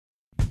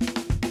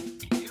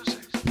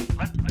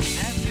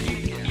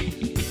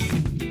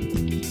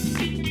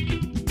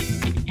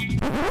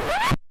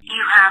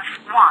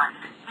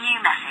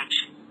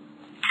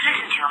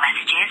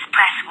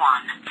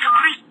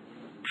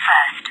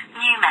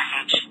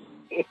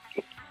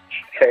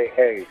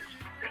Hey,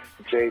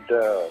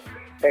 J-Dub.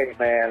 Hey,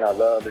 man, I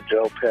love the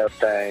Joe Pep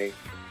thing.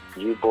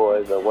 You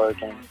boys are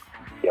working.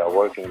 You're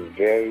working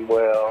very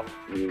well.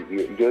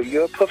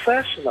 You're a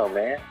professional,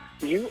 man.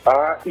 You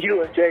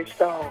and Jay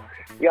Stone,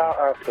 y'all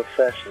are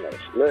professionals.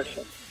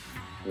 Listen,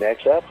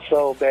 next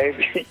episode,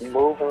 baby,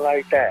 moving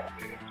like that.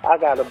 I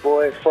got a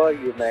boy for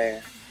you,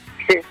 man.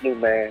 Hit me,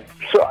 man,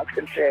 so I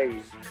can tell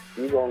you,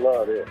 you gonna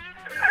love this.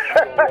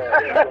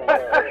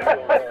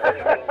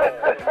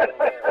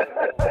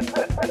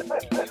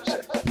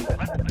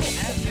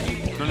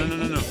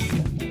 No.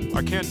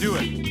 I can't do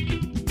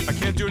it. I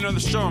can't do another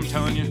show, I'm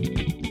telling you.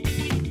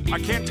 I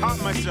can't top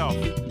myself.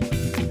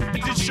 I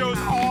did shows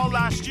all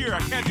last year. I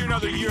can't do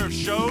another year of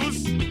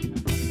shows.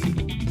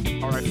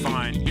 All right,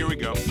 fine. Here we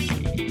go.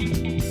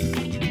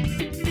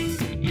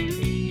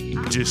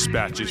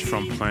 Dispatches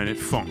from Planet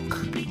Funk.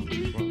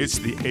 It's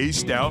the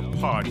Aced Out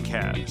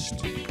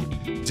podcast,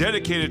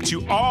 dedicated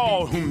to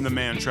all whom the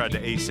man tried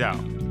to ace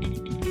out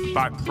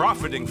by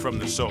profiting from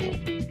the soul,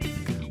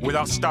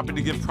 without stopping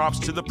to give props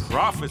to the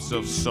prophets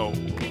of soul.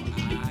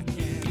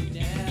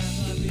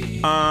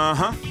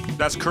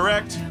 That's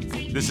correct.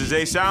 This is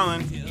Ace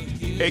Allen,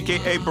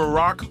 aka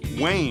Barack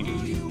Wayne,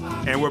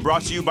 and we're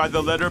brought to you by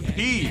the letter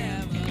P.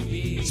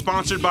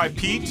 Sponsored by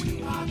Pete,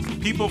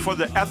 People for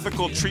the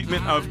Ethical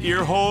Treatment of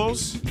Ear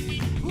Holes,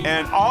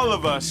 and all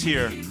of us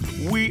here,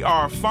 we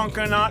are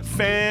Funkonaut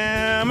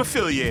fam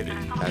affiliated.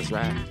 That's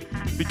right.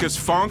 Because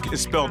funk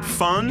is spelled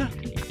fun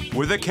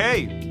with a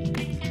K.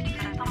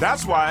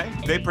 That's why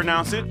they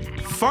pronounce it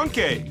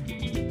funky.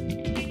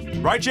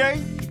 Right,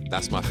 Jay?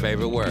 That's my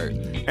favorite word.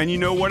 And you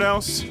know what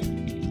else?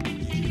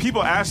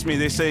 People ask me,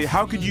 they say,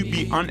 how could you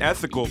be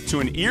unethical to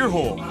an ear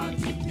hole?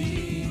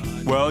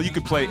 Well, you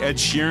could play Ed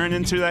Sheeran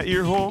into that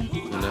ear hole.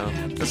 You know?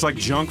 It's like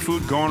junk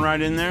food going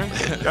right in there.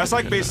 That's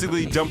like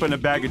basically dumping a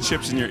bag of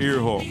chips in your ear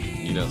hole.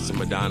 You know, some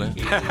Madonna.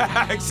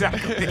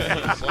 Exactly.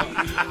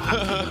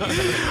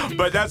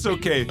 But that's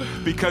okay,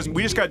 because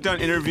we just got done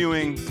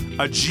interviewing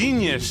a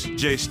genius,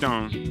 Jay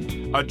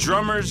Stone, a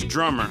drummer's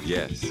drummer.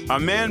 Yes. A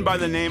man by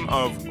the name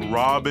of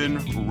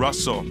Robin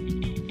Russell,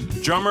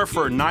 drummer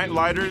for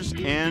Nightlighters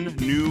and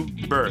New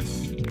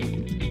Birth.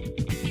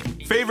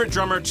 Favorite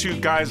drummer to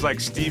guys like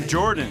Steve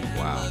Jordan.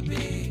 Wow.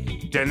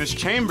 Dennis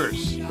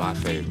Chambers. My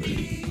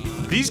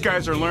favorite. These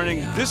guys are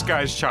learning this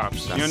guy's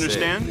chops. That's you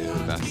understand? It,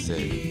 dude. That's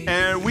it.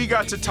 And we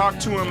got to talk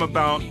to him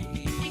about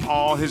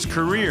all his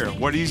career,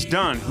 what he's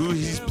done, who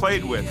he's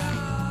played with.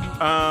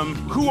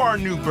 Who are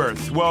New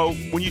Birth? Well,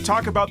 when you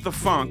talk about the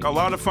funk, a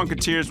lot of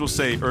funketeers will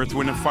say Earth,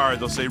 Wind & Fire.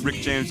 They'll say Rick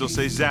James. They'll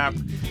say Zapp.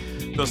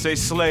 They'll say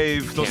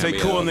Slave. They'll say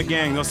Kool and the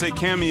Gang. They'll say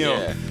Cameo.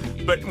 Yeah.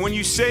 But when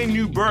you say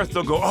New Birth,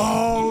 they'll go,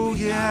 oh,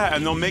 yeah.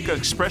 And they'll make an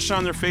expression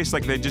on their face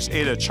like they just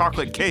ate a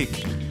chocolate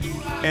cake.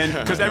 And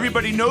because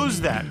everybody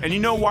knows that. And you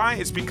know why?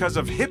 It's because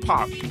of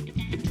hip-hop.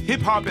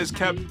 Hip-hop has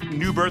kept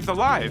New Birth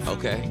alive.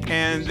 Okay.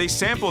 And they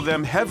sample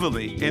them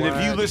heavily. And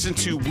if you listen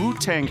to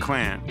Wu-Tang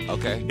Clan,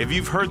 okay, if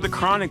you've heard The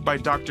Chronic by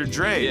Dr.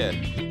 Dre, yeah,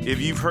 if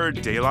you've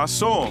heard De La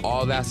Soul,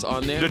 all that's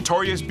on there.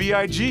 Notorious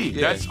B.I.G.,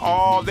 yeah, that's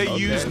all they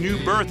use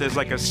New Birth as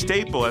like a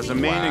staple, as a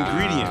main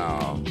ingredient.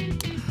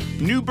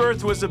 New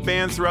Birth was a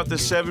band throughout the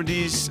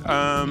 70s.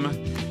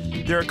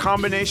 They're a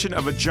combination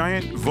of a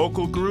giant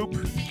vocal group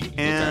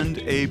and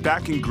a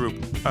backing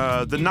group.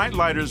 The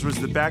Nightlighters was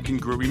the backing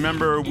group.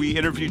 Remember, we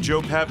interviewed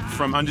Joe Pep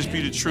from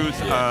Undisputed Truth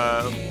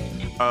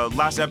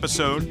last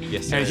episode.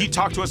 Yes, sir. And he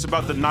talked to us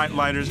about the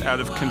Nightlighters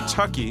out of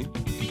Kentucky.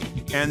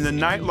 And the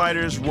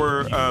Nightlighters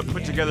were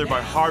put together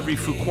by Harvey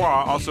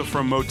Fuqua, also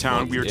from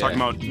Motown. We were talking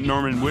about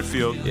Norman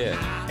Whitfield.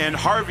 Yeah. And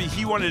Harvey,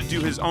 he wanted to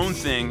do his own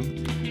thing.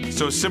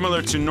 So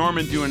similar to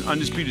Norman doing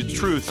Undisputed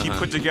Truth, he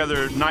put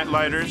together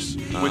Nightlighters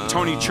with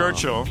Tony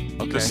Churchill,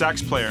 the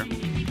sax player.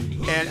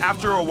 And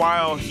after a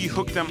while, he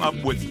hooked them up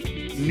with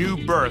New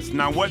Birth.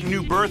 Now, what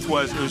New Birth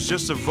was, it was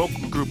just a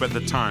vocal group at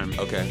the time.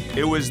 Okay.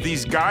 It was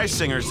these guy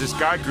singers, this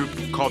guy group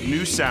called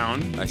New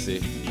Sound. I see.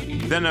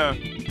 Then a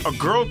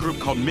girl group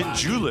called Mint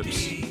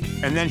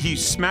Juleps. And then he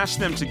smashed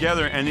them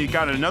together, and he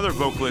got another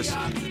vocalist,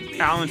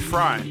 Alan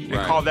Fry, and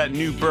called that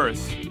New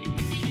Birth.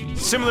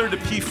 Similar to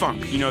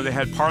P-Funk. You know, they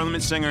had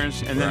Parliament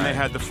singers, and then they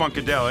had the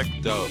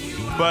Funkadelic. Dope.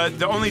 But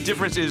the only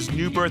difference is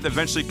New Birth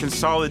eventually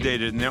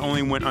consolidated, and they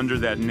only went under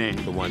that name.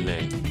 The one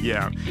name.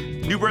 Yeah.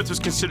 New Birth was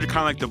considered kind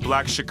of like the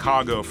Black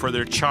Chicago for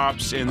their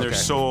chops and their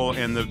soul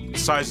and the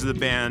size of the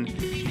band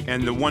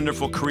and the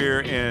wonderful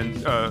career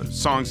and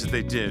songs that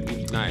they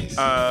did. Nice.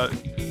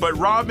 But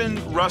Robin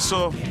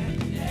Russell,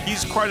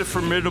 he's quite a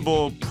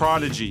formidable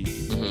prodigy.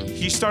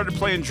 He started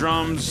playing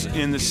drums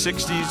in the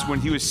 60s when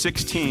he was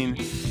 16.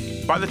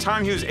 By the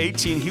time he was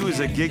 18, he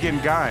was a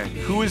gigging guy.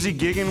 Who was he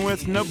gigging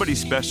with? Nobody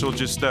special,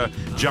 just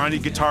Johnny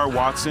Guitar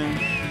Watson,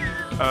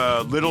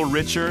 Little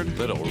Richard.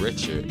 Little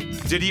Richard.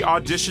 Did he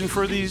audition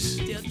for these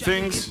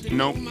things?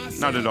 Nope,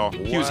 not at all.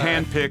 He was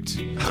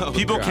handpicked.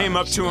 People came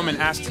up to him and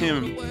asked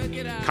him,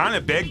 kind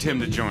of begged him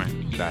to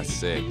join. That's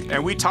sick.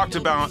 And we talked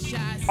about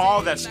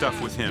all that stuff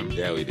with him.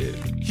 Yeah, we did.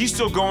 He's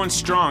still going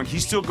strong. He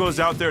still goes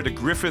out there to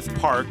Griffith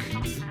Park.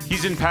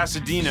 He's in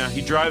Pasadena.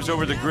 He drives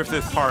over to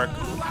Griffith Park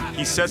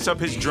He sets up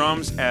his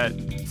drums at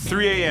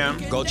 3 a.m.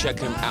 Go check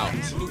him out.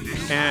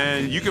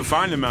 and you can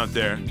find him out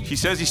there. He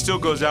says he still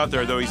goes out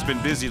there, though he's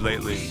been busy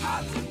lately.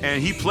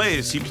 And he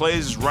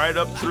plays right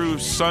up through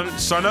sun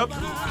up,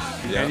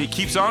 and he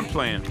keeps on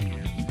playing.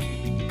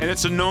 And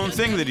it's a known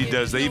thing that he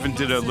does. They even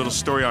did a little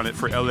story on it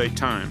for LA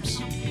Times.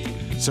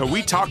 So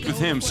we talked with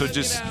him, so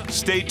just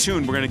stay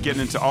tuned. We're going to get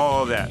into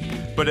all of that.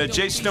 But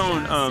Jay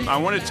Stone, I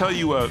want to tell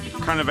you a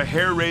kind of a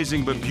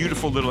hair-raising but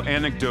beautiful little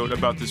anecdote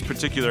about this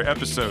particular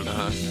episode.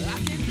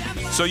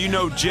 So you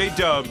know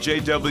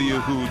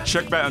JW, who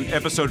checked back on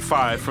episode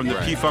 5 from the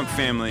P-Funk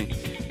family.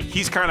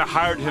 He's kind of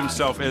hired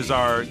himself as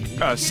our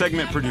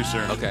segment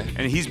producer. Okay.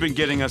 And he's been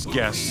getting us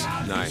guests.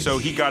 Nice. So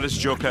he got us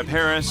Joe Pep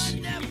Harris,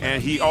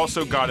 and he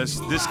also got us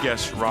this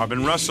guest,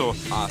 Robin Russell.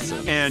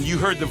 Awesome. And you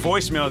heard the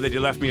voicemail that he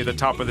left me at the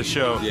top of the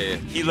show. Yeah.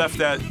 He left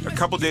that a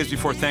couple days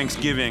before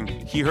Thanksgiving.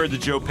 He heard the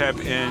Joe Pep,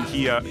 and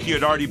he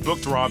had already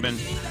booked Robin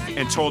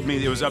and told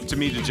me it was up to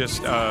me to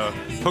just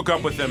hook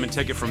up with them and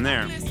take it from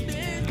there.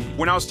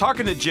 When I was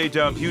talking to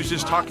J-Dub, he was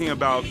just talking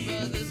about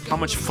how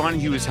much fun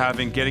he was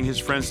having getting his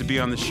friends to be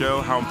on the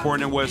show, how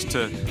important it was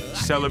to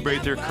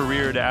celebrate their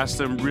career, to ask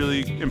them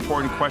really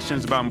important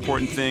questions about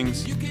important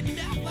things.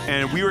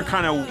 And we were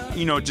kind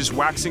of, just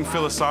waxing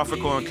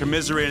philosophical and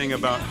commiserating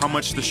about how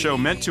much the show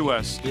meant to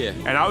us. Yeah.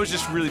 And I was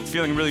just really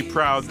feeling really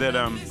proud that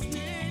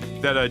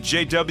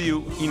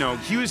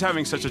JW, he was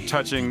having such a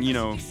touching,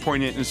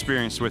 poignant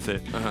experience with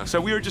it.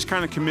 So we were just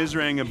kind of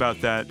commiserating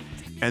about that.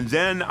 And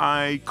then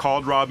I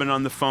called Robin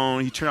on the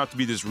phone. He turned out to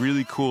be this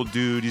really cool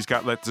dude. He's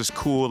got like this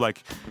cool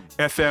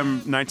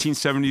FM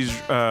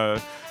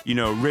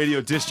 1970s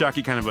radio disc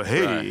jockey kind of a,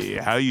 hey,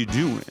 how you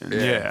doing?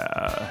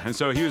 Yeah. And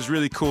so he was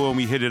really cool and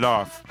we hit it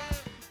off.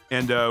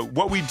 And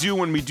what we do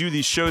when we do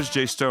these shows,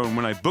 Jay Stone,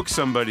 when I book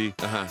somebody,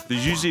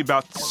 there's usually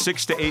about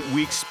 6 to 8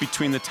 weeks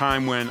between the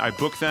time when I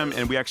book them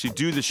and we actually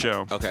do the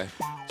show. Okay.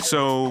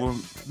 So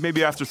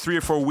maybe after 3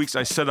 or 4 weeks,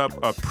 I set up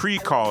a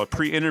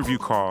pre-interview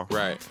call.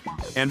 Right.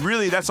 And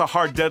really, that's a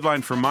hard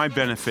deadline for my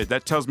benefit.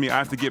 That tells me I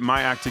have to get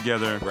my act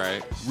together.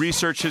 Right.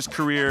 Research his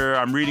career.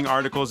 I'm reading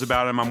articles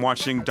about him. I'm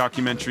watching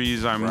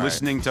documentaries. I'm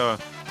listening to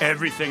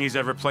everything he's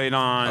ever played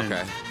on.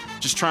 Okay.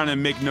 Just trying to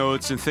make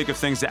notes and think of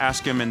things to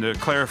ask him and to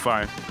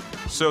clarify.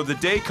 So the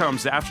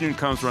afternoon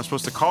comes where I'm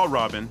supposed to call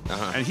Robin,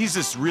 and he's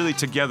this really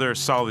together,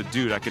 solid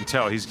dude. I can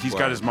tell. He's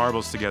got his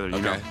marbles together,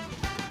 you know.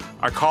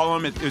 I call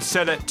him. It's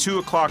set at 2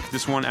 o'clock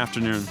this one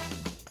afternoon.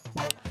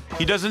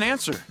 He doesn't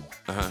answer.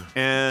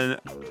 And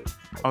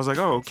I was like,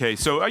 oh, okay.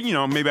 So,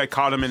 maybe I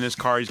caught him in his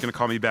car. He's going to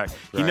call me back.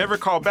 He never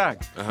called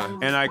back.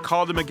 And I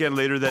called him again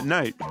later that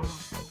night.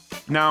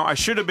 Now, I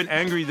should have been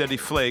angry that he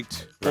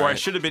flaked, or I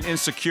should have been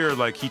insecure,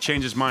 like he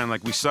changed his mind,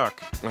 like we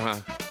suck.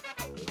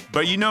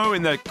 But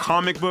in the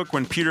comic book,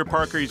 when Peter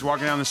Parker, he's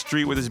walking down the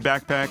street with his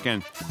backpack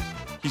and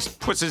he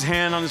puts his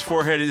hand on his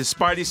forehead, his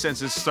spidey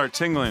senses start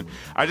tingling.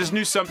 I just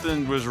knew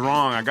something was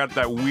wrong. I got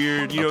that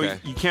weird,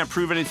 you can't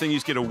prove anything, you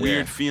just get a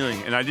weird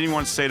feeling. And I didn't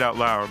want to say it out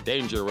loud.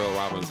 Danger, Will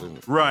Robinson.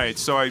 Right.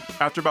 So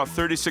after about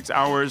 36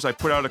 hours, I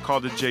put out a call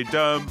to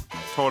J-Dub,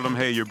 told him,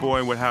 hey, your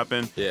boy, what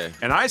happened? Yeah.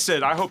 And I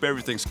said, I hope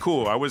everything's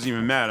cool. I wasn't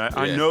even mad.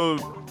 I know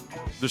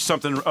there's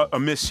something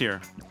amiss here.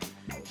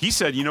 He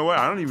said, you know what?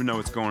 I don't even know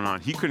what's going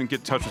on. He couldn't get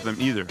in touch with them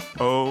either.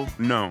 Oh,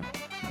 no.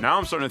 Now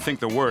I'm starting to think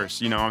the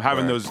worst. I'm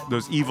having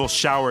those evil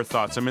shower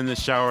thoughts. I'm in the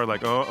shower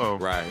like, uh-oh.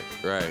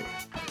 Right.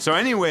 So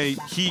anyway,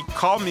 he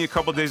called me a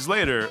couple days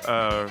later,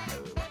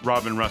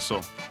 Robin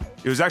Russell.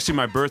 It was actually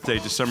my birthday,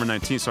 December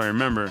 19th, so I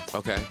remember.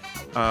 Okay.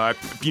 I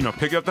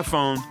picked up the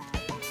phone.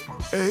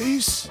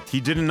 Ace. He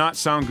did not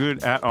sound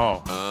good at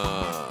all.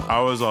 I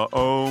was like,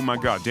 oh my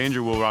God,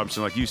 Danger Will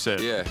Robinson, like you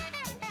said. Yeah.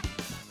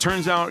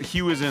 Turns out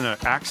he was in an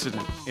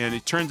accident, and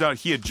it turns out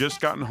he had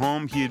just gotten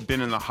home. He had been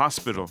in the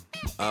hospital.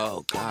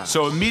 Oh, God.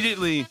 So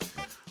immediately,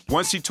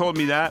 once he told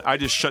me that, I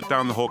just shut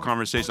down the whole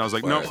conversation. I was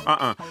like, no,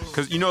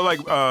 Because,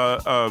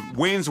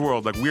 Wayne's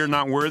World, like, we're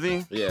not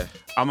worthy. Yeah.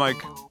 I'm like,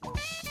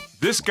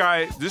 this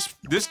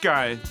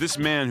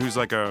man who's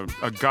like a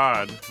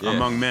god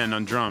among men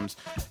on drums,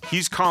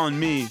 he's calling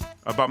me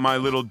about my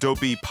little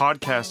dopey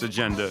podcast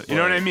agenda. You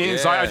know what I mean? Yeah.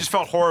 So I just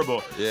felt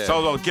horrible. Yeah. So I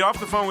was like, get off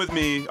the phone with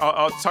me.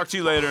 I'll talk to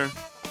you later.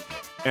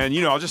 And,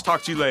 I'll just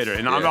talk to you later.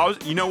 And I was,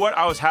 you know what?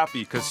 I was happy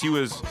because he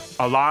was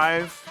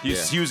alive.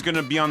 He was going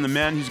to be on the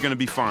mend. He's going to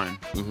be fine.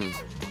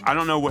 I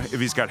don't know if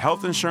he's got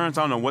health insurance.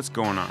 I don't know what's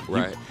going on.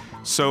 Right.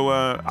 So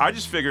I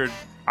just figured,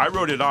 I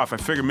wrote it off. I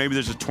figured maybe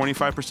there's a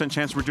 25%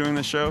 chance we're doing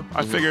this show.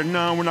 I figured,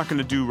 no, we're not going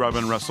to do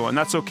Robin Russell. And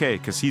that's okay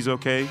because he's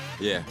okay.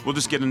 Yeah. We'll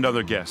just get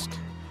another guest.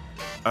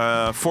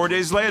 4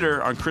 days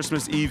later, on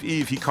Christmas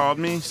Eve, he called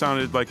me.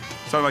 Sounded like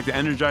the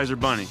Energizer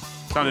Bunny.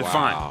 Sounded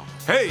fine.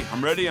 Hey,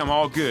 I'm ready. I'm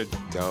all good.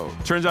 Dope.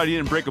 Turns out he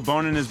didn't break a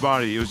bone in his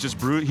body. It was just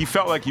bruised. He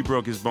felt like he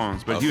broke his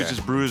bones, but he was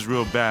just bruised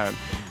real bad.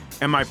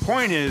 And my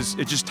point is,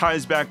 it just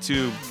ties back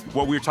to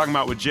what we were talking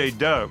about with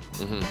J-Dub.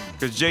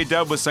 Because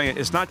J-Dub was saying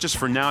it's not just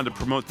for now to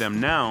promote them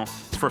now.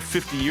 It's for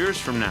 50 years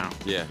from now.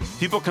 Yeah.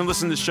 People can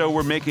listen to the show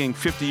we're making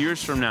 50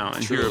 years from now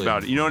and hear Truly.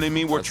 about it. You know what I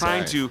mean? We're That's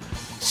trying right. to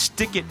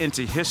stick it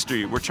into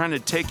history. We're trying to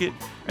take it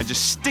and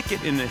just stick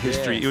it into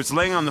history. Yeah. It was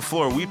laying on the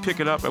floor. We pick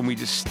it up and we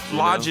just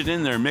lodge it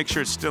in there, make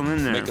sure it's still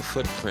in there. Make a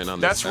footprint on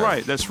That's this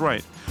right. That's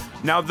right.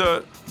 Now,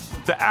 the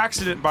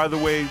accident, by the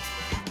way,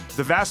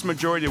 the vast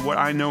majority of what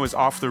I know is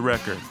off the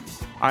record.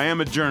 I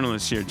am a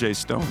journalist here, Jay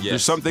Stone. Yes.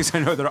 There's some things I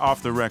know that are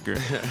off the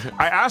record.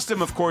 I asked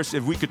him, of course,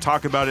 if we could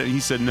talk about it, and he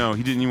said no.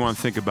 He didn't even want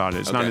to think about it.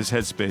 It's not Okay. his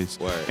headspace.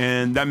 Word.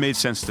 And that made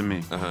sense to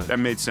me. That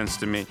made sense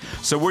to me.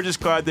 So we're just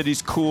glad that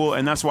he's cool,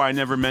 and that's why I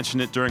never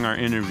mentioned it during our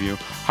interview.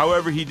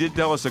 However, he did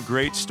tell us a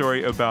great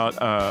story about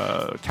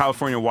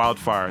California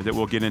wildfire that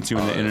we'll get into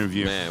in the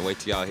interview. Man, wait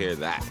till y'all hear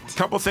that.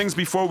 Couple things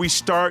before we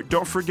start.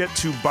 Don't forget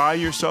to buy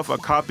yourself a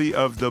copy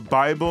of the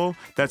Bible.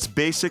 That's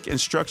basic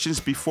instructions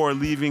before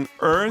leaving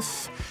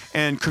Earth.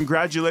 And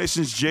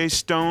congratulations, Jay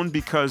Stone,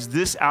 because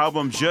this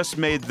album just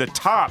made the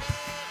top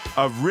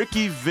of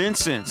Ricky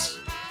Vincent's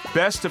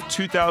Best of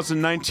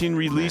 2019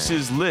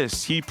 Releases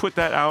list. He put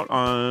that out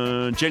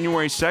on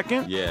January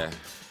 2nd. Yeah.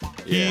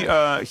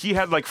 He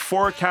had like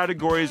 4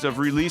 categories of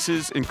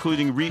releases,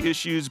 including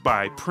reissues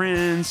by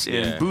Prince and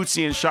Yeah.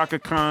 Bootsy and Shaka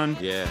Khan.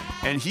 Yeah.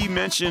 And he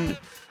mentioned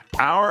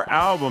our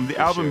album, the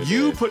album sure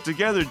you did. put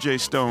together, Jay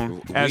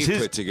Stone, We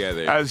put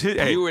together. As his,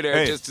 hey, you were there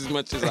hey, just as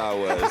much as I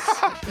was.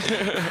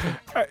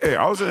 Hey,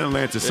 I was in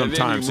Atlanta And then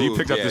sometime, so you moved.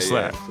 picked up Yeah, the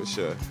slack. Yeah, for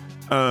sure.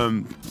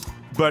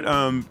 But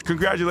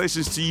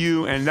congratulations to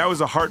you, and that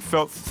was a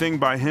heartfelt thing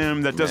by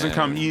him. That doesn't Man.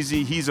 come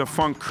easy. He's a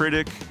funk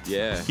critic.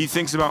 Yeah. He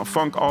thinks about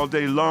funk all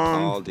day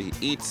long. All the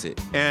eats it.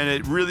 And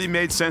it really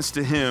made sense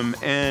to him.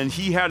 And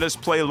he had us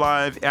play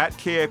live at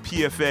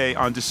KPFA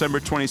on December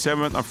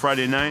 27th on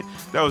Friday night.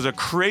 That was a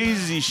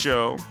crazy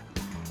show.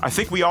 I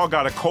think we all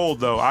got a cold,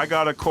 though. I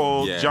got a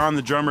cold. Yeah. John,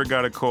 the drummer,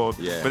 got a cold.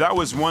 Yeah. But that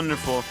was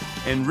wonderful.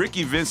 And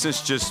Ricky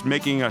Vincent's just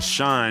making us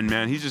shine,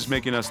 man. He's just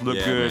making us look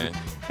Yeah, good.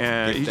 man.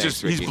 And Big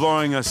thanks, he's Ricky.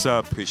 blowing us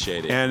up.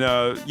 Appreciate it. And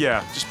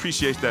just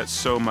appreciate that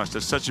so much.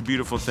 That's such a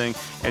beautiful thing.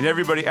 And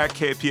everybody at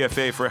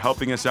KPFA for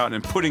helping us out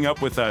and putting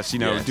up with us,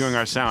 Yes. doing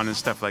our sound and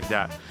stuff like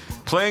that.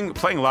 Playing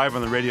live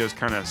on the radio is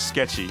kind of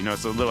sketchy,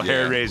 it's a little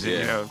hair raising,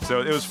 yeah.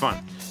 So it was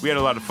fun. We had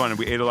a lot of fun and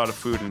we ate a lot of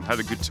food and had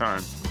a good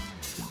time.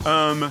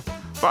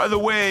 By the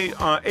way,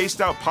 Aced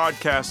Out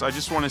Podcast, I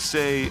just want to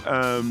say,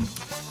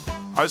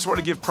 I just want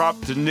to give prop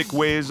to Nick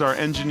Ways, our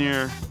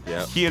engineer.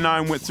 Yep. He and I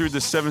went through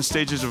the 7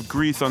 stages of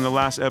grief on the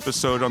last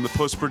episode on the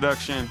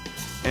post-production.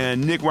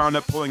 And Nick wound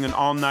up pulling an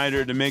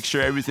all-nighter to make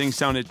sure everything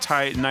sounded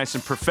tight and nice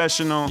and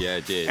professional. Yeah,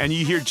 it did. And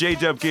you hear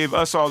J-Dub gave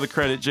us all the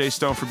credit, Jay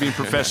Stone, for being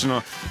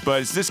professional.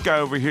 But it's this guy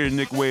over here,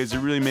 Nick Ways, that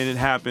really made it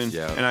happen.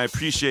 Yeah. And I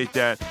appreciate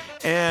that.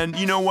 And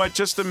you know what?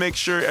 Just to make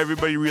sure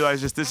everybody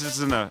realizes this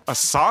isn't a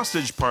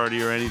sausage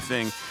party or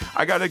anything,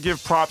 I got to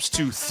give props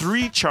to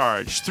 3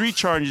 Charge. 3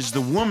 Charge is the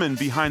woman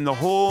behind the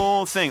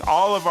whole thing,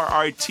 all of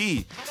our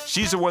IT.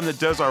 She's the one that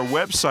does our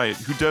website,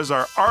 who does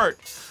our art,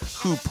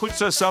 who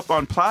puts us up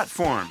on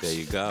platforms. There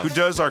you go. Who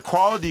does our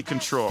quality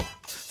control.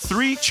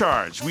 3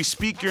 Charge, we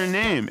speak your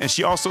name. And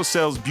she also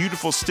sells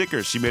beautiful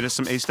stickers. She made us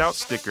some Aced Out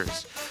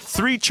stickers.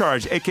 3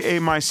 Charge,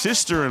 a.k.a. my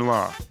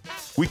sister-in-law.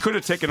 We could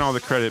have taken all the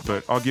credit,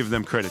 but I'll give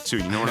them credit too.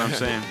 You know what I'm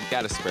saying?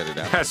 Gotta spread it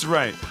out. That's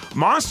right.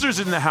 Monster's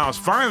in the house.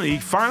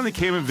 Finally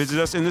came and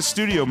visited us in the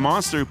studio.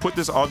 Monster, who put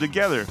this all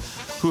together,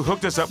 who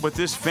hooked us up with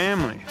this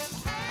family.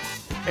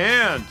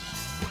 And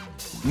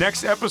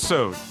next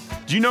episode.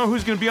 Do you know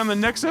who's going to be on the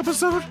next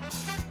episode?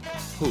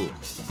 Who?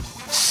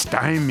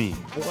 Stymie.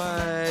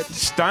 What?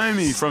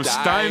 Stymie from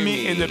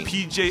Stymie in the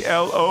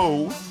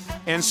PJLO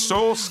and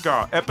Soul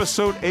Ska,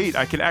 episode 8.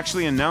 I can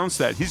actually announce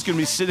that. He's going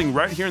to be sitting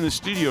right here in the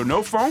studio.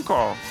 No phone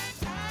call.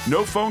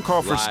 No phone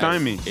call for Live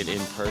Stymie. and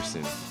in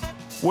person.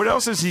 What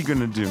else is he going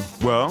to do?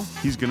 Well,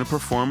 he's going to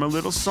perform a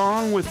little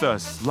song with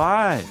us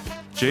live.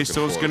 Jay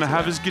Stone's going to forward to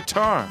have that. his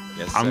guitar.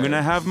 Yes, I'm sir. going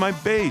to have my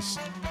bass.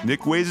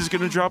 Nick Ways is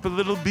going to drop a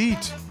little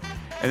beat.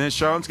 And then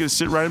Sean's going to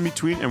sit right in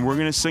between and we're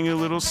going to sing a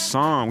little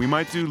song. We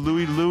might do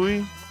Louie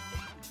Louie.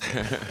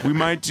 We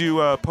might do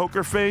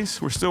Poker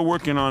Face. We're still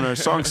working on our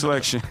song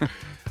selection.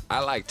 I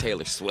like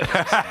Taylor Swift.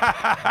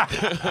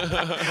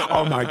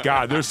 Oh my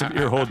God, there's some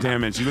earhole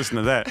damage. You listen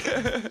to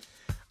that.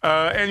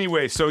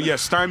 Anyway, so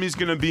yes, Stymie's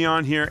going to be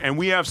on here, and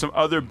we have some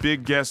other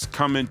big guests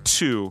coming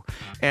too.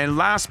 And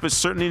last but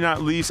certainly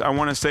not least, I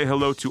want to say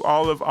hello to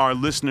all of our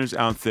listeners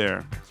out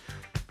there.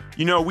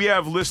 We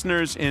have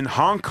listeners in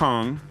Hong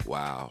Kong.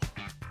 Wow.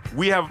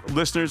 We have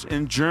listeners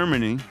in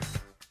Germany.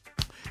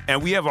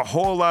 And we have a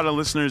whole lot of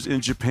listeners in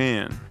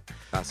Japan.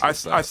 That's I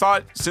what's up.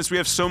 thought since we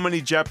have so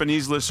many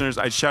Japanese listeners,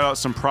 I'd shout out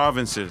some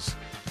provinces.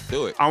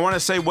 Do it. I want to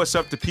say what's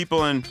up to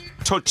people in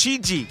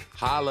Tochigi.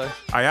 Holla.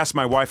 I asked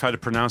my wife how to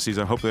pronounce these.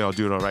 I hope they all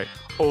do it all right.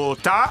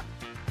 Ota,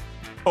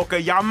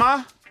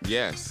 Okayama,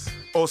 Yes.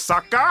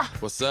 Osaka,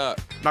 What's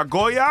up?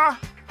 Nagoya,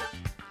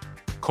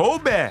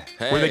 Kobe,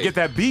 where they Hey. get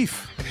that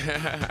beef.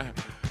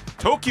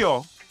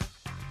 Tokyo,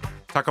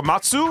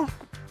 Takamatsu.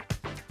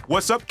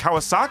 What's up,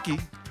 Kawasaki?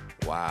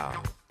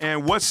 Wow.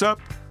 And what's up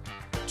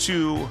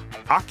to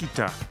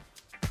Akita?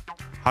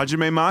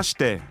 Hajime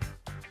mashite.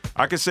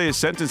 I could say a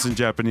sentence in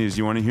Japanese.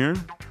 You want to hear?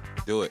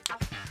 Do it.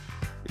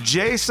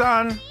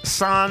 Jason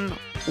san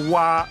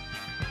wa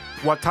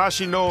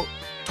watashi no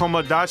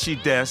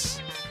tomodachi desu.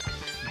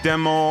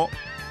 Demo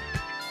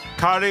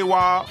kare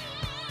wa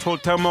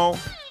totemo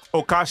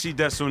okashi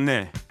desu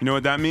ne. You know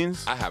what that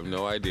means? I have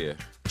no idea.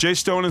 Jay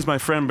Stone is my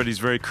friend, but he's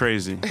very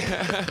crazy.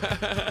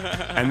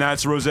 And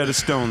that's Rosetta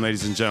Stone,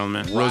 ladies and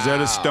gentlemen. Wow.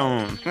 Rosetta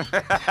Stone.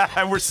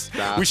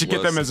 We should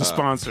get them as a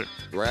sponsor.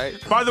 Right?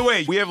 By the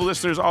way, we have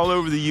listeners all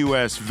over the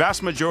U.S.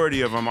 Vast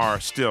majority of them are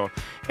still.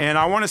 And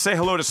I want to say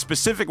hello to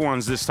specific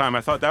ones this time.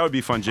 I thought that would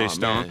be fun, Jay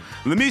Stone. Man.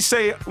 Let me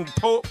say,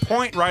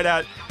 point right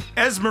at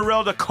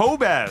Esmeralda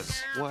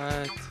Cobaz.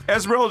 What?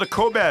 Esmeralda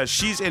Cobaz,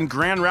 she's in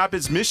Grand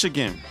Rapids,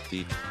 Michigan.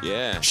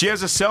 Yeah. She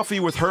has a selfie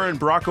with her and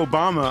Barack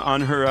Obama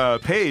on her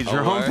page, her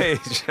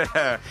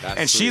homepage.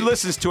 And she sweet.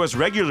 listens to us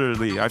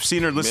regularly. I've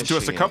seen her listen to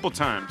us a Michigan. couple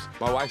times.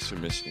 My wife's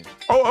from Michigan.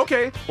 Oh,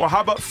 okay. Well,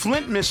 how about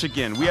Flint,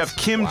 Michigan? We have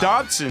Kim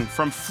Dodson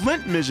from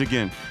Flint,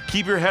 Michigan.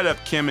 Keep your head up,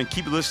 Kim, and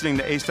keep listening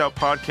to Aced Out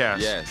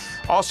Podcast. Yes.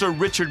 Also,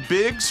 Richard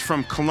Biggs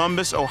from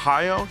Columbus,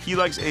 Ohio. He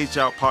likes Aced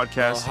Out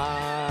Podcast.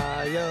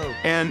 Ohio.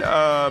 And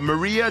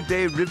Maria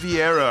de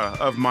Riviera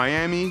of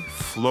Miami,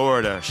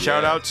 Florida.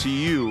 Shout out to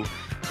you.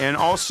 And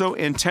also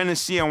in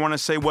Tennessee, I want to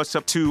say what's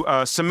up to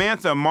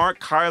Samantha, Mark,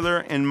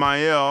 Kyler, and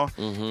Mael,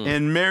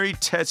 and Mary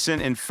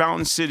Tetson in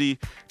Fountain City,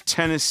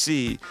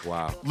 Tennessee.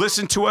 Wow.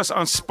 Listen to us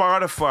on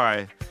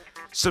Spotify.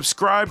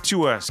 Subscribe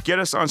to us. Get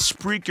us on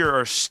Spreaker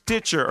or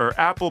Stitcher or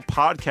Apple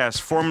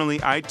Podcasts, formerly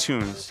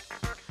iTunes.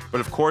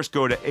 But of course,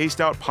 go to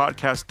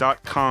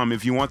acedoutpodcast.com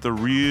if you want the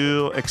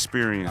real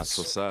experience. That's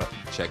what's up.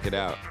 Check it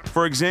out.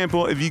 For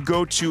example, if you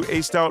go to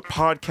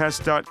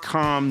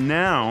acedoutpodcast.com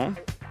now,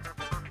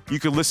 you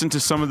can listen to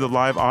some of the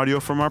live audio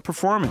from our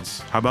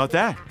performance. How about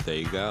that? There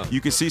you go.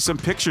 You can see some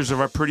pictures of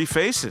our pretty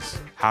faces.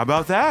 How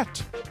about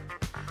that?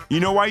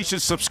 You know why you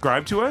should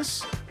subscribe to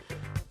us?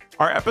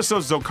 Our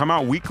episodes don't come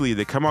out weekly.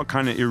 They come out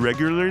kind of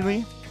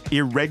irregularly.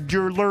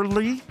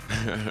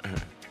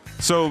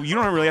 So you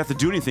don't really have to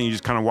do anything. You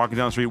just kind of walking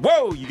down the street.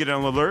 Whoa, you get an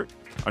alert.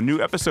 A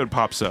new episode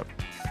pops up.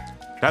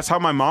 That's how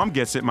my mom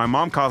gets it. My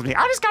mom calls me,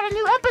 I just got a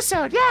new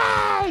episode.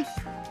 Yay!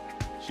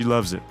 She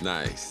loves it.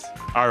 Nice.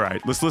 All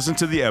right, let's listen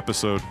to the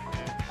episode.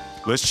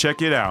 Let's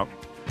check it out.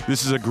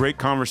 This is a great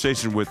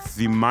conversation with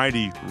the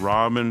mighty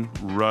Robin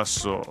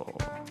Russell.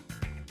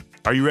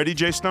 Are you ready,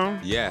 Jay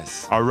Stone?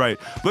 Yes. All right,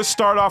 let's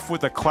start off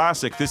with a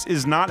classic. This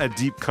is not a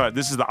deep cut.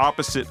 This is the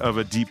opposite of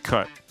a deep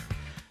cut.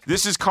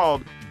 This is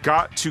called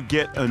Got to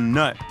Get a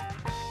Nut.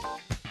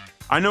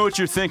 I know what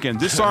you're thinking.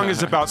 This song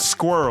is about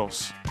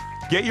squirrels.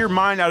 Get your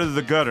mind out of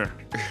the gutter.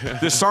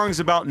 This song is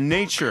about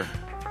nature.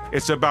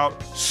 It's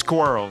about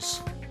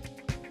squirrels.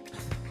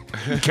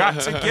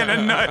 Got to get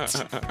a nut.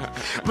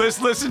 Let's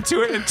listen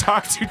to it and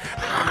talk to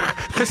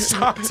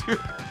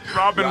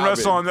Robin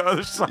Russell on the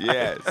other side.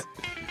 Yes.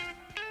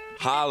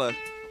 Holla.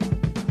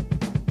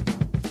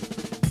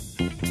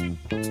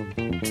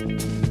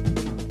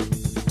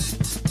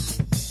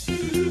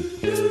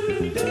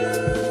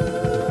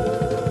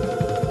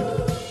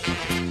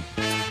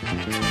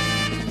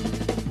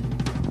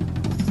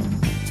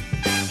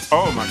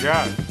 Oh my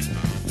God.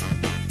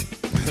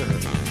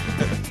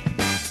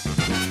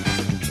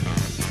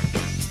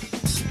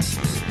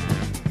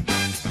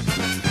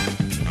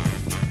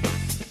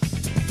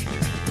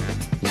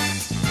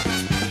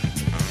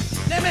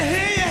 Let me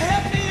hear you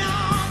help me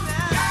on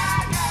now.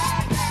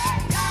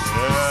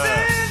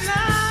 Sing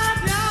loud,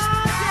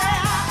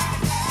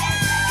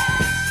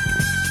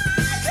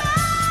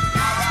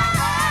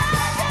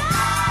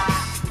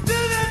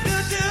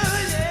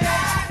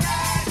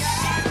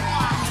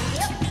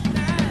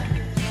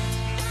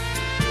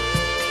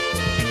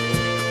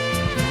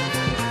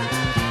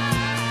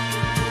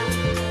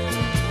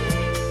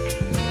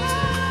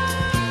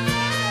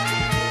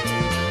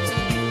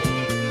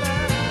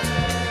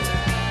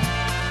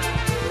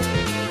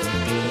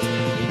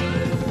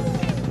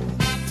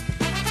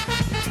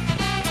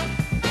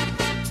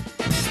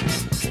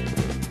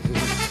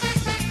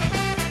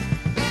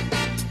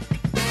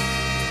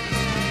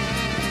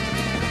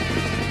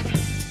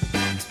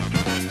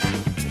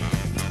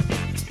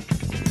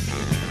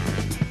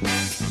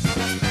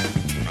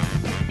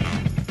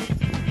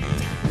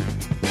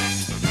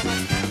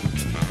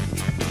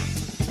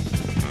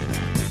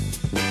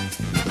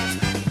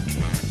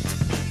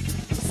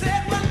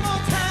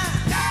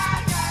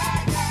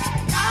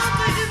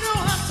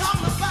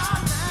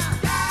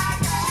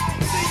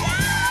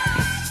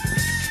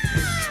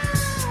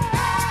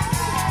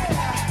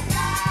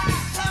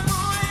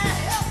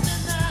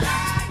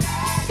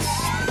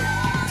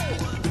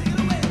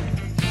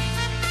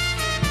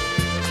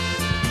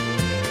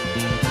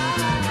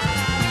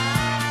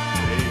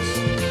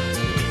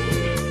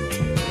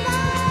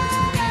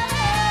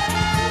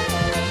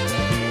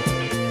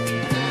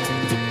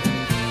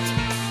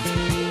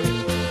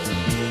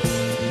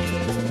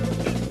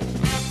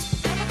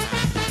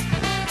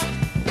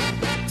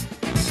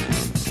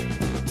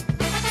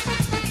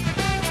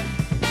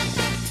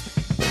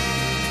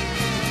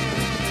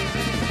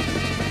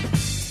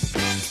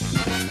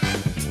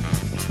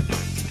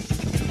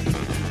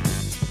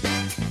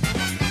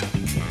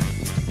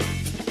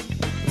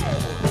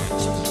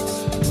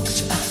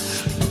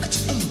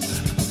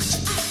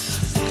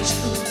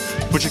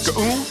 Butchika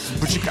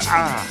butchika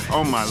ah.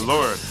 Oh my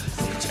Lord.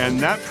 And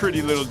that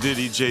pretty little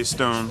ditty, Jay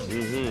Stone.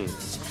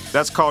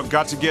 That's called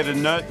Got to Get a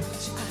Nut.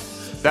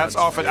 That's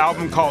off an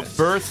album called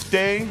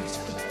Birthday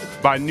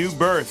by New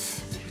Birth.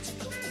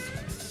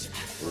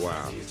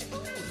 Wow.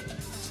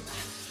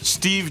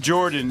 Steve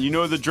Jordan, you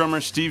know the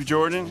drummer Steve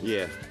Jordan?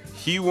 Yeah.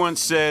 He once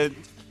said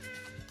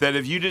that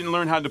if you didn't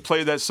learn how to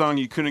play that song,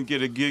 you couldn't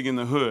get a gig in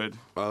the hood.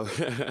 Oh.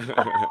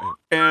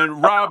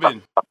 And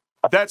Robin,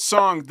 that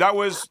song, that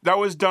was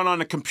done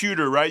on a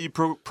computer, right? You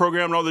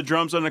programmed all the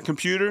drums on a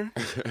computer?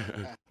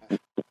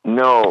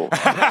 No.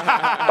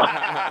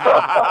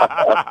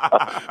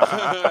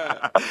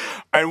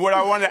 And what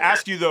I want to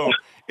ask you, though,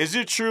 is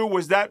it true,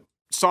 was that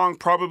song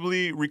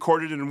probably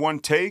recorded in one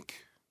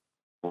take?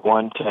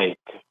 One take.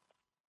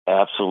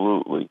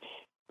 Absolutely.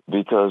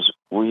 Because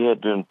we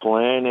had been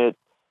playing it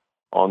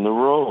on the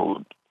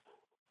road.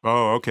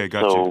 Oh, okay,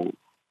 gotcha. So,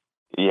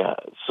 yeah.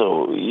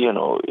 So, you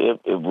know, it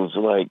was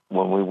like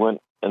when we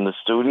went in the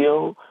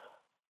studio,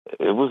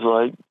 it was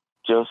like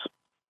just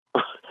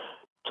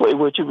play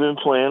what you've been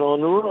playing on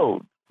the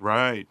road.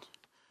 Right.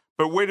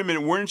 But wait a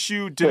minute,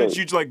 didn't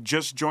you like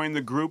just join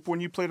the group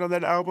when you played on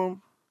that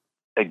album?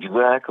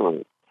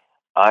 Exactly.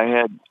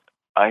 I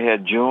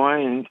had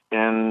joined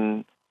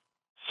in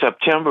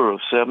September of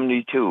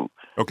 '72.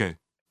 Okay.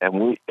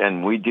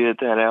 And we did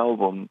that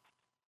album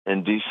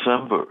in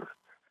December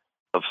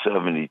of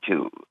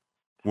 '72.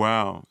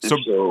 Wow.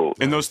 So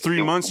in those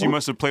 3 months, you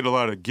must have played a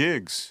lot of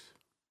gigs.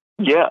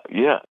 Yeah.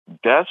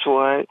 That's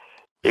why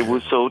it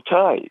was so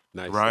tight.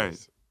 Nice.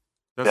 Right.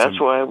 That's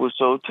why it was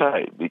so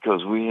tight,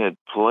 because we had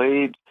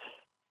played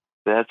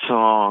that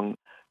song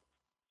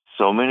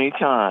so many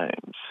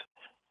times.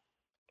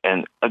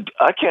 And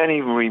I can't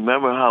even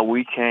remember how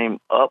we came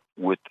up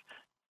with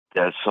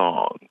that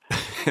song.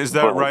 Is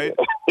that right?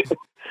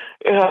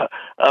 Yeah.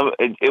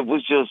 It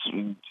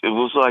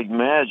was like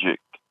magic.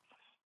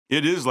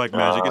 It is like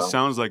magic. It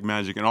sounds like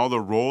magic. And all the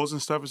rolls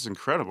and stuff is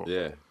incredible.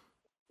 Yeah.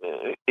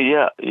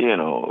 Yeah.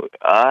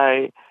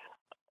 I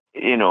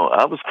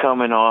was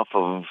coming off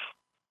of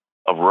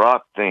a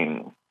rock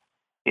thing.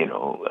 I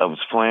was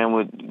playing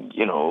with,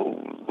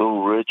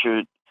 Little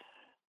Richard.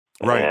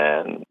 Right.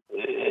 And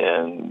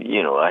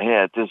I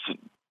had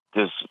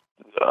this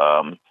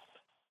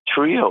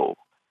trio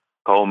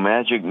called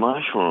Magic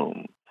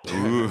Mushroom,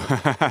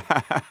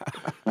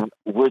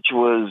 which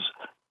was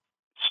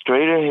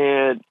straight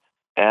ahead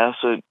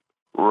acid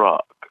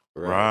rock.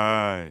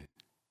 Right.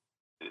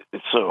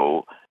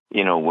 So,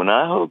 when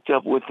I hooked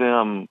up with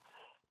them,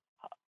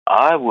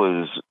 I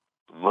was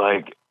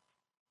like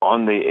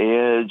on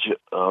the edge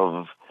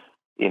of,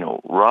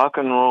 rock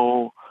and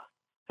roll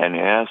and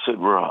acid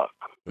rock.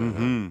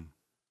 Mm-hmm.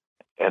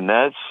 And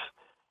that's,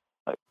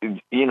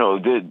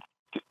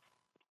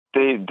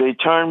 they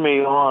turned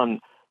me on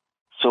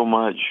so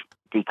much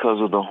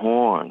because of the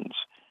horns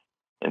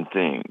and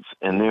things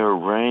and their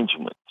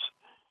arrangements.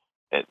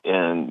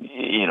 And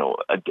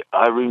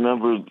I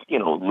remember,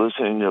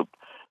 listening to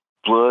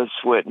Blood,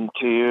 Sweat, and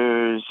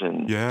Tears,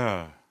 and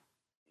yeah,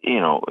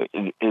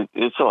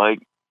 it's like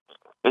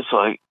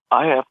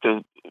I have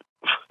to,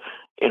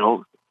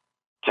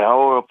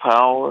 Tower of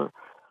Power.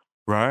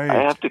 Right.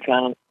 I have to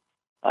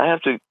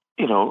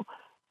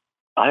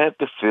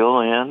fill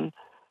in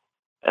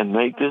and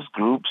make this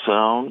group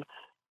sound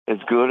as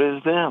good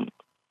as them.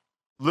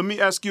 Let me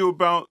ask you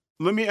about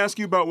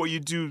what you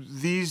do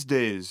these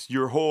days.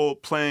 Your whole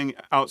playing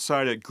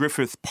outside at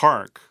Griffith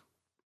Park.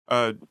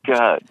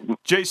 God,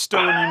 Jay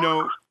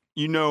Stone,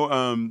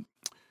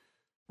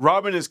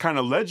 Robin is kind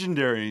of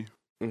legendary.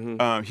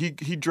 Mm-hmm.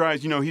 He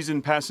drives. He's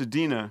in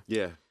Pasadena.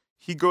 Yeah.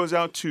 He goes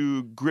out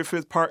to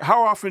Griffith Park.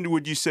 How often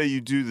would you say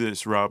you do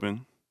this,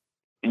 Robin?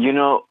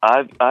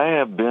 I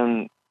have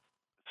been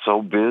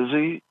so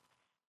busy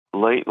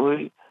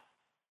lately.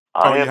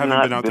 Oh, you haven't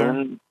been out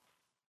there?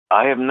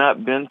 I have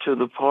not been to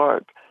the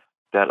park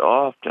that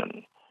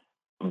often,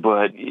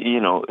 but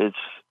it's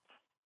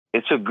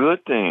a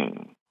good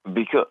thing,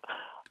 because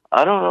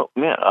I don't know,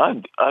 man.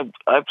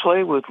 I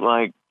play with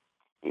like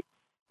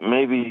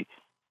maybe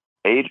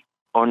 8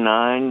 or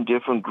 9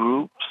 different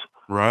groups.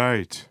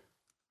 Right.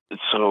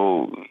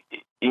 So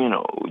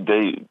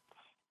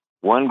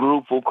one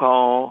group will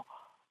call,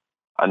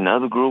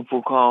 another group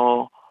will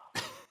call.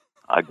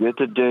 I get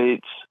the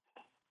dates.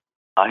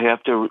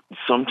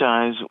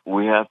 Sometimes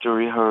we have to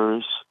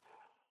rehearse,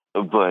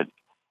 but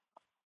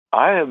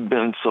I have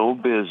been so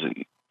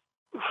busy.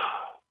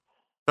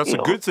 That's a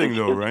good thing,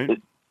 though, right?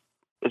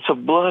 It's a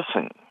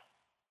blessing.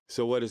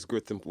 So what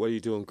are you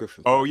doing,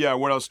 Griffin? Oh, yeah.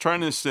 What I was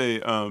trying to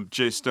say,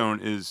 Jay Stone,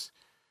 is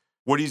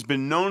what he's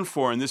been known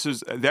for, and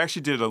they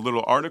actually did a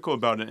little article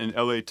about it in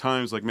LA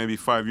Times like maybe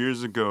 5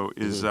 years ago,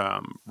 is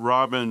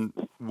Robin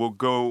will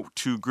go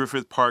to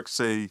Griffith Park,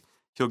 say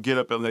he'll get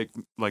up at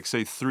like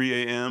say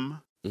 3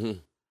 a.m.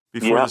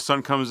 Before the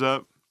sun comes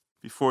up,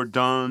 before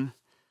dawn.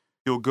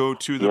 He'll go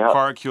to the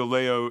park. He'll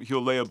lay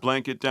a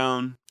blanket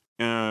down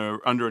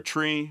under a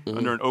tree,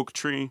 under an oak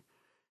tree.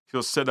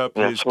 He'll set up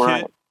his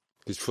kit.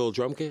 His full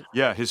drum kit?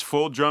 Yeah, his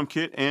full drum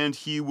kit, and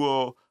he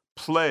will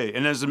play.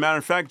 And as a matter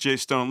of fact, Jay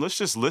Stone, let's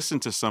just listen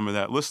to some of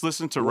that. Let's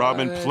listen to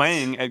Robin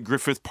playing at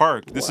Griffith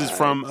Park. This is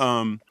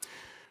from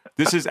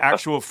this is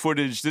actual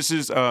footage. This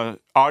is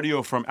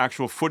audio from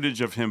actual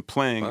footage of him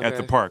playing at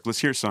the park. Let's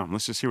hear some.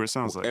 Let's just hear what it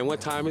sounds like. And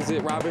what time is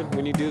it, Robin,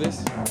 when you do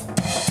this?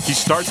 He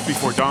starts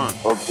before dawn.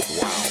 Wow.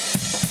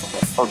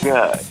 Oh,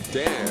 God.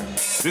 Damn.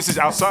 This is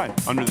outside,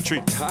 under the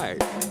tree. Tight.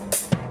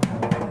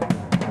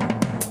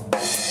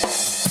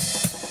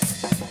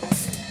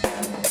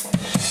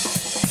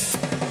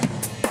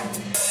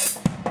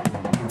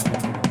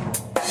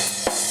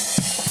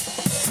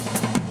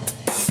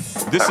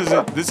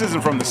 This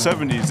isn't from the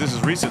 70s. This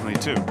is recently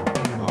too.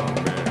 Oh,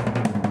 man.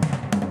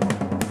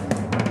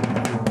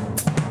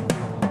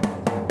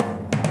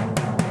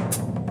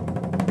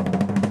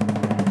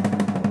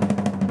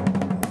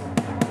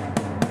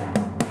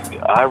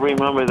 I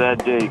remember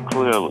that day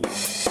clearly.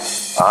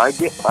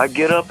 I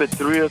get up at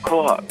 3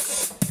 o'clock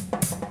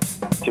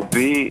to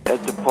be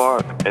at the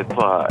park at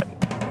 5.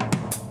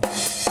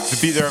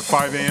 To be there at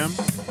 5 a.m.?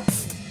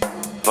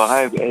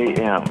 5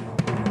 a.m.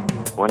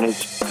 when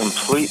it's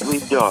completely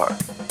dark.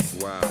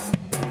 Wow.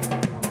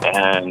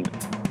 And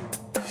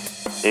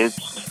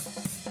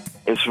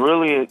it's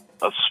really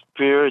a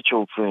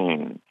spiritual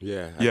thing.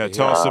 Yeah. Yeah,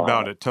 tell us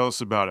about it. Tell us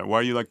about it.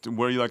 Why do you like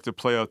to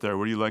play out there?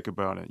 What do you like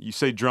about it? You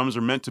say drums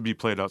are meant to be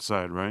played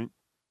outside, right?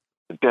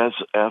 That's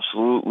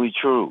absolutely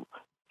true.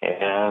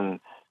 And,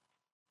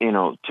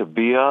 to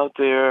be out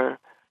there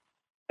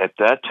at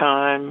that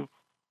time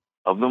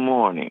of the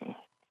morning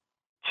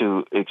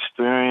to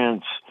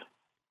experience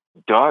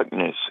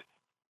darkness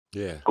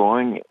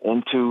going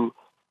into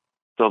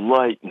the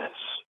lightness.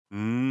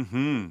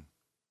 Mm-hmm.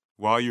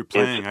 While you're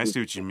playing, I see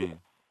what you mean.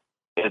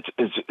 It's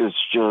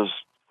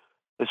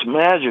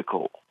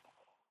magical.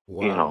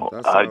 Wow,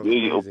 that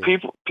sounds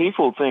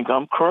People think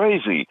I'm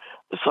crazy.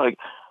 It's like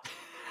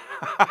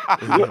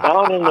you're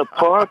out in the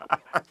park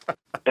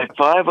at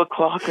 5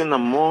 o'clock in the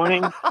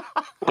morning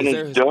when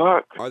it's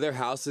dark. Are there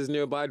houses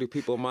nearby? Do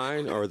people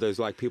mind, or there's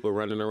like people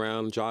running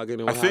around jogging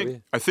and what have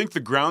you? I think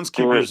the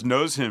groundskeepers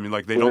knows him.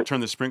 Like they don't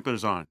turn the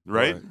sprinklers on,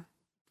 right?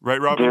 Right,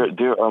 Robin?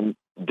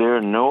 There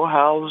are no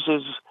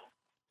houses,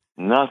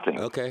 nothing.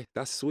 Okay,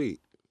 that's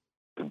sweet.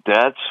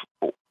 That's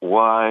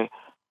why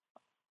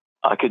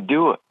I could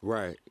do it.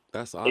 Right,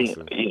 that's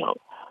awesome.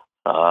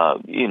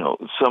 The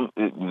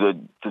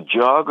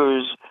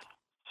joggers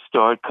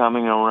start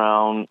coming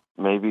around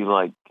maybe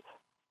like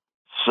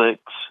 6.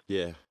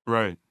 Yeah.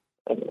 Right.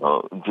 There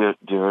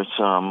are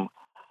some,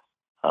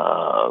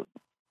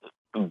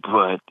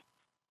 but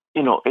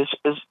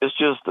it's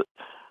just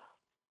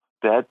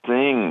that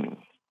thing.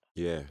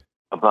 Yeah.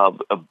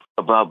 About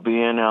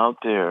being out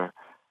there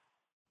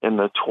in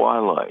the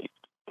twilight.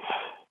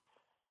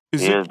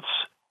 Let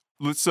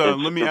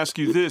me ask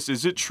you this.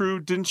 Is it true?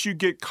 Didn't you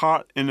get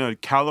caught in a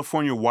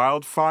California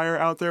wildfire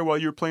out there while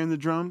you were playing the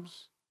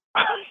drums?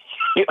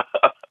 Yeah.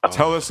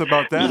 Tell us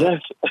about that.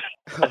 Yes.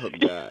 Oh,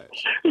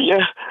 gosh.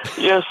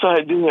 Yes,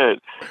 I did.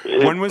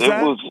 When was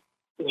that?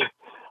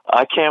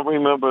 I can't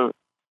remember.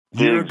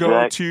 Year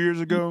ago, 2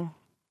 years ago?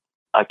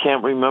 I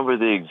can't remember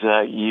the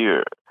exact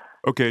year.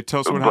 Okay, tell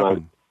us what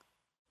happened.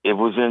 It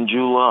was in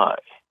July.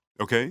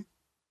 Okay.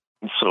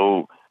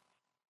 So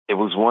it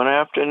was one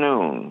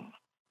afternoon.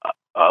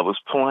 I was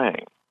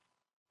playing,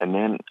 and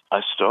then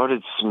I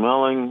started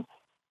smelling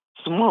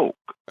smoke.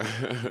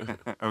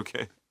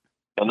 Okay.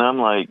 And I'm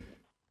like,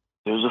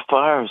 there's a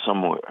fire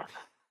somewhere.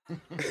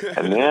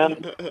 And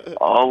then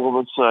all of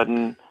a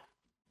sudden,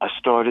 I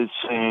started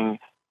seeing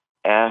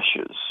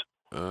ashes.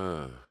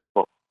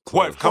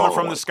 What, coming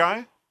from the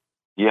sky?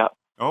 Yeah.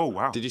 Oh,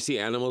 wow. Did you see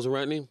animals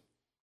running?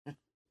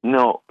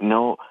 No.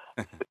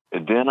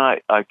 Then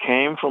I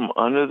came from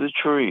under the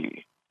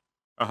tree.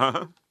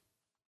 Uh-huh.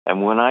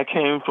 And when I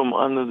came from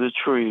under the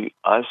tree,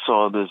 I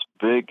saw this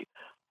big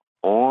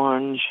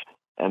orange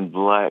and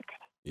black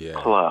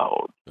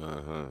cloud.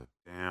 Uh-huh.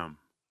 Damn.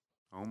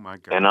 Oh, my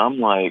God. And I'm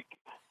like,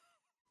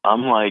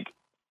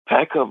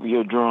 pack up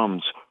your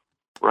drums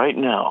right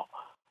now.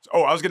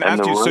 Oh, I was going to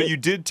ask you, so you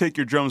did take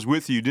your drums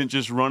with you? You didn't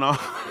just run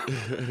off?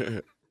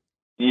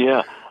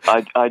 Yeah,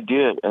 I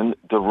did. And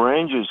the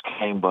Rangers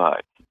came by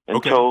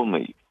and told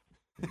me,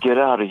 get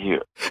out of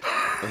here.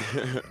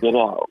 Get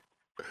out.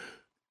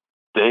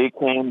 They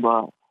came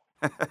by.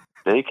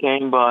 They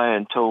came by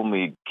and told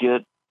me,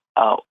 get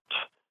out.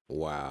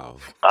 Wow.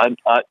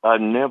 I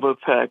never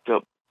packed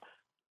up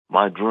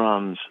my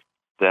drums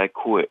that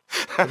quick.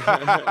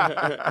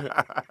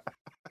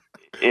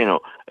 And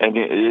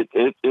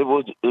it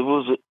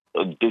was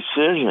a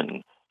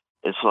decision.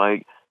 It's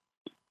like,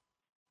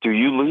 do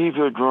you leave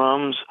your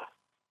drums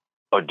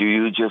or do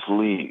you just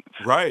leave?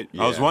 Right.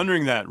 Yeah. I was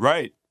wondering that.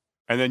 Right.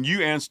 And then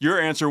your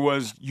answer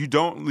was you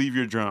don't leave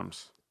your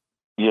drums.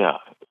 Yeah.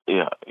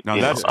 Now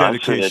that's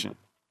dedication.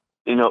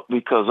 Said,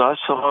 because I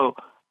saw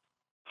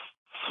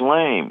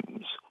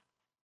flames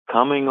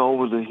coming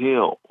over the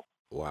hill.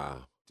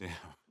 Wow. Damn.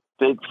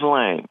 Big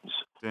flames.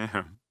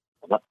 Damn.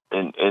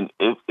 And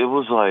it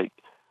was like,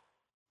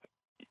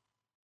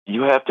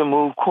 you have to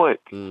move quick.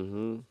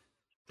 Mm-hmm.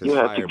 You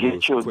have to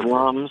get your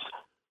drums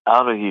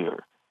out of here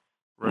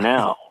Right.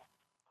 now.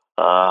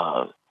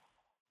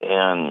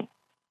 And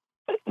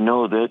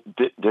no,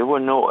 there were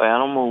no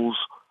animals.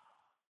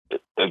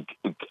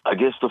 I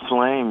guess the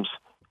flames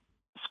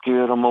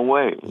scared them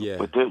away. Yeah.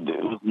 But there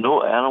was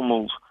no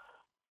animals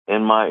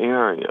in my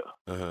area.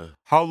 Uh-huh.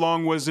 How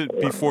long was it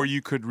before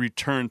you could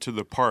return to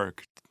the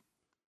park?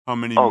 How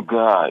many? Oh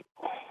God,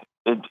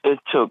 it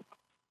took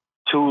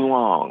too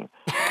long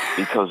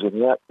because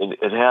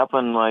it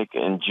happened like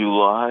in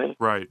July.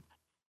 Right.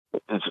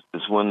 Is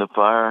when the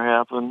fire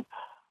happened.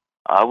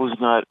 I was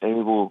not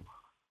able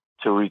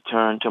to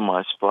return to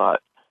my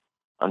spot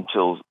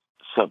until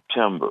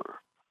September.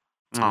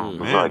 Oh It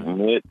was like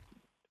man.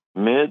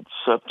 mid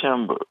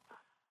September,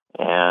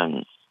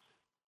 and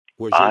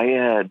Was your, I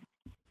had.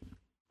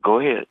 Go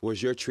ahead.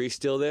 was your tree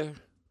still there?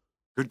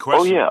 Good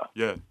question. yeah.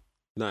 Yeah.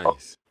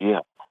 Nice. Yeah,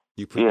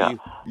 You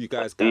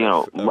guys You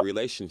know, got a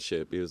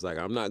relationship. He was like,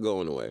 I'm not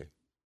going away.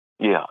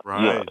 yeah,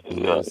 Right. yeah.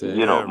 You know what I'm saying?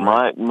 You know, Yeah,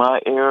 right. my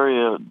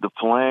area, the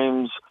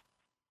flames,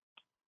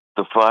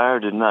 the fire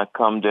did not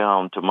come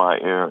down to my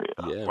area.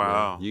 Yeah,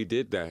 Wow. man. You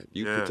did that.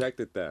 You Yeah.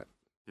 protected that.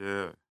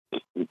 Yeah.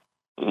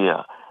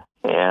 Yeah,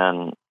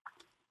 and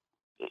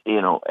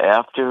you know,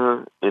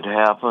 after it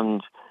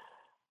happened,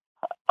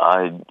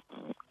 I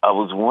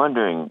was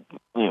wondering.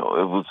 You know,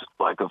 it was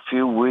like a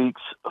few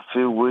weeks.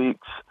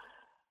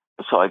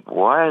 It's like,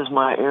 why is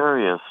my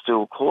area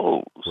still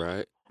closed?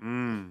 Right?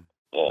 Mm.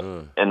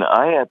 And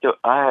I had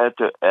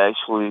to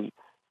actually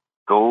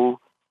go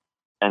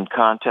and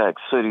contact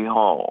City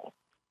Hall.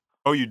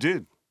 Oh, you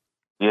did.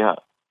 Yeah,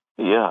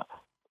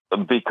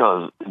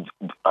 because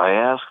I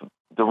asked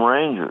the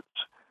Rangers.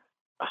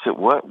 I said,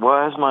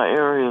 why is my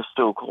area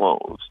still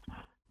closed?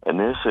 And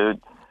they said,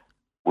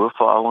 we're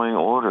following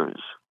orders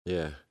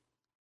Yeah.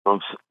 from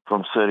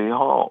City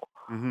Hall.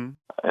 Mm-hmm.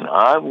 And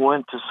I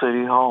went to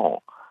City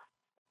Hall,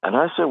 and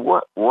I said,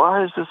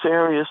 why is this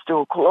area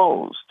still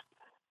closed?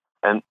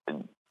 And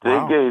they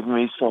Wow. gave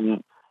me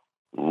some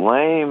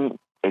lame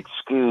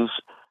excuse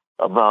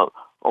about,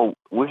 oh,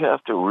 we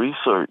have to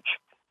research.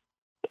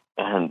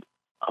 And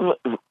I'm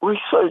like,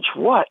 research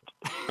what?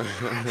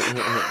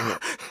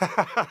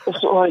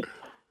 It's like,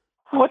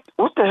 what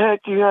the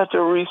heck do you have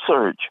to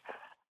research?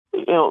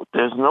 You know,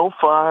 there's no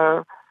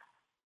fire,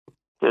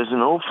 there's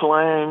no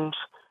flames,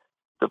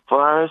 the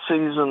fire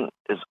season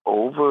is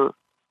over.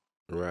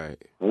 Right.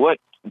 What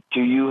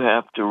do you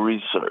have to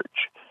research?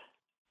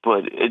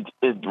 But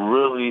it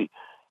really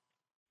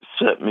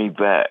set me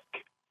back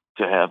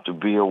to have to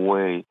be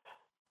away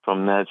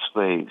from that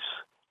space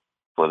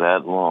for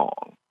that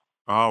long.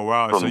 Oh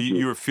wow. So From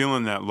you were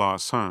feeling that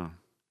loss, huh?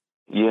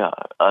 Yeah,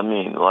 I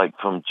mean, like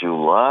from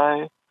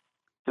July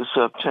to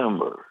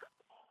September.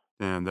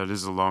 Damn, that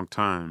is a long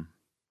time.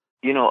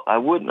 You know, I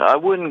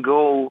wouldn't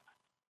go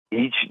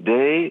each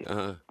day,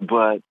 Uh-huh.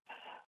 but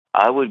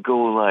I would go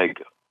like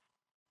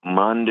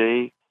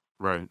Monday,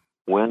 Right.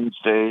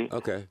 Wednesday,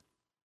 Okay.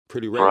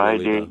 Pretty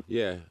regularly, Friday, though.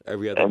 Yeah.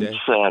 Every other and day.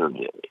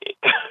 Saturday.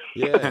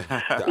 Yeah.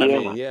 I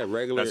mean, yeah,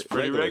 regular. That's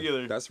pretty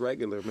regular. That's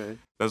regular, man.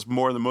 That's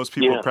more than most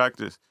people Yeah.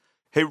 practice.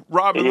 Hey,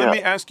 Robin, let Yeah.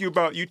 me ask you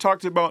about, you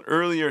talked about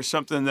earlier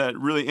something that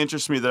really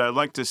interests me that I'd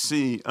like to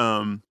see.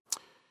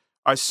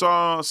 I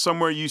saw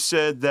somewhere you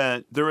said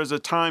that there was a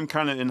time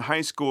kind of in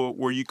high school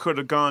where you could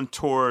have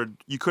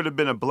you could have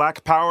been a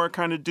Black Power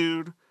kind of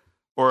dude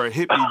or a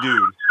hippie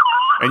dude.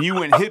 And you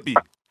went hippie.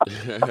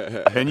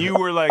 And you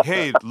were like,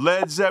 hey,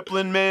 Led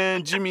Zeppelin,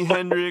 man, Jimi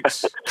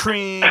Hendrix,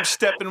 Cream,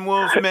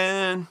 Steppenwolf,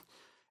 man.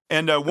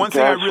 And one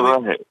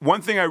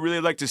thing I really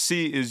like to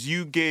see is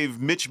you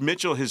gave Mitch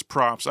Mitchell his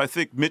props. I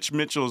think Mitch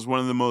Mitchell is one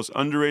of the most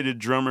underrated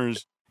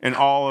drummers in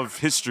all of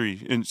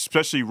history, and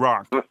especially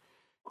rock, and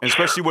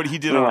especially what he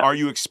did on Are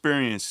You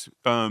Experience.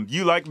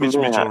 You like Mitch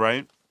Mitchell,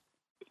 right?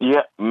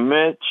 Yeah,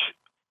 Mitch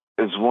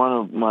is one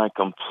of my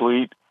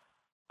complete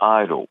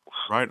idols.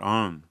 Right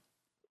on.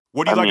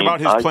 What do you like about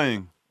his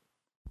playing?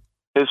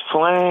 His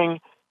playing,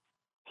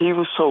 he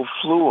was so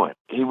fluent.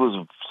 He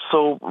was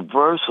so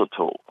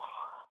versatile.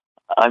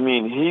 I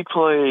mean, he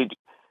played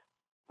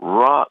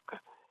rock,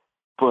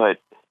 but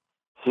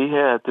he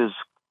had this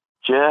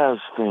jazz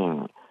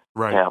thing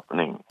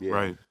happening. Yeah.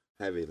 Right.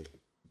 Heavily.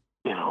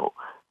 You know,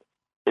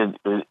 you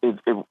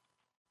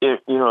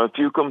know, if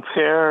you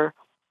compare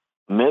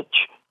Mitch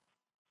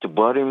to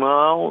Buddy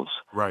Miles,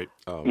 right?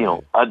 Oh, you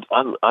know, I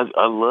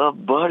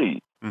love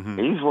Buddy. Mm-hmm.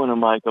 He's one of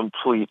my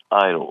complete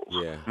idols.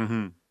 Yeah.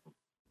 Mm-hmm.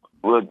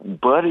 But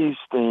Buddy's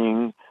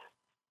thing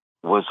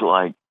was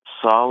like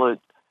solid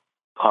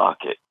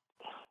pocket.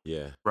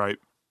 Yeah. Right.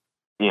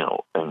 You know,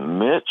 and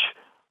Mitch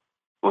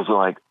was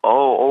like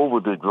all over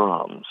the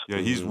drums. Yeah,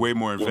 he's way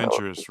more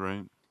adventurous,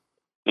 right?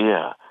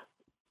 Yeah,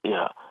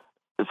 yeah.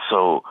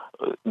 So,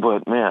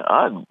 but man,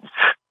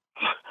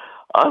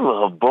 I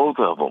love both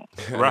of them.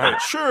 Right.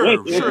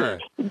 Sure. Yeah.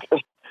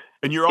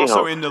 And you're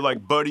also into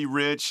like Buddy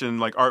Rich and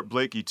like Art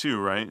Blakey too,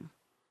 right?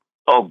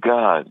 Oh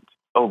God.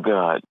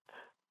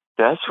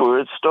 That's where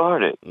it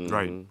started. Mm-hmm.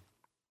 Right.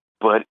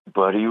 But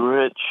Buddy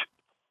Rich,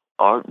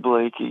 Art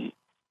Blakey,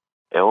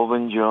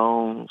 Elvin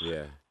Jones,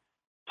 Yeah.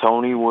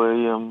 Tony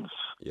Williams,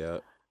 Yeah.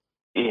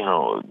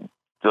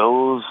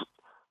 those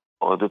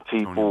are the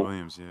Tony people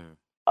Williams, yeah.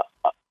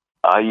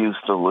 I used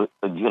to,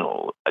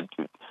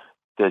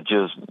 that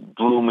just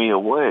blew me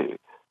away.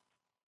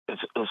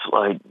 It's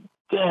like,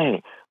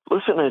 dang,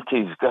 listen to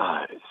these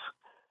guys.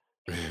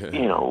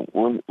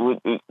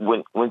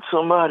 When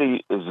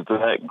somebody is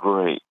that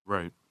great,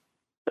 Right.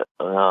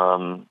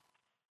 and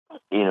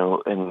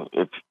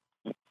if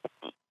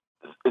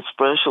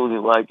especially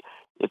like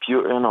if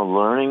you're in a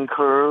learning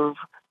curve,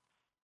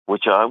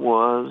 which I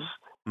was,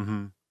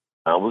 Mm-hmm.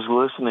 I was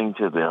listening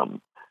to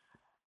them.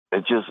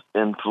 It just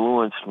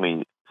influenced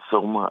me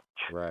so much.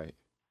 Right.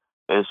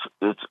 It's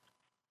the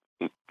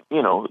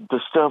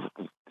stuff.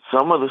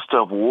 Some of the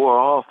stuff wore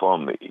off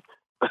on me.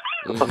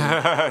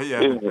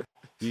 Yeah.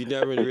 You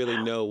never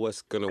really know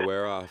what's gonna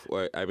wear off.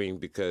 I mean,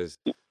 because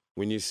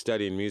when you're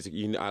studying music,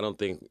 I don't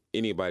think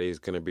anybody is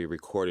gonna be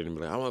recording and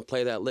be like, "I want to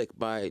play that lick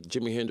by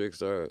Jimi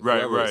Hendrix or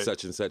Right, whoever, right.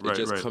 such and such." Right, it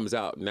just right. comes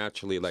out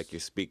naturally, like you're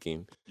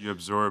speaking. You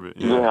absorb it.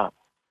 Yeah.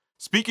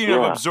 Speaking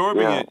of Yeah,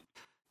 absorbing yeah. it,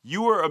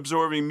 you were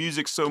absorbing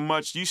music so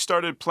much, you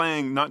started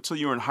playing not till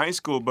you were in high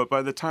school, but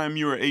by the time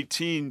you were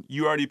 18,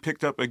 you already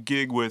picked up a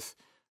gig with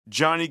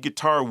Johnny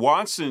Guitar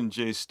Watson,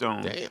 Jay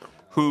Stone, Damn.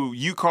 who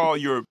you call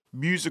your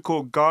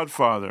musical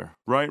godfather,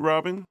 right,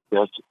 Robin?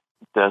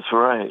 That's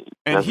right.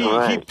 And That's he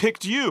right.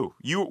 picked you.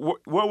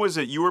 What was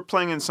it? You were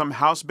playing in some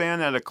house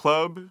band at a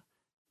club,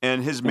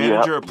 and his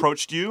manager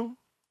approached you?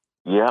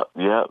 Yep.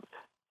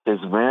 His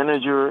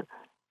manager,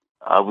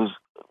 I was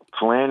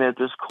playing at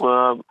this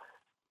club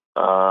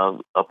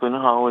up in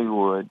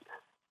Hollywood,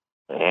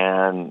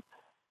 and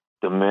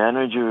the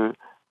manager,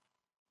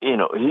 he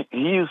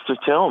used to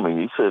tell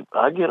me, he said,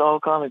 I get all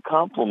kind of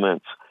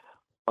compliments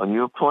on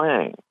your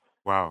playing.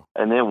 Wow.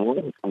 And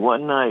then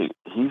one night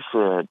he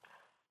said,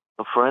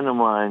 a friend of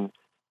mine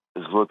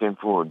is looking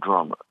for a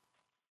drummer.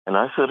 And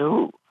I said,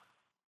 who?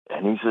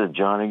 And he said,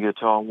 Johnny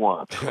Guitar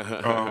Watson.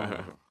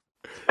 Oh.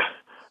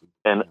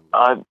 And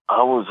I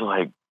was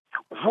like,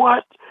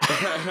 what?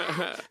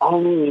 I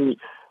mean,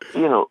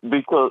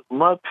 because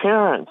my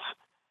parents,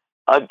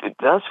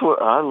 that's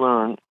where I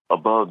learned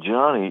about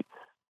Johnny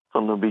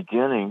from the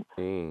beginning.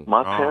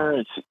 My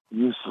parents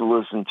used to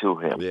listen to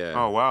him. Yeah.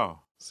 Oh, wow.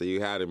 So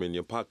you had him in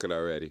your pocket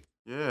already.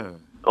 Yeah.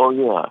 Oh,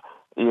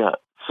 yeah.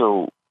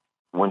 So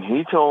when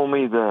he told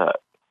me that,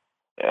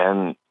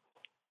 and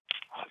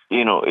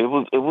it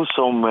was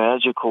so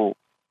magical.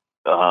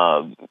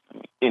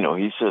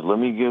 He said, let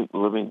me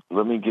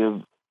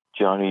give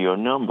Johnny your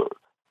number.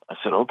 I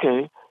said,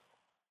 okay.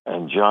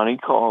 And Johnny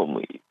called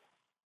me,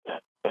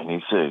 and he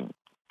said,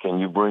 can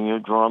you bring your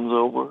drums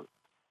over?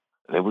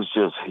 And it was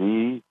just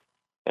he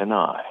and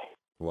I.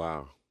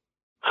 Wow.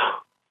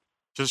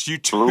 Just you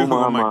two. Blew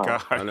my Oh, my mind.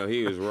 God. I know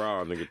he was raw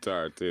on the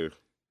guitar, too.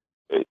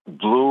 It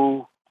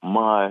blew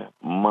my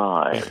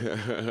mind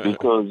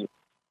because,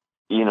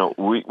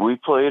 we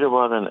played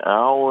about an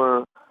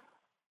hour.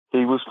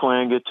 He was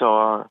playing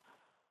guitar,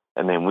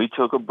 and then we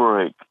took a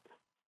break,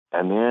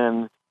 and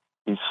then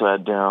he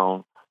sat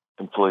down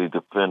and played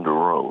the Fender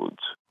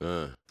Rhodes.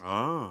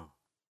 Oh.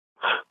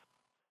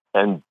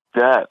 And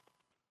that,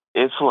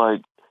 it's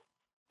like,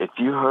 if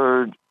you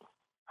heard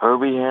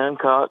Herbie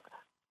Hancock,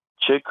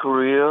 Chick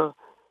Corea,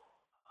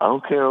 I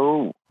don't care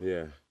who,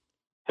 Yeah.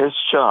 his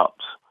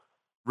chops.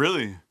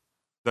 Really?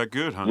 That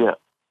good, huh? Yeah.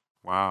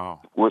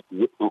 Wow. We're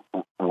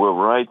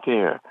right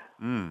there.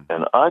 Mm.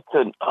 And I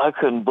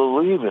couldn't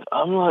believe it.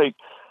 I'm like,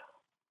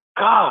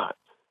 God,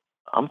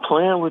 I'm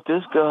playing with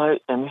this guy,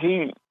 and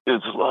he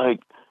is like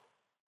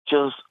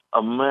just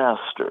a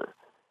master.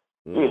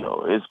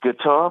 His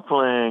guitar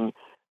playing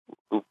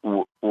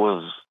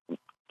was,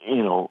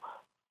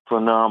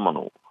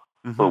 phenomenal.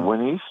 Mm-hmm. But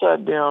when he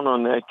sat down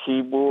on that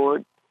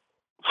keyboard,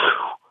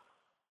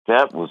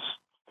 that was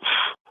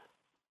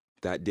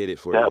That did it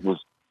for you.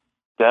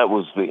 That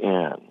was the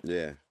end.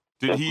 Yeah.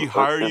 Did he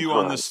hire you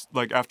on this,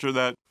 like, after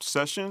that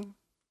session?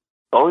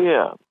 Oh,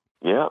 yeah.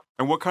 Yeah.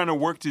 And what kind of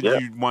work did Yeah.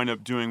 you wind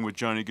up doing with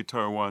Johnny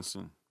Guitar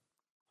Watson?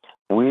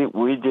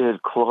 We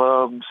did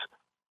clubs.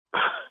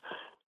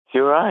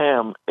 Here I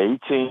am,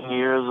 18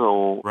 years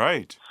old,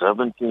 Right.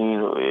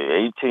 17,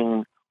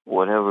 18,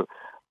 whatever.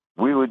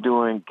 We were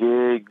doing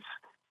gigs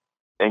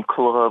in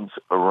clubs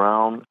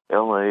around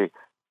LA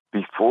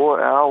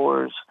before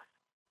hours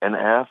and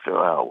after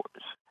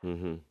hours.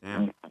 Mm-hmm.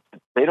 Yeah.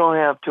 They don't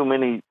have too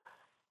many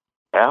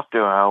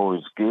after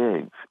hours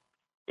gigs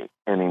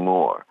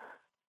anymore.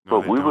 No,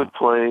 But they we don't. would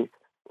play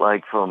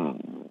like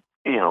from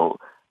 8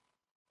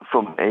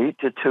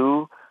 to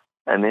 2,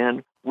 and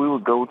then we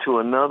would go to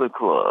another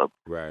club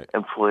Right.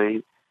 and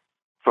play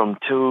from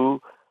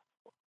 2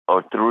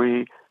 or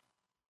 3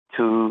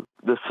 to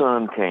the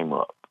sun came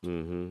up.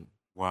 Mm-hmm.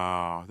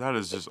 Wow. That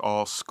is just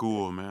all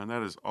school, man.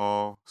 That is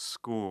all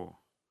school.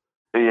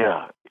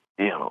 Yeah,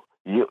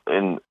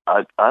 and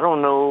I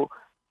don't know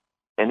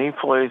any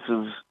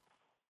places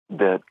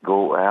that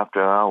go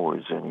after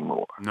hours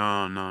anymore.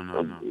 No,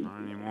 not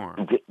anymore.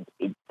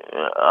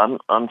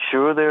 I'm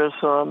sure there's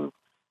some,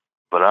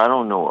 but I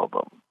don't know of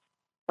them.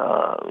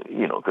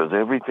 Because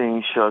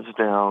everything shuts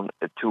down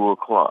at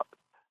 2:00.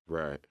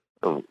 Right.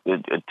 At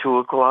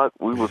 2:00,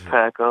 we would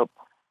pack up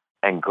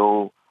and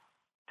go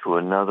to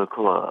another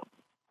club.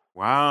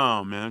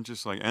 Wow, man,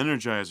 just like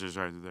energizers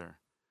right there.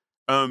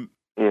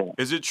 Yeah.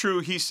 Is it true?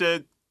 He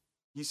said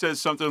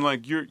something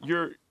like you're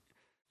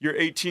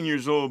 18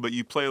 years old, but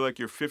you play like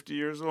you're 50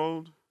 years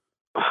old.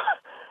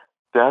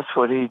 That's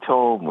what he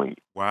told me.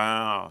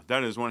 Wow,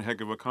 that is one heck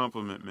of a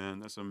compliment, man.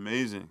 That's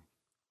amazing.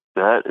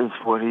 That is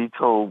what he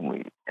told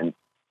me. And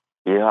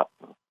yeah.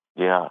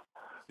 So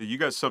you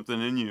got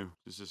something in you.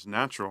 It's just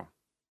natural.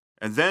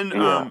 And then,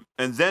 Yeah.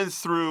 and then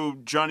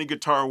through Johnny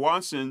Guitar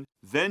Watson,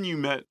 then you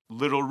met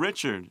Little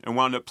Richard and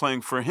wound up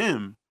playing for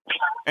him.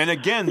 And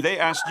again, they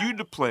asked you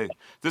to play.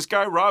 This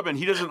guy Robin,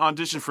 he doesn't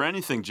audition for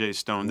anything, Jay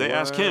Stone. They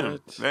ask him.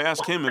 What? They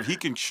ask him if he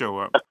can show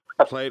up.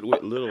 Played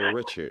with Little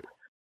Richard.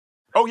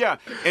 Oh yeah,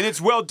 and it's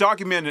well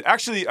documented.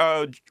 Actually,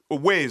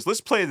 Waze, let's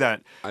play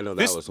that. I know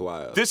that was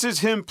wild. This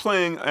is him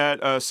playing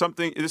at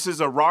something. This is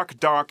a rock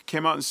doc.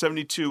 Came out in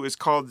 '72. It's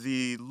called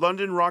the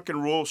London Rock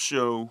and Roll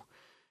Show,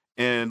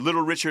 and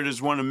Little Richard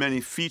is one of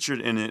many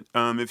featured in it.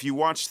 If you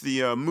watch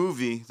the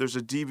movie, there's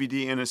a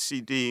DVD and a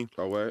CD.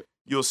 Oh, what?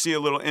 You'll see a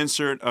little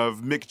insert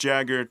of Mick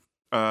Jagger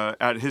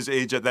at his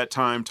age at that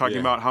time talking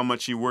about how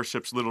much he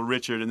worships Little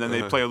Richard, and then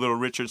they play a Little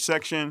Richard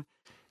section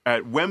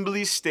at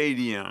Wembley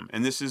Stadium,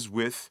 and this is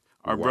with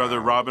our brother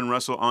Robin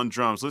Russell on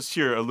drums. Let's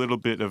hear a little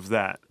bit of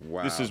that.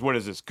 Wow. This is, what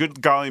is this? Good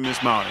Golly Miss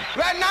Molly.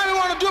 Right now we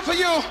want to do for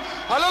you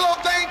a little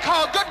thing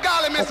called Good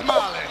Golly Miss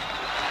Molly.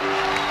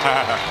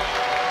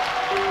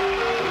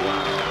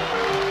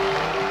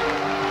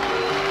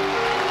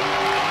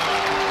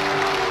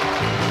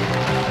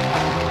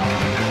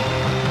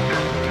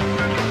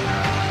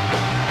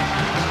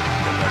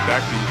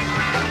 Backbeat.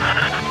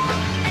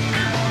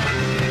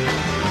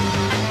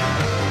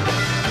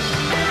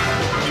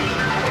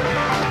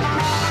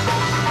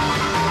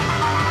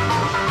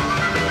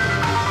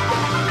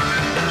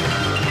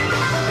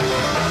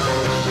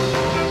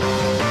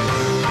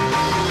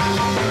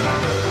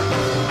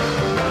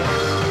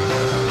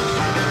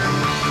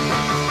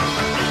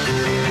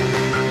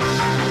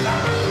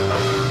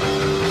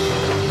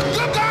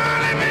 Good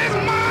golly Miss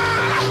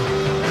Molly.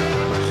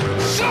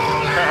 Sure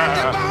like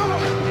the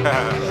bone.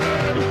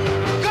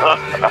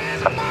 Golly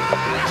Miss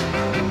Molly.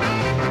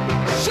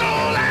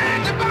 Sure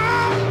like the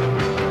bone.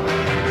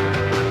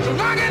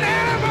 Rockin'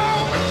 elbow.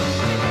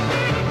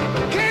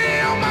 Can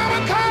your mama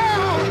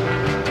call?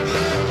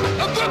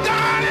 Good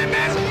golly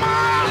Miss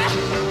Molly.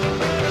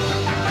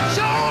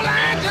 Sure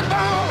like the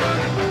bone.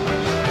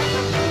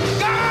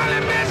 Golly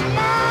Miss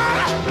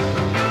Molly.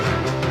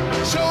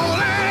 Sure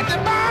like the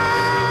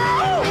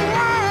bone.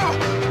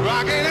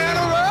 Rockin' and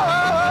a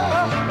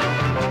roll.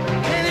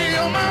 Can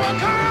your mama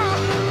call?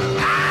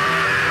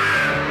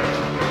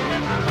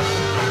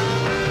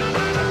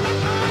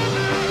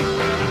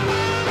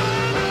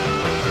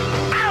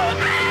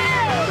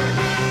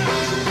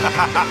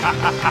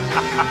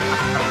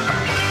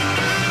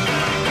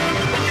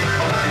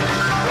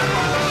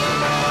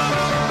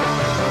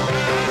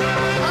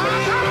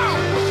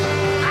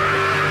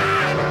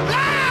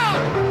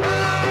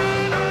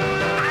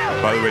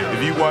 By the way,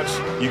 if you watch,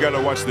 you got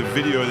to watch the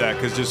video of that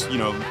because just,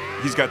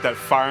 he's got that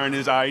fire in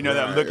his eye. You know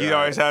that look he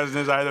always has in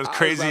his eye, those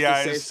crazy I was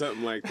about to eyes. say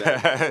something like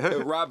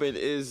that. Robin,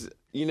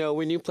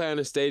 when you play on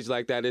a stage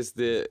like that, is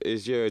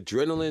your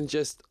adrenaline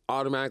just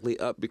automatically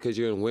up because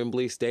you're in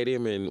Wembley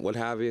Stadium and what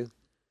have you?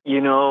 You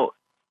know,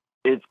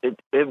 it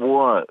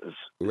was.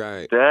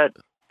 Right. That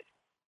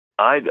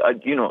I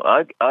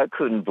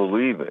couldn't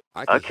believe it.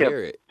 I could kept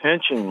hear it.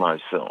 pinching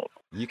myself.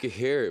 You could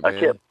hear it,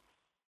 man.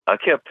 I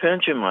kept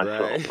pinching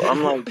myself. Right.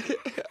 I'm like,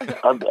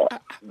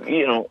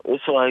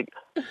 it's like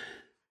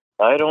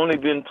I'd only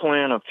been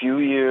playing a few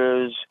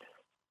years,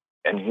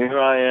 and here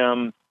I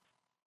am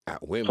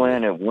At Wembley.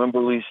 playing at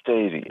Wembley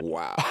Stadium.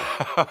 Wow.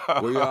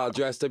 Were you all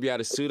dressed up? You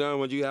had a suit on?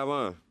 What'd you have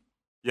on?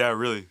 Yeah,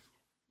 really.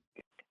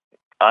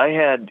 I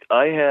had,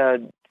 I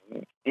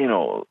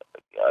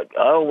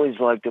always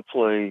like to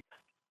play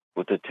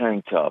with the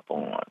tank top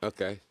on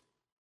Okay.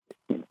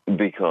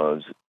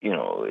 because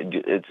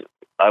it's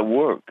I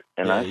work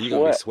and I you're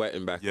gonna be sweat.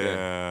 sweating back there.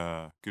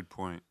 Yeah, good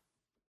point.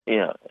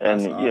 Yeah, and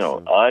That's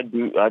awesome. I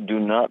do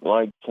not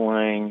like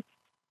playing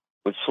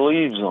with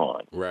sleeves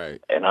on. Right.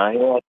 And I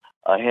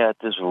had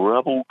this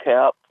Rebel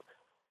cap.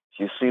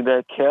 You see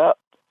that cap?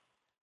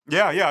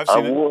 Yeah, I've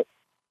seen it.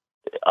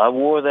 I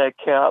wore that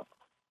cap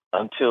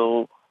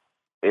until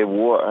it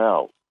wore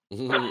out. It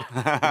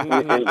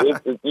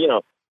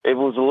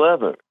was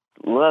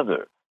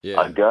leather. Yeah.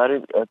 I got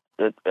it at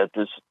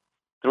this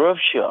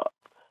thrift shop,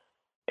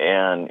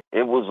 and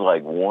it was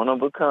like one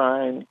of a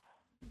kind,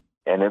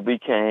 and it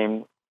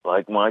became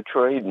like my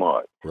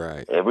trademark.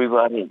 Right.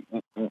 Everybody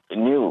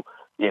knew,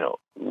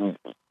 you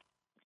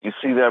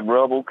see that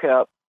Rebel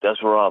cap?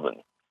 That's Robin.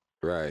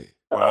 Right.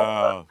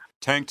 Wow.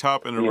 Tank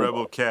top and a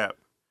Rebel cap.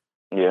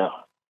 Yeah.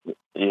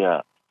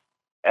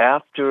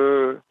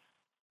 After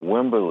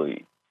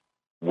Wembley,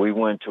 we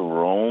went to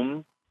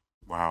Rome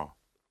Wow.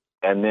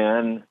 and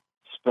then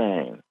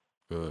Spain.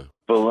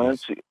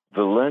 Valencia,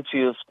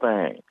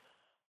 Spain.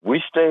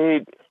 We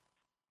stayed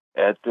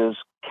at this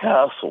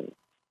castle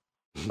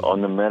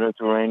on the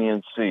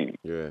Mediterranean Sea.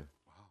 Yeah.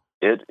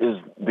 It is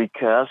the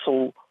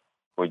castle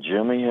where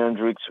Jimi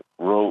Hendrix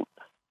wrote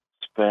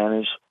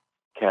Spanish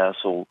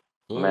Castle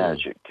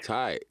Magic.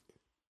 Tight.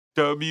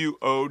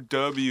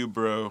 WOW,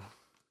 bro.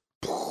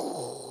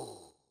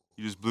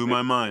 You just blew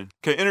my mind.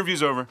 Okay,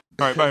 interview's over.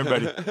 All right, bye,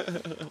 everybody.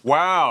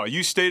 Wow,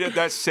 you stayed at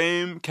that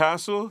same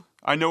castle?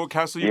 I know what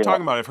castle you're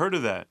talking about. I've heard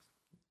of that.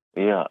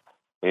 Yeah,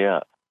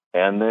 yeah.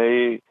 And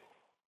they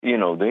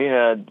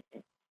had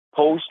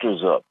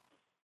posters up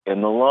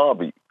in the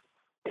lobby.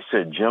 It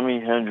said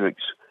Jimi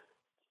Hendrix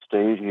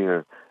stayed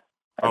here.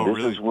 And this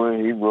really? is where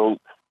he wrote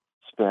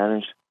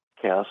Spanish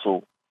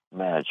Castle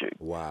Magic.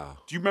 Wow.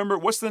 Do you remember,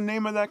 what's the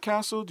name of that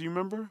castle? Do you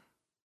remember?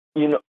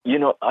 You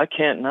know, I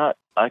cannot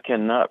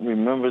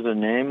remember the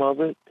name of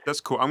it. That's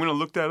cool. I'm going to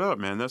look that up,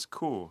 man. That's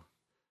cool.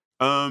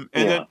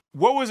 Then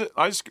what was it?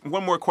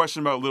 One more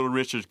question about Little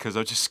Richard, because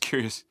I'm just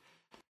curious.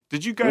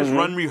 Did you guys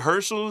run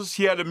rehearsals?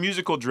 He had a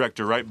musical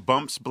director, right?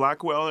 Bumps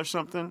Blackwell or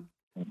something?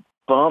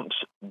 Bumps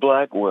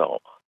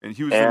Blackwell. And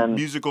he was the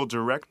musical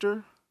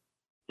director?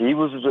 He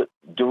was the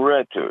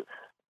director.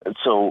 And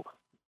so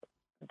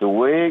the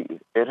way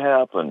it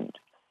happened,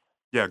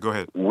 yeah, go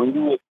ahead.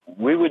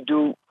 We would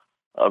do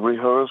a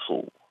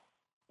rehearsal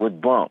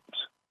with Bumps.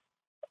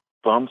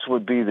 Bumps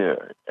would be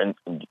there, and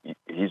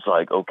he's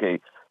like, okay,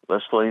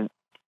 let's play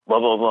blah,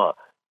 blah, blah.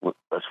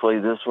 Let's play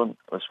this one.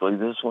 Let's play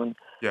this one.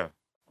 Yeah.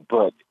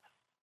 But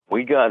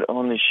we got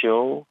on the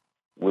show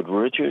with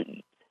Richard.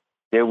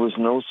 There was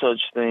no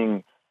such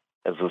thing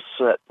as a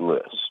set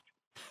list.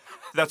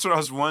 That's what I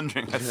was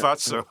wondering. I thought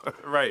so.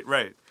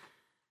 Right.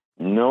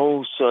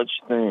 No such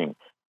thing.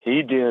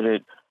 He did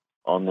it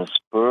on the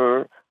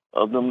spur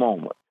of the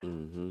moment.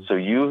 Mm-hmm. So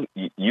you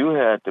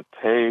had to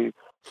pay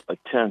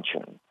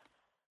attention.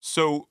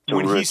 So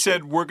when he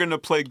said, we're going to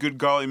play Good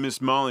Golly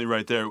Miss Molly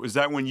right there, was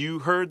that when you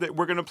heard that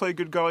we're going to play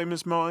Good Golly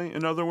Miss Molly,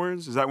 in other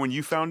words? Is that when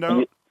you found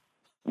out?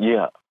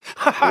 Yeah.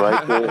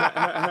 Right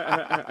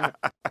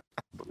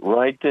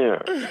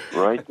there.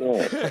 Right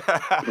there.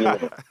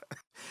 Yeah.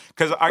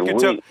 Because I could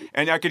tell,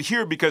 and I could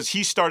hear because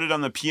he started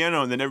on the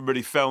piano and then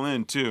everybody fell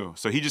in too.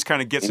 So he just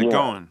kind of gets it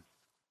going.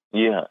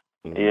 Yeah,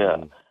 yeah.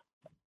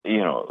 You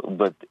know,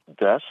 but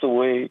that's the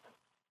way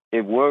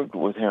it worked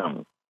with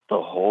him the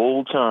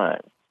whole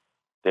time.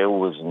 There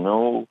was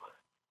no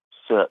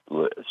set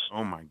list.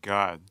 Oh my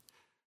God.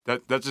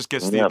 That just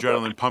gets the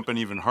adrenaline pumping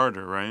even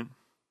harder, right?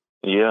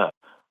 Yeah.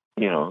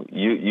 You know,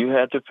 you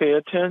had to pay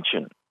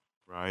attention.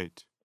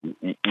 Right.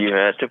 You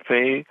had to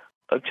pay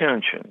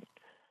attention.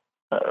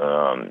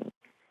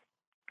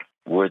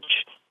 Which,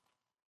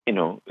 you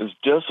know, is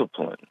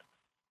discipline.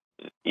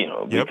 You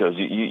know, because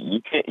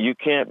you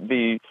can't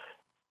be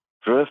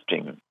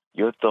drifting.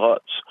 Your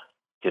thoughts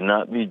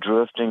cannot be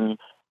drifting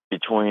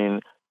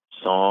between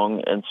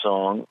song and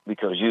song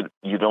because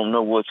you don't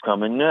know what's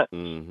coming next.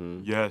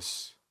 Mm-hmm.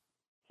 Yes.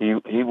 He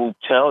will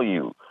tell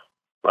you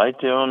right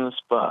there on the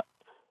spot.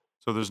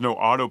 So there's no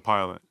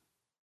autopilot?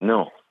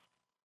 No.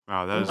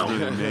 Wow, that is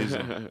really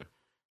amazing.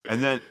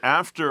 And then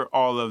after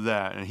all of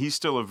that, and he's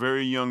still a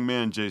very young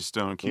man, Jay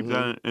Stone, keep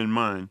that in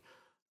mind.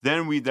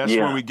 Then that's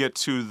when we get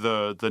to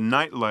the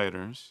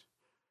Nightlighters.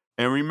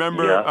 And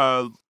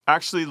remember,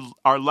 actually,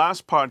 our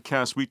last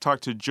podcast, we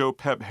talked to Joe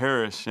Pep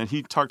Harris, and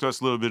he talked to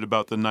us a little bit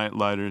about the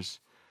Nightlighters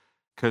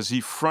because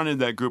he fronted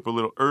that group a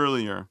little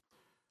earlier.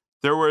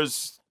 That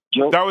was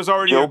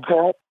already Joe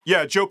Pep?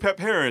 Yeah, Joe Pep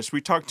Harris.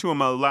 We talked to him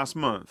last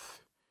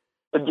month.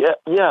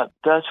 Yeah,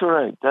 that's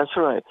right.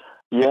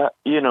 Yeah,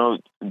 you know,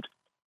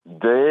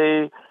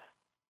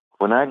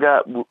 when I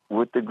got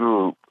with the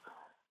group,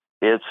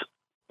 it's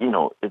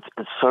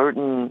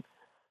certain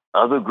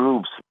other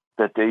groups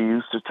that they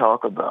used to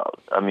talk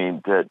about. I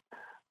mean, that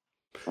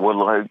were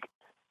like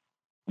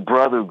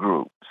brother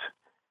groups.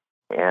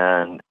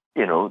 And,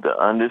 you know, the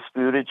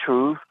Undisputed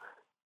Truth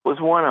was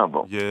one of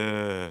them.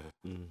 Yeah.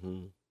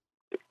 Mm-hmm.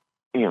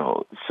 You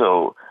know,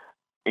 so,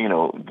 you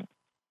know,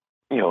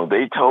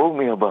 they told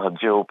me about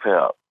Joe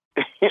Pep.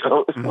 You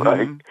know, it's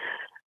like,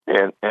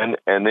 and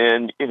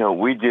then, you know,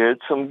 we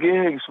did some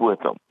gigs with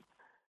them.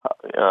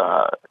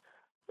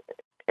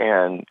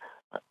 And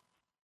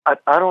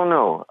I don't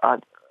know.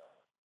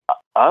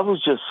 I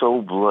was just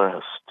so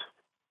blessed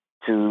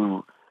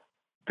to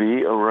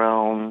be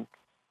around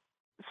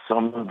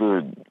some of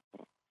the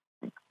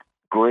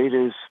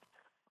greatest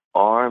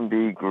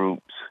R&B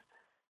groups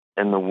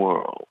in the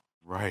world.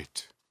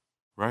 Right.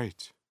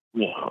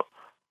 You know,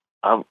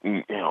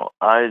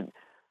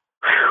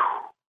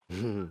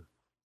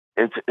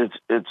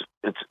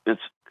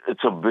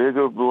 it's a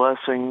bigger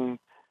blessing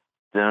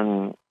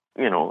than,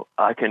 you know,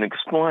 I can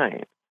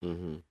explain.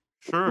 Mm-hmm.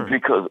 Sure.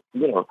 Because,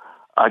 you know,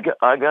 I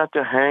got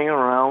to hang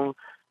around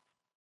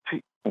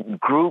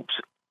groups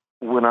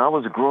when I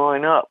was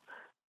growing up.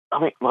 I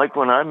mean, like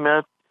when I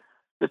met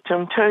the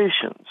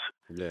Temptations.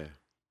 Yeah.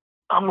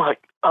 I'm like,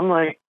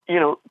 you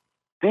know,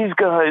 these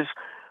guys,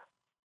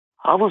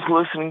 I was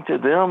listening to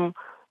them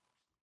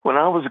when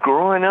I was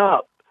growing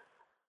up.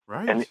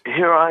 Right. And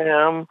here I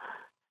am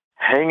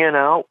hanging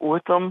out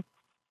with them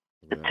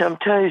The Yes.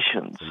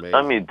 Temptations. It's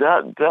I mean,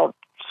 that's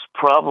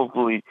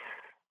probably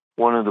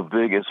one of the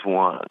biggest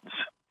ones.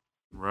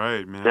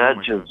 Right, man. That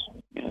Oh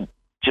my God.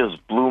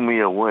 just blew me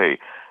away.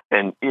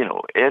 And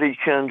Eddie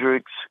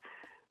Kendricks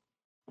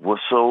was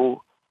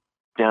so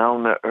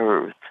down to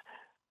earth.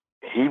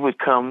 He would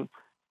come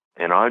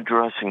in our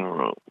dressing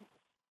room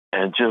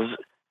and just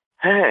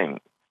hang.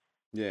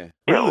 Yeah.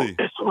 Really?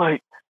 It's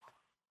like,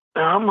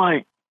 and I'm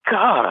like,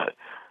 God,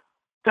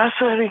 that's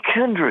Eddie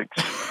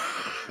Kendricks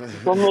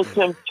from the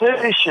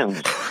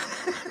Temptations.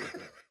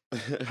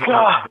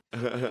 God,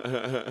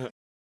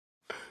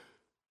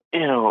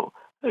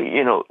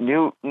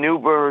 New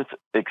Birth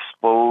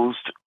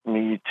exposed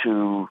me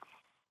to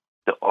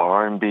the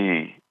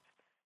R&B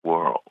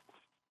world.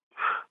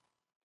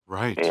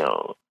 Right. In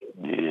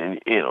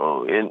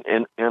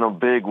a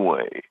big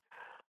way,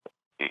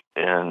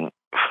 and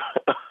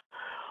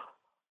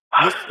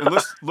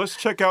Let's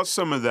check out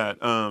some of that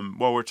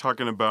while we're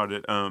talking about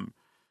it.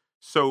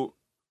 So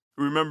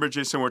remember,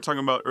 Jason, we're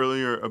talking about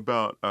earlier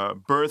about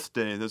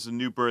Birthday. There's a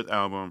New Birth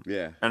album.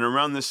 Yeah. And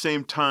around the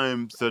same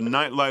time, the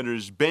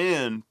Nightlighters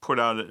band put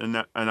out an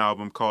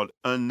album called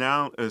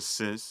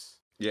Analysis.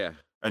 Yeah.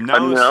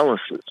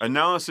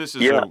 Analysis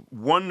is Yeah. a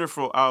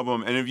wonderful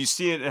album, and if you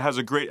see it, it has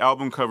a great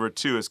album cover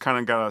too. It's kind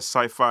of got a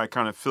sci-fi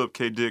kind of Philip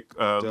K. Dick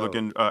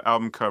looking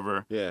album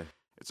cover. Yeah.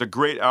 It's a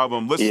great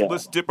album. Yeah.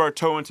 Let's dip our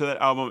toe into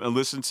that album and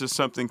listen to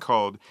something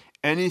called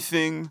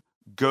Anything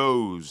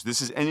Goes.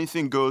 This is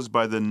Anything Goes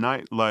by the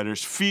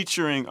Nightlighters,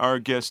 featuring our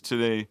guest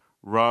today,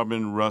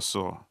 Robin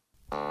Russell.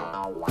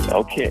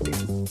 Okay.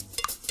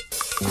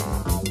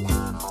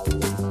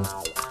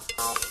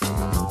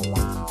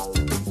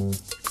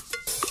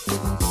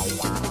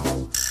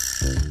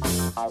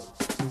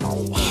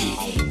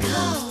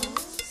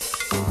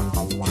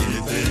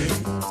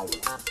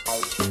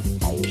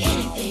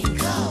 Anything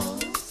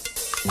goes.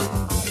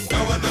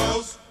 No one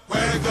knows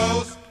where it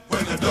goes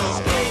when the doors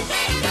close.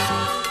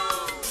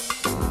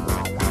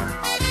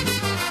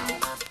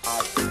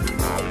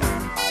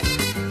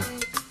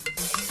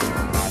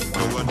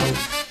 No one knows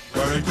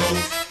where it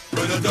goes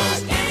when the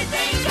doors close.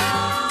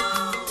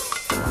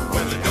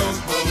 When the doors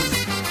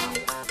close.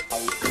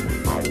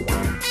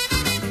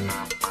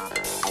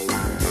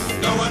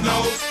 No one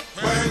knows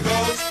where it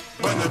goes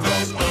when the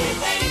doors close.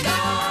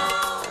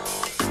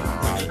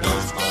 When the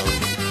doors close.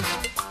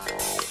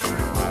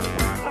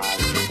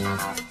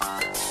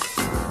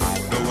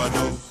 No one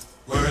knows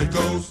where it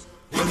goes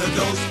when the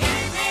doors close.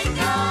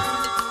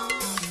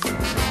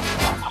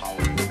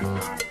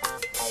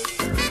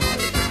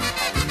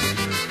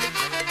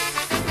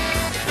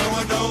 No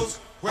one knows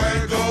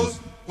where it goes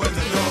when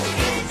the doors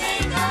close.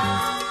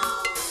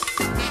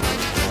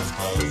 Doors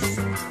close.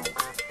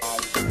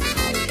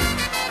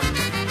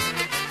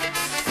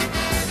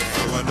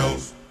 No one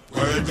knows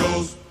where it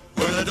goes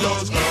when the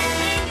doors close.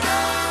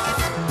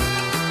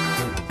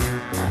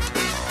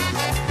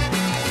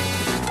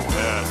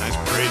 Yeah, nice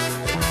break.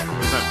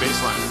 Where's that bass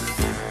line?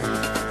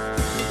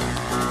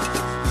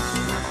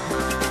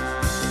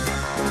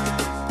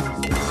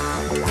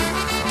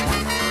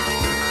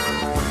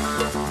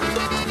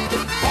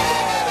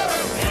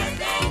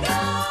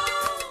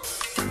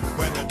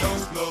 When the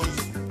doors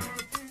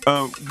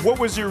close. What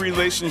was your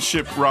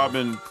relationship,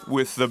 Robin,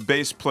 with the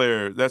bass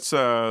player? That's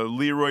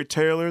Leroy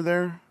Taylor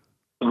there?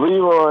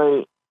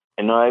 Leroy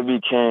and I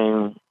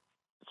became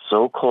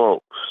so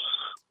close.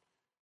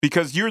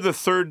 Because you're the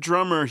third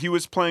drummer. He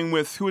was playing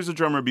with, who was the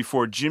drummer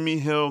before? Jimmy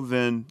Hill,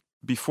 then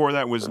before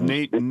that was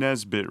Nate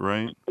Nesbitt,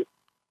 right?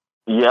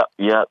 Yep.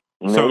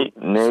 So-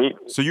 Nate.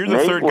 So you're the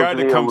Nate third was guy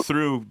to the come ori-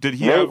 through. Did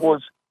he Nate have...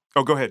 was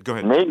Oh, go ahead.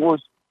 Nate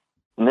was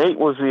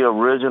the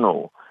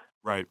original.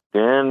 Right.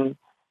 Then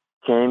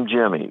came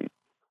Jimmy,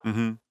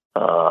 Mm-hmm.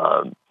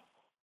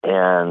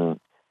 and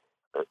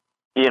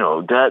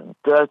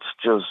that's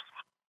just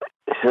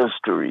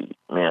history,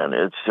 man.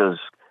 It's just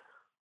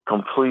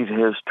complete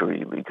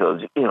history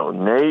because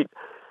Nate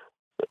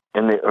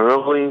in the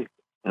early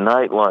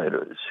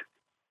Nightlighters,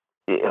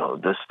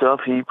 the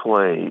stuff he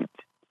played.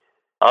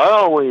 I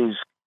always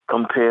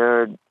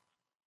compared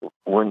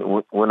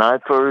when I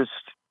first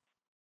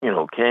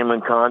came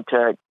in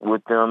contact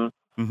with them.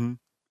 Mm-hmm.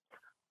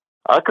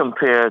 I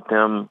compared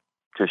them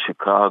to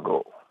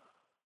Chicago.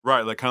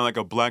 Right, like kind of like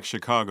a Black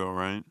Chicago,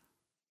 right?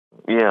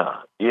 Yeah,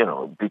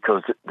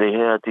 because they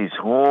had these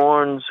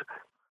horns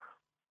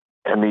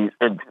and these.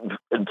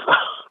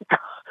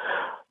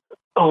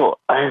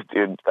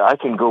 I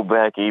can go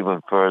back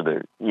even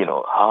further.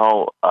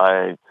 How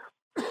I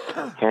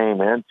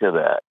came into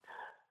that.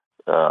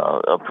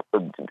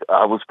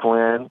 I was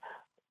playing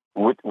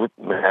with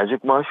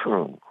Magic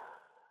Mushroom,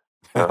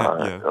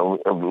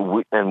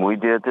 and we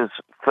did this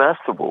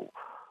festival.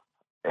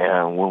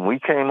 And when we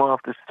came off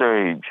the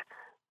stage,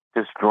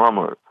 this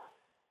drummer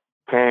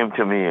came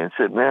to me and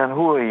said, "Man,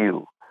 who are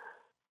you?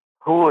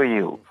 Who are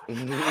you?"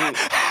 and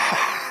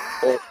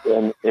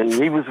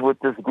he was with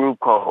this group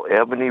called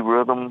Ebony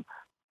Rhythm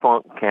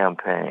Funk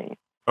Campaign.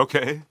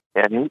 Okay.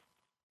 And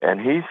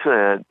he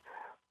said,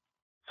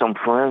 "Some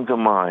friends of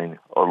mine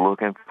are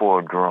looking for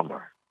a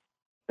drummer."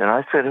 And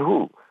I said,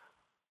 "Who?"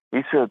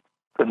 He said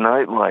the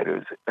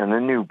Nightlighters and the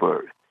New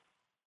Birth.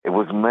 It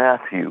was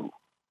Matthew.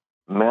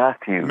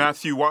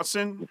 Matthew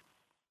Watson?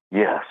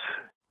 Yes.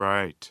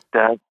 Right.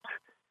 That's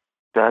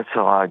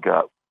how I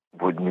got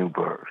with New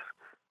Birth,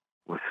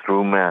 was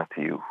through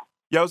Matthew.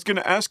 Yeah, I was going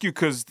to ask you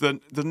because the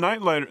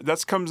Nightlighter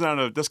that's coming out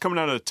of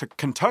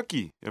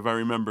Kentucky, if I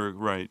remember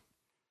right.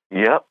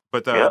 Yep.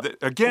 But yep.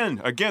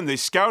 Again, they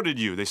scouted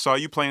you. They saw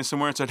you playing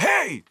somewhere and said,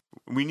 "Hey,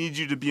 we need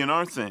you to be in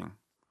our thing."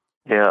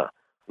 Yeah.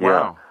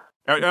 Wow.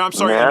 Yeah. I'm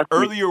sorry. Matthew,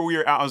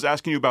 earlier I was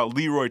asking you about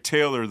Leroy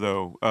Taylor,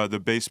 though, the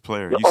bass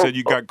player. You said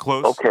you got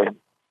close.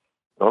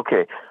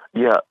 Okay.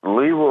 Yeah,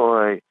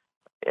 Leroy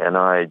and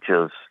I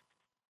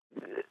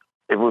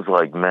it was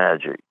like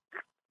magic.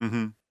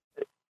 Mm-hmm.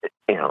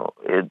 You know,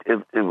 it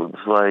was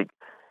like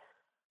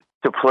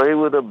to play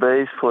with a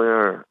bass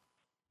player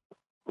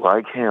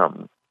like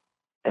him,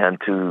 and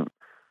to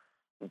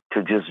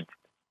just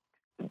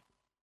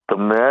the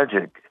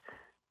magic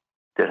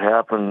that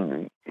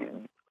happened.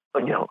 You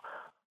know,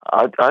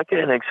 I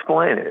can't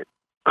explain it,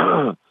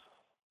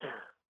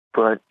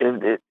 but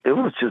it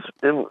was just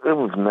it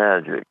was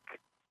magic.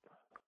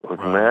 It was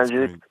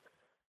magic.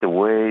 The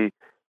way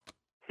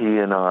he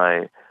and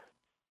I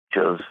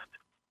just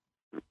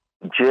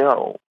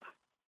gelled.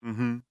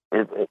 Mm-hmm.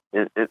 It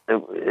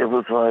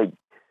was like,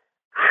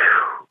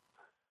 whew,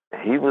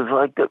 he was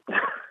like the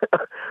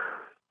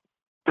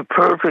the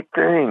perfect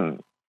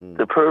thing.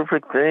 The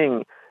perfect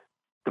thing.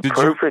 The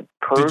perfect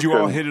person. Did you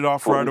all hit it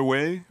off right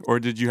away, or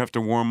did you have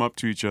to warm up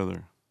to each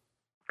other?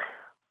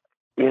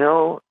 You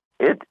know,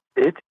 it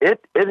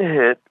hit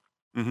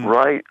mm-hmm.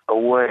 right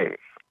away.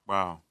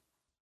 Wow.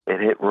 It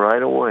hit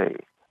right away.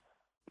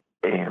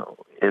 You know,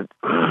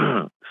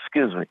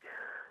 excuse me.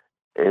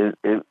 It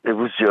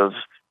was just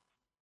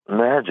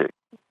magic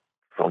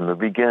from the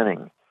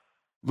beginning.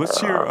 Let's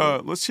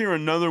hear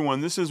another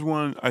one. This is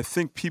one I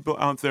think people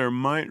out there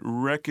might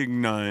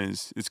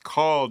recognize. It's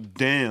called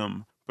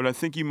 "Damn," but I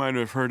think you might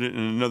have heard it in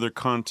another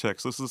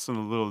context. Let's listen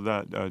to a little of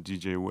that,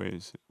 DJ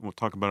Ways. We'll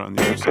talk about it on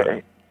the other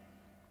side.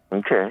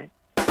 Okay.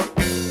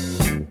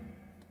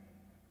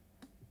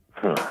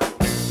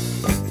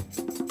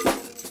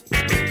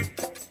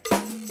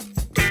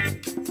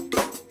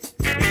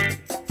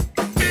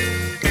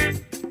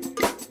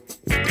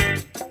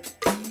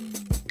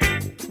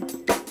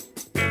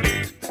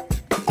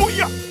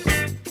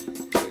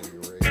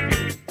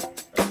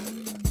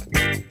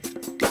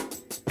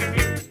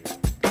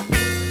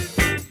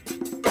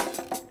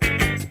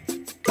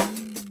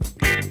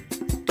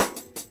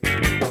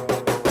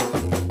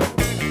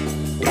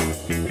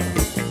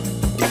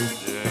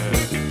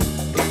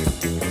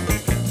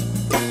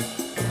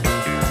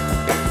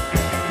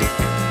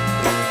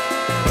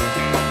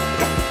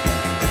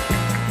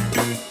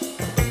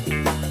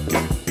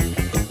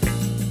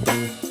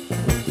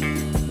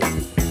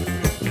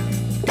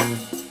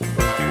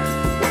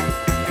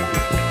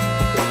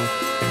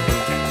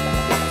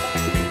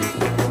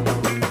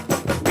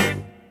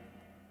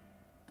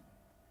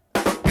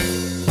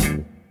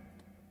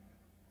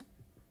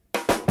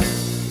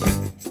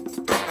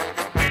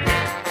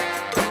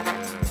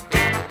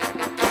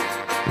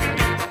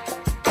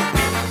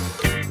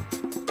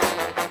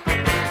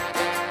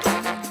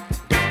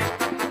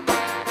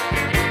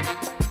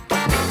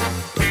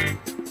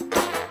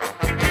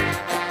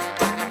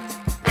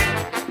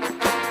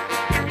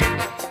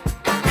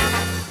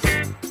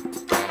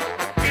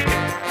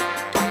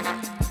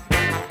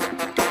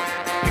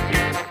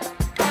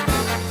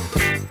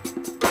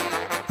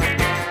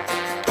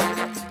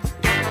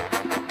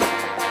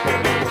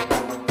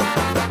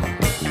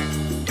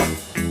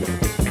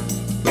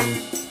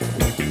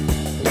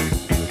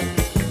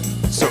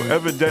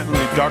 Evidently,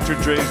 Dr.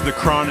 Dre's The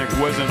Chronic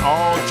wasn't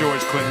all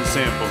George Clinton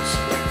samples.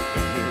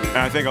 And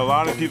I think a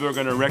lot of people are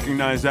going to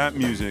recognize that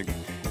music.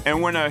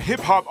 And when a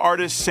hip-hop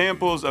artist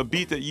samples a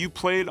beat that you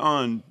played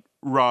on,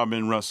 Rob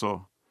and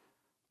Russell,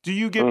 do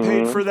you get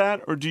paid for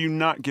that, or do you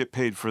not get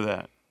paid for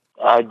that?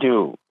 I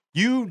do.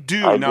 You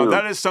do.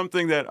 That is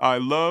something that I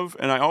love,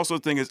 and I also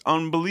think is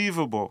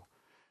unbelievable.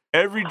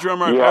 Every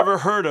drummer I've ever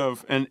heard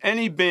of and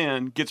any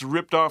band gets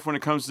ripped off when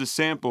it comes to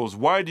samples.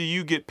 Why do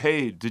you get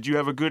paid? Did you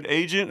have a good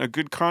agent, a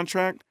good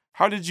contract?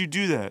 How did you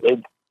do that?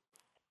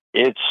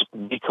 It's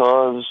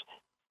because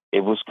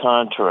it was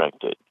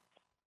contracted.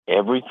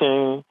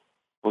 Everything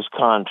was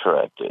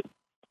contracted.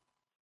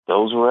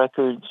 Those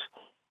records,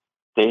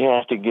 they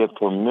have to get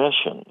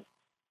permission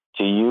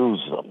to use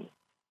them.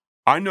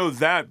 I know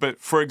that, but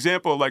for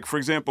example,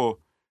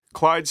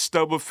 Clyde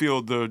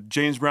Stubblefield, the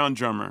James Brown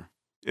drummer,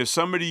 if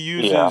somebody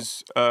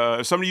uses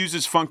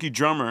Funky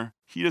Drummer,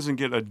 he doesn't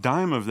get a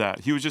dime of that.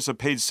 He was just a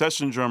paid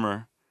session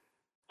drummer,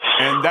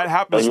 and that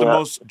happens to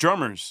most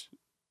drummers.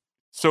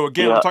 So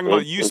again, I'm talking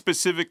about you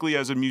specifically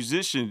as a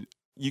musician.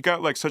 You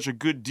got like such a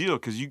good deal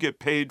because you get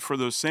paid for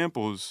those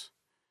samples.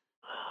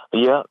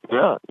 Yeah.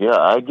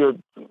 I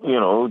get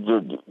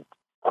the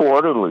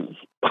quarterly.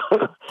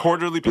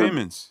 Quarterly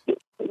payments.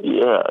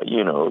 Yeah,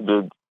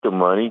 the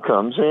money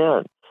comes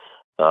in.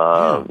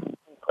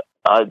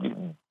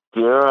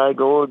 There I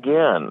go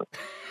again.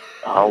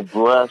 How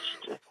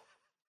blessed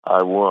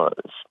I was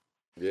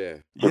Yeah.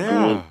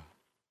 Yeah.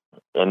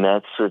 in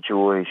that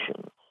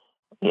situation.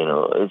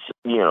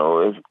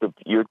 If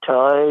you're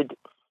tied,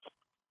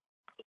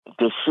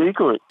 the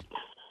secret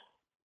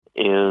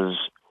is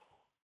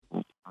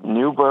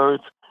New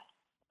Birth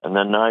and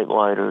the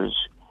Nightlighters.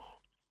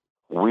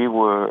 We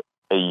were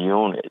a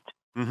unit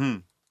Mm-hmm.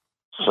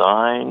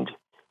 signed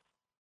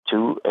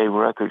to a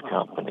record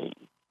company,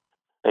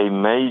 a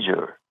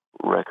major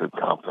record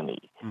company.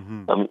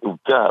 Mm-hmm. I mean,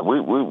 God, we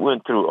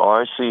went through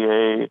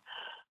RCA,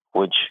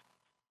 which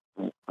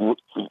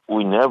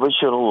we never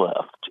should have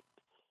left.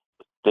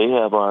 They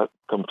have our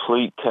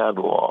complete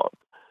catalog,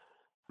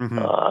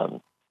 Mm-hmm.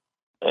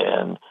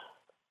 and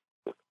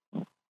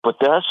but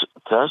that's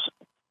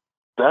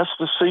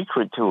the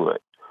secret to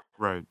it,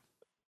 Right.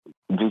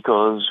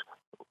 because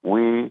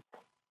we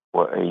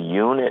were a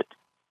unit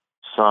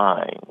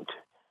signed.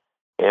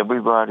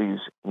 Everybody's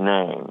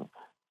name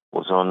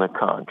was on the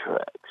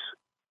contracts.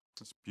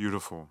 It's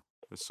beautiful.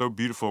 It's so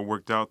beautiful. It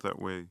worked out that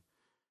way.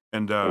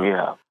 And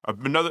Yeah.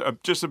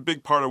 just a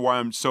big part of why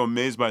I'm so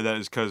amazed by that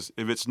is because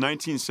if it's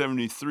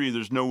 1973,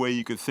 there's no way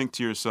you could think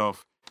to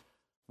yourself,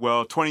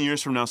 well, 20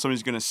 years from now,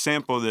 somebody's going to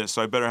sample this,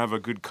 so I better have a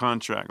good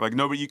contract. Like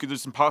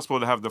it's impossible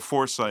to have the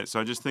foresight. So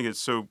I just think it's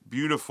so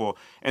beautiful.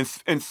 And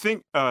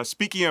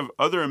speaking of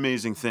other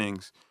amazing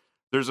things,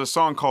 there's a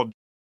song called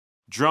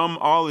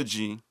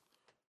Drumology,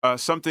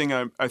 something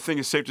I think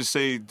is safe to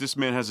say this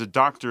man has a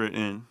doctorate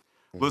in.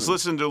 Let's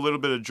listen to a little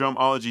bit of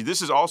Drumology.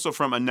 This is also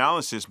from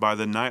Analysis by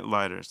the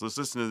Nightlighters. Let's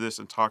listen to this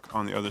and talk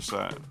on the other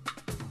side.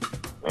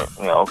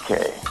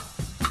 Okay.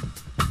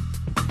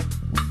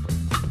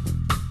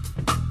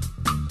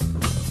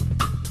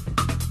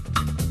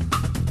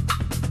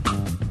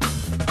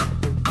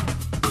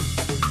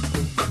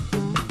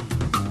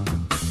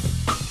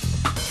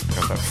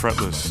 Got that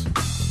fretless.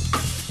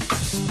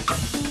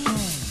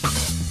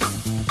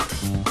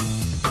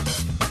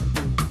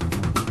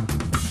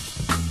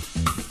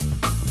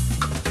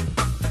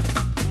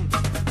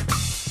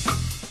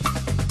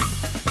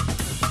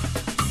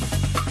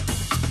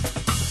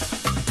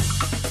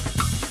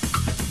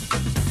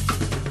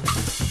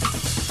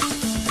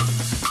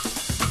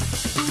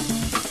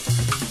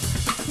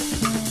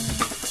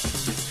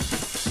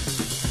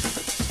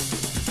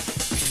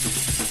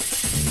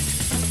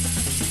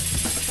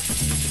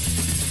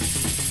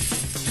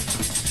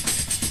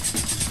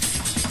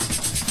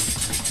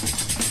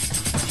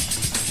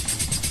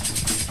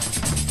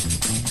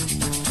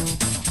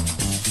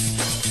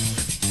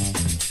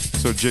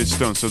 So Jay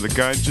Stone, so the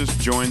guy just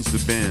joins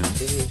the band.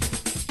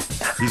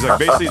 He's like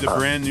basically the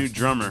brand new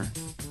drummer,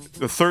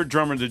 the third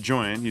drummer to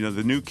join,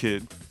 the new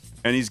kid,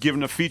 and he's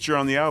given a feature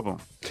on the album.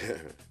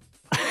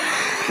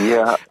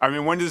 Yeah. I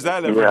mean, when does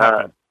that ever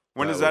happen?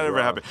 When does that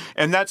ever happen?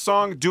 And that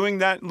song, doing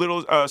that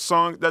little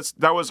song,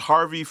 that was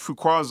Harvey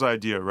Fuqua's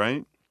idea,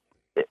 right?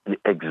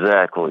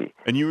 Exactly.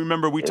 And you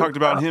remember we talked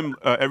about him,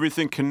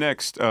 Everything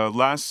Connects,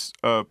 last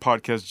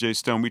podcast, Jay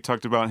Stone, we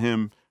talked about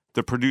him,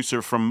 the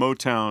producer from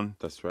Motown,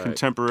 That's right.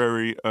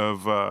 contemporary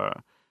of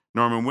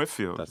Norman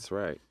Whitfield. That's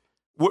right.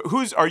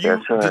 Are you?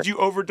 That's right. Did you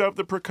overdub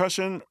the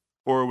percussion,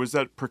 or was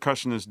that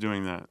percussionist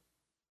doing that?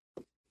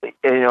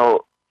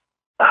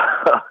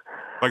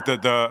 Like the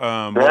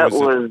that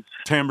was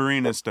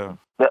tambourine and stuff.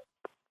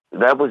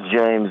 that was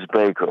James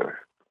Baker,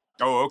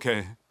 Oh,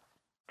 okay.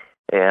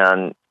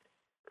 and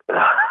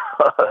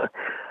I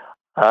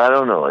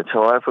don't know. It's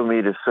hard for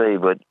me to say,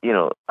 but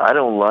I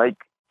don't like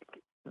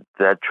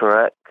that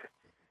track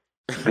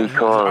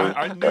because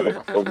I knew it.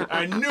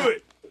 I knew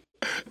it.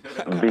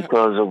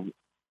 because of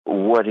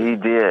what he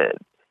did.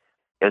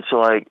 It's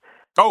like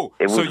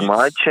it was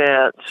my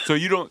chance. So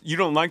you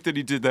don't like that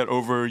he did that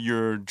over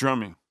your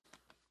drumming?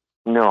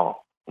 No.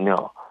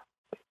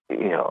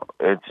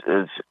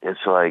 It's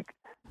like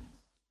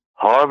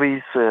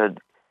Harvey said,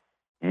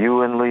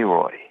 you and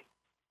Leroy.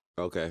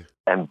 Okay.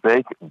 And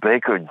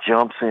Baker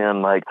jumps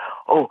in like,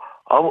 I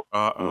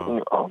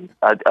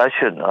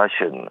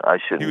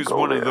shouldn't. He was go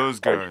one there. of those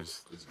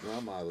guys.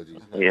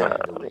 Yeah.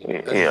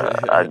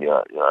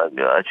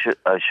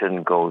 I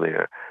shouldn't go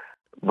there.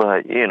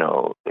 But he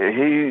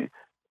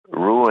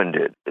ruined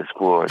it as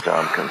far as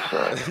I'm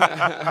concerned.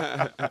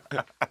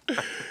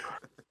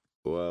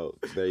 Well,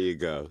 there you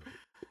go.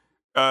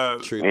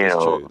 Truth you is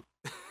know, truth.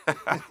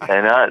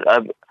 And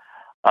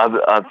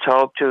I've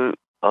talked to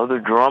other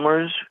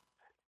drummers,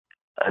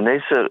 and they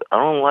said I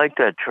don't like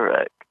that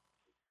track.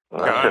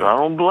 And I said I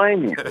don't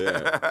blame you.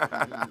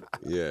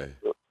 Yeah.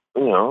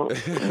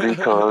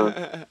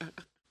 Because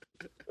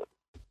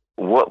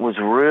what was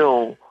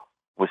real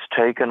was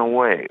taken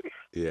away.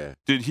 Yeah.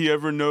 Did he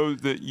ever know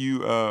that you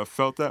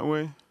felt that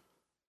way?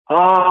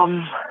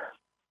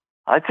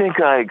 I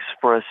think I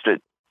expressed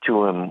it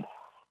to him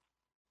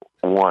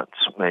once,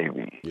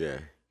 maybe. Yeah.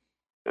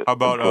 How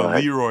about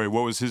Leroy?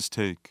 What was his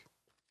take?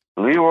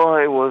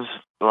 Leroy was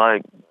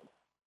like,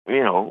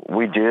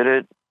 we did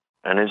it,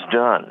 and it's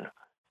done.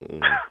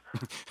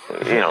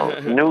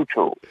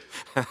 Neutral.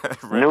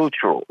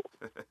 Neutral.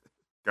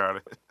 Got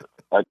it.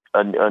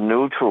 A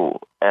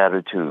neutral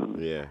attitude.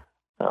 Yeah.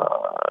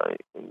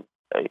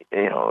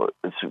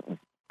 it's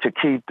to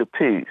keep the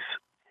peace.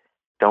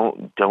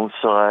 Don't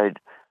side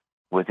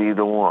with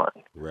either one.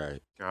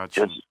 Right.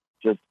 Gotcha.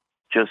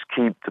 Just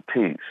keep the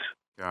peace.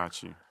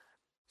 Got you.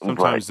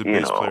 Sometimes the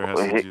bass player has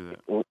to do that.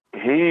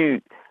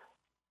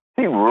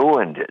 He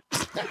ruined it.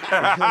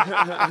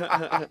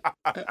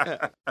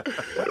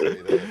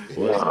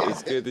 Well,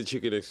 it's good that you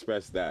can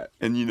express that.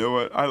 And you know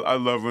what? I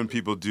love when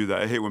people do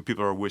that. I hate when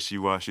people are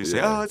wishy-washy. Say,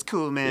 oh, it's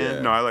cool, man.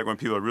 Yeah. No, I like when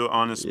people are real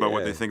honest about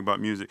what they think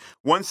about music.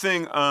 One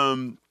thing,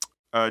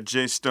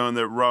 Jay Stone,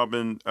 that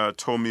Robin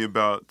told me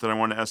about that I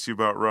want to ask you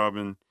about,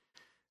 Robin.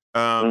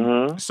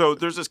 So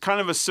there's this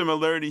kind of a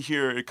similarity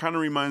here. It kind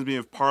of reminds me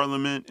of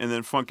Parliament and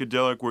then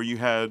Funkadelic, where you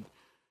had,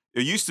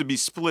 it used to be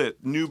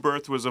split. New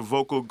Birth was a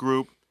vocal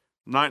group.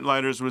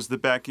 Nightlighters was the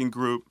backing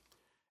group.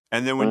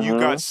 And then when you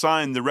got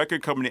signed, the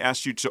record company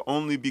asked you to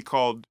only be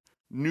called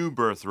New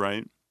Birth,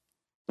 right?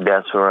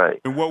 That's right.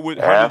 And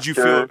how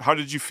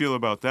did you feel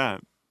about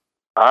that?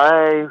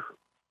 I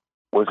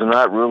was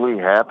not really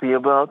happy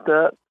about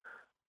that.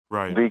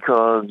 Right.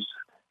 Because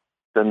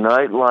the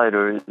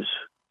Nightlighters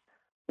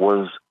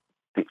was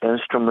the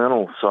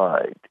instrumental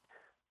side.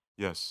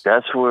 Yes.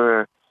 That's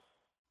where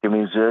the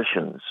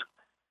musicians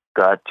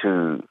got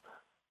to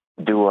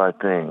do our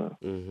thing.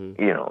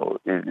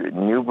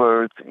 New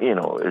Birth,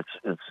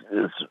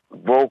 it's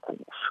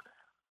vocals.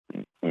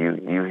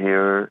 You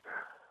hear,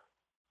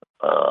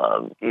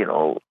 the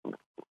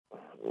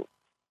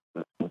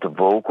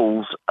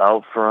vocals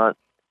out front,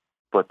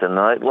 but the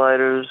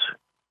Nightlighters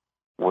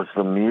was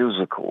the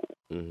musical.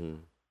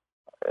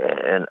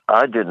 And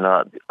I did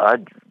not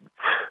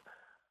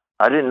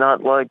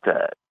like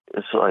that.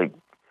 It's like,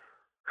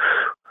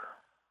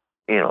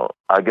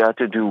 I got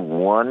to do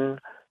one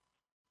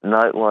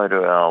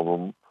Nightlighter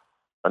album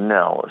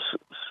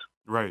analysis.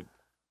 Right.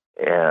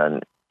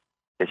 And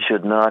it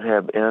should not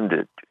have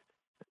ended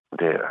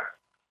there.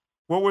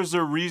 What was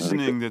their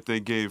reasoning that they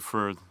gave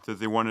for that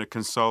they wanted to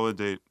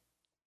consolidate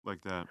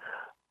like that?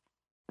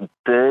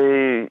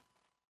 It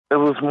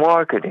was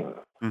marketing.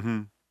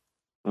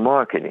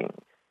 Marketing.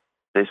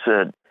 They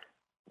said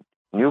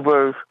New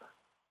Birth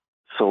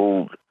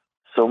sold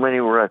so many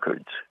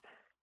records.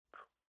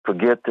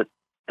 Forget the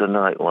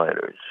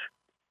Nightlighters.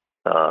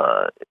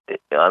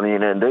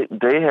 And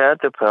they had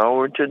the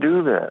power to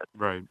do that.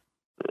 Right.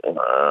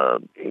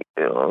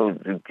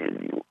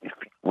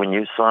 When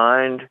you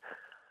signed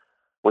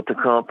with the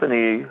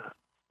company,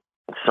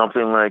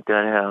 something like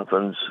that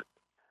happens,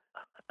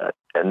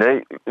 and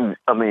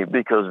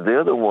because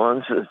they're the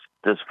ones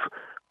that's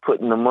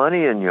putting the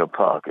money in your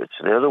pockets.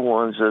 They're the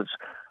ones that's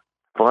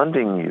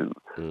funding you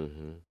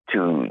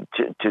to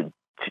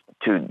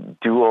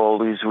do all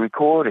these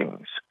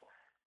recordings.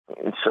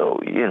 And so,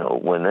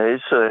 when they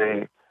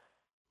say,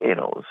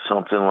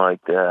 something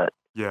like that,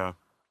 yeah,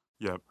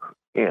 yep,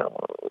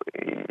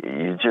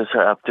 you just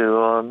have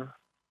to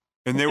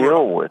and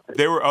deal with it.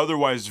 They were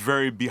otherwise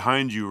very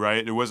behind you,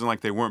 right? It wasn't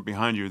like they weren't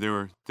behind you. They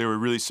were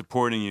really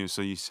supporting you.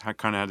 So you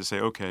kind of had to say,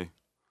 okay.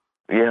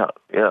 Yeah,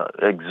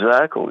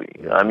 exactly.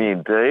 I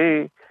mean,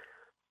 they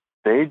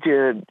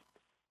did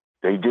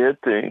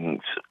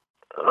things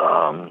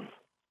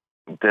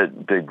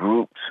that the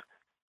groups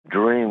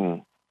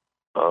dream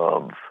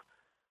of.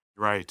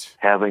 Right.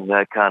 Having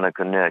that kind of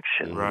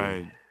connection.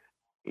 Right.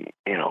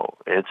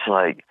 It's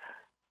like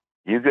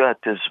you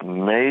got this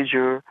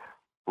major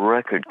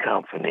record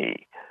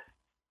company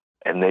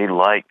and they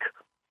like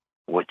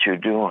what you're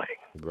doing.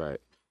 Right.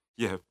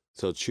 Yeah.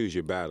 So choose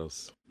your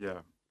battles.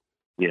 Yeah.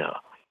 Yeah.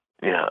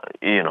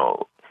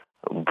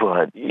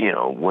 But,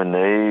 when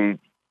they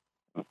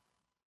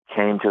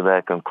came to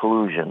that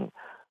conclusion,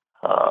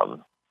 how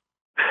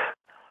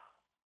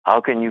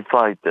can you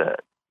fight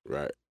that?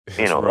 Right.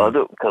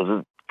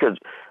 Because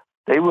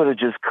they would have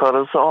just cut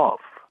us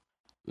off.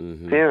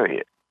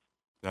 Period.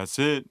 That's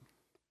it.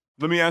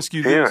 Let me ask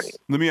you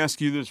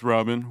this,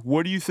 Robin.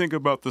 What do you think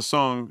about the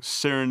song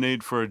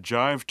 "Serenade for a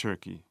Jive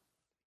Turkey"?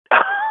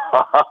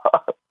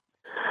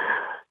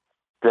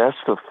 That's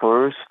the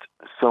first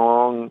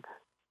song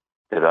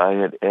that I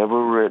had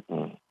ever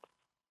written.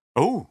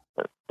 Oh.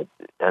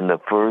 And the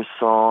first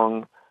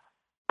song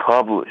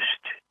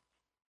published.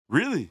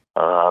 Really?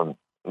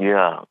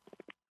 Yeah.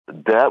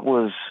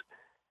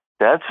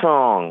 That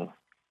song,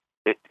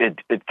 it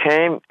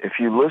came, if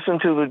you listen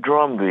to the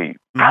drum beat,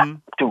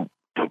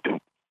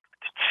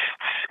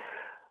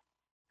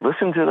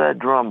 listen to that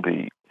drum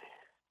beat.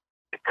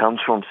 It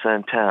comes from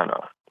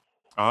Santana.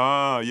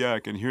 Ah, yeah,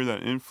 I can hear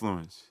that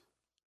influence.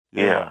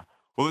 Yeah.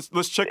 Well,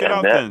 let's check it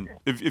out then.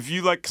 If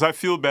you like, because I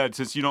feel bad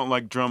since you don't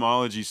like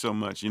drumology so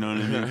much, you know what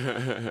I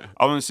mean?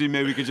 I want to see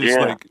maybe we could just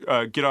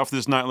get off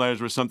this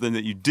Nightlighters with something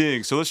that you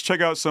dig. So let's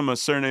check out some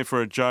Serenade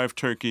for a Jive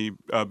Turkey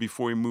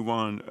before we move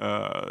on,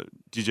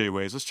 DJ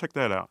Ways. Let's check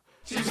that out.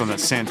 It's on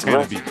that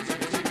Santana beat.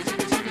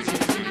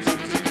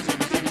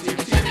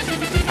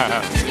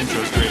 This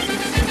intro's great.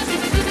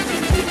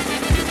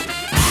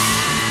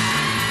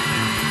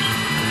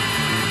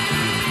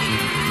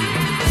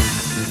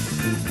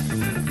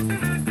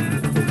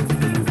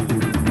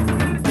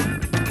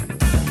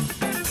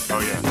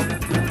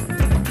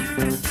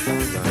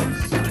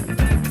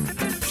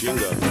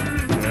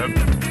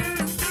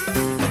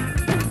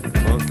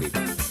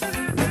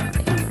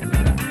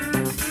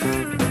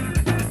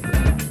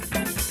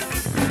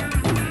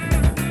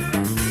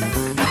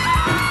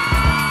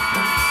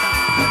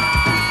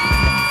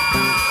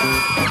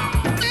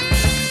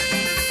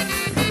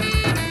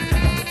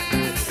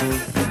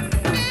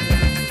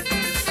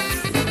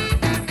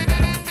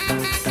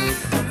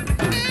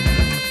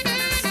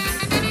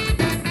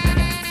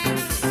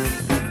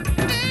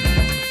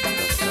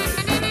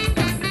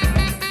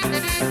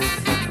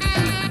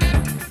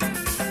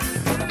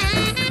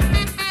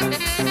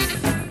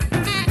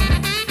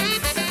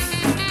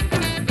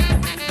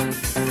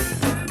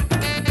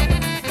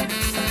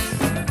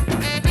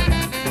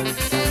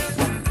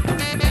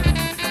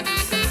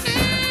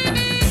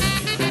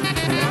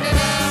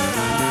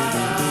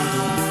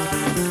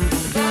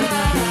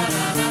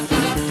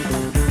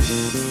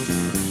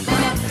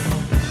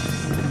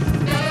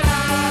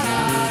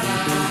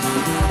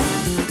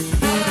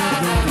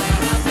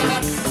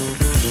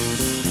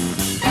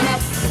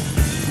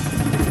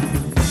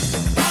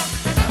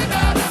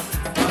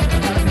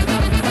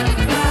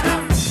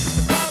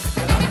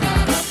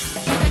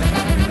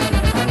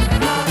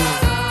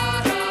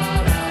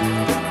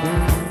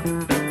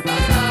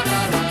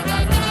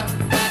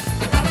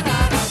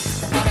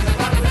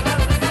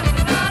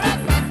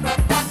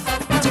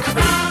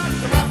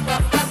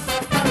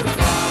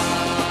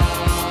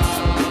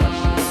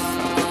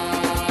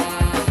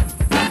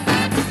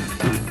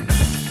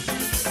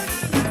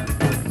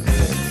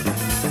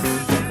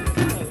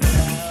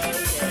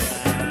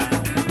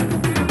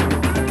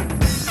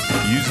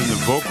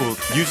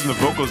 using the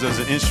vocals as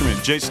an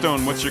instrument. Jay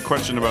Stone, what's your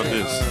question about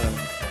this?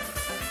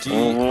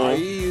 Are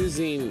you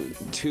using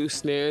two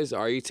snares? Or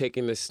are you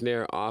taking the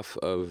snare off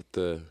of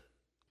the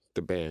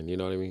band? You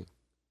know what I mean?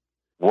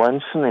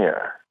 One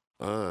snare.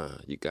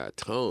 You got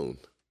tone.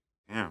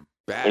 Damn.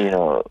 Bad. You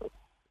know,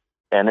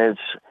 and it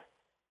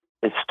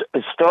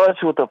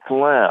starts with a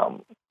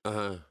flam.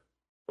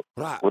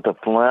 With a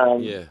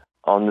flam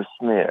on the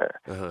snare.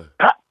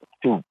 Pop,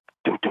 do,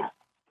 do, do.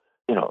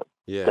 You know,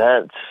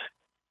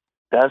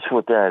 that's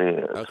what that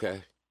is.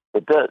 Okay.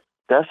 But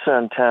that's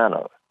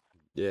Santana.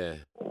 Yeah.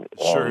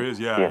 Sure is,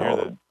 yeah, I hear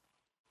that.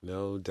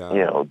 No doubt.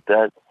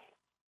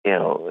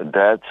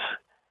 That's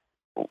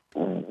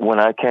when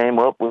I came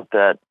up with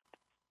that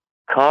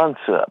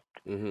concept.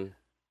 Mm-hmm.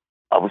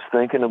 I was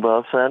thinking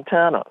about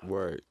Santana.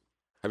 Word.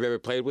 Have you ever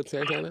played with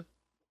Santana?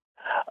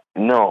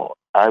 No,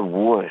 I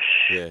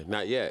wish. Yeah,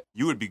 not yet.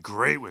 You would be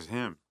great with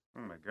him.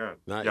 Oh my God.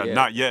 Not yeah, yet.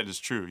 Not yet is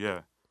true.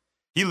 Yeah.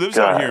 He lives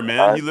out here,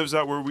 man. He lives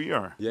out where we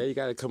are. Yeah, you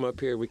got to come up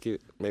here. We could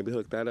maybe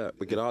hook that up.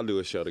 We could all do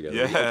a show together.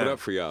 Yeah. We can open up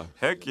for y'all.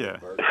 Heck yeah.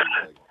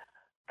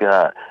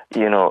 God,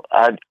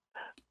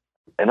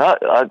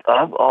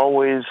 I've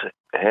always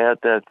had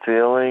that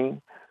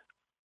feeling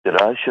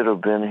that I should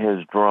have been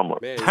his drummer.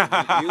 Man,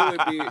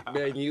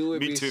 you would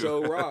be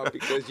so wrong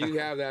because you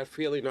have that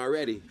feeling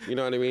already. You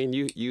know what I mean?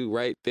 You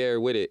right there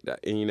with it.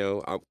 And you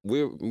know,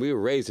 we were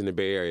raised in the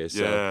Bay Area,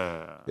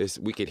 so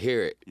we could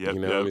hear it. Yep,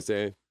 you know what I'm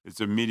saying? It's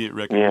immediate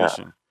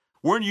recognition.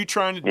 Yeah. Weren't you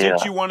trying to?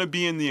 Didn't you want to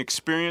be in the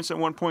Experience at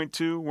one point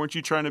too? Weren't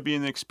you trying to be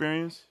in the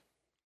Experience?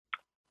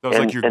 That was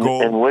like your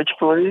goal. In which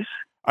place?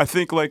 I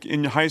think like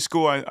in high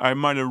school, I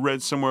might have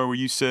read somewhere where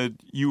you said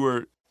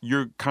your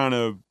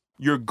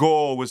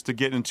goal was to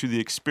get into the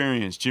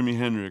Experience, Jimi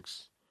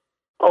Hendrix.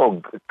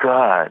 Oh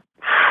God,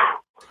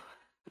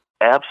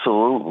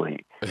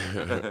 absolutely.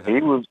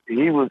 He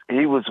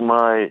was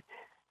my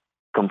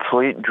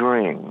complete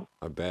dream.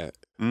 I bet.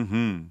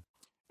 Mm-hmm.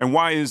 And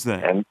why is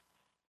that? And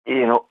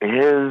you know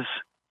his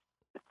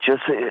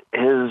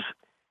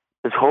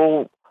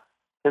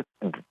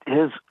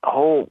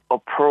whole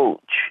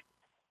approach,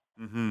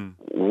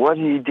 what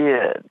he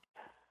did,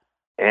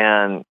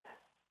 and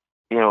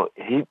you know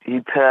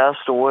he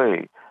passed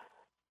away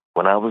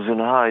when I was in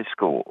high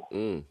school,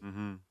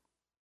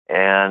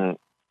 and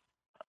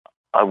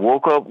I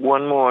woke up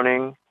one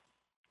morning.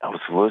 I was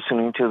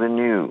listening to the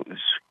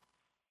news,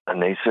 and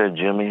they said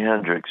Jimi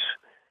Hendrix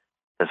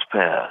has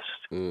passed.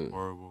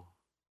 Horrible.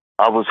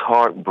 I was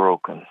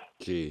heartbroken.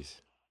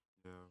 Jeez.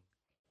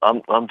 Yeah.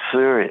 I'm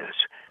serious.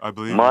 I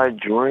believe my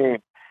dream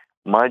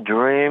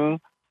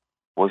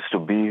was to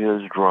be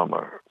his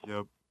drummer.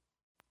 Yep.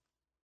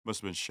 Must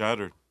have been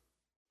shattered.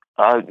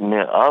 I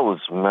was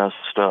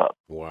messed up.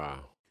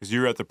 Wow. Because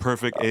you were at the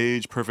perfect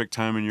age, perfect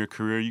time in your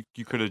career.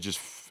 You could have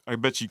I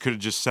bet you could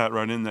have just sat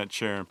right in that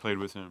chair and played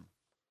with him.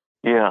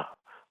 Yeah.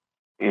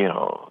 You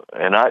know,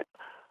 and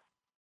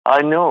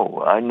I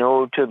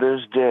know to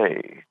this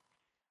day,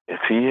 if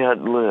he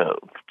had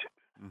lived,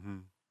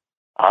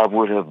 I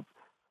would have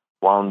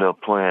wound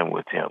up playing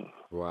with him.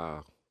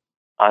 Wow.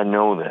 I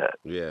know that.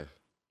 Yeah.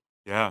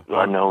 Yeah.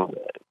 I know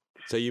that.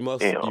 So you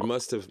must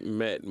have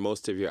met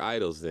most of your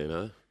idols then,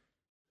 huh?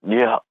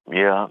 Yeah,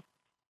 yeah.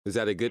 Is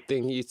that a good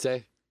thing you'd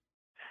say?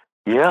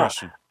 Yeah.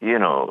 You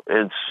know,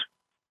 it's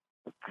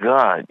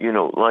God, you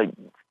know, like,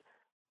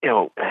 you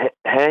know,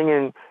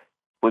 hanging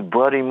with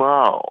Buddy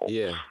Miles.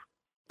 Yeah.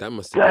 That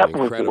must have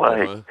been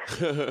incredible,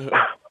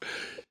 huh?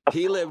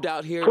 He lived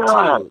out here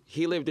too.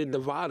 He lived in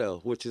Nevada,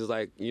 which is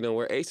like, you know,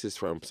 where Ace is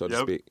from, so to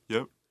speak.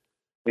 Yep.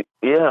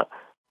 Yeah.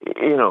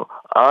 You know,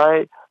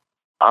 I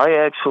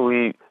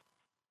actually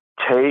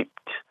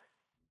taped.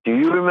 Do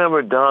you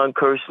remember Don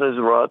Kirshner's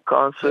rock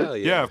concert? Hell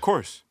yeah. Yeah, of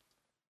course.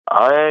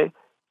 I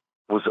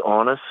was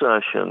on a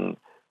session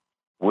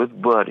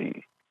with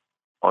Buddy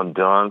on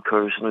Don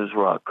Kirshner's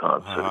rock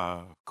concert.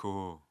 Ah,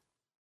 cool.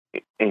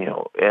 You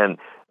know, and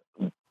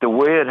the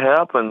way it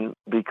happened,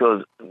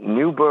 because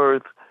New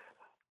Birth,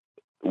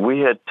 we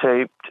had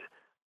taped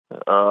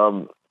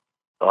our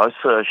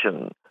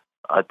session,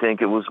 I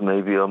think it was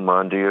maybe a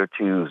Monday or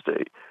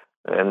Tuesday.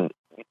 And,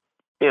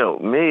 you know,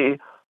 me,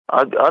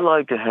 I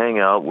like to hang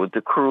out with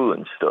the crew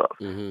and stuff.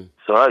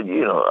 So,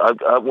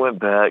 I went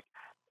back,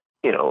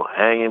 you know,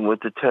 hanging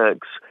with the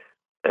techs,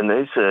 and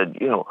they said,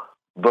 you know,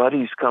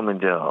 Buddy's coming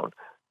down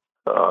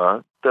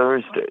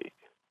Thursday.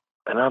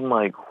 And I'm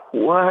like,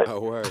 what?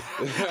 Oh, word.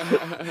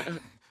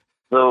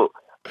 So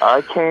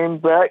I came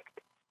back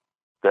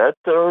that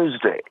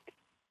Thursday,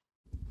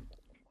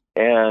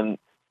 and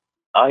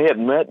I had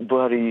met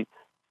Buddy.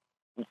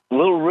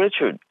 Little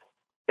Richard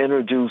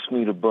introduced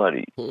me to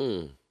Buddy.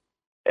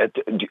 I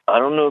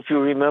don't know if you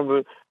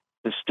remember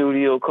the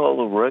studio called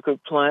the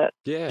Record Plant.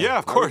 Yeah,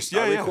 of course.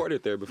 I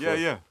recorded there before.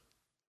 Yeah.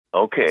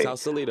 Okay.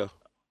 Sausalito.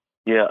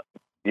 Yeah.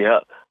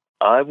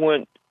 I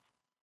went.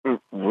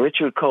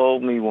 Richard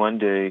called me one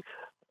day,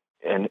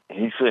 and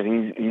he said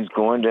he's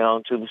going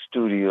down to the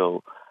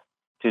studio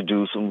to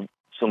do some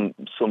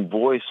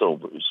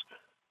voiceovers.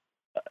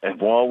 And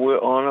while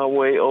we're on our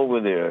way over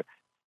there,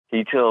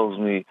 he tells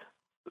me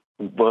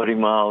Buddy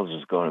Miles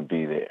is going to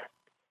be there.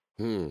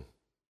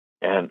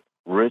 And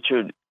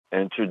Richard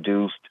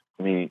introduced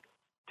me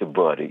to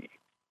Buddy.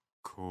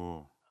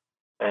 Cool.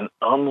 And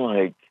I'm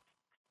like,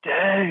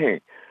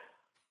 dang.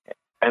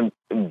 And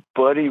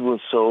Buddy was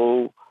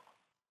so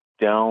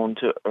down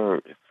to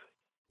earth.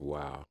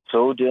 Wow.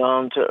 So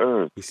down to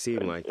earth. He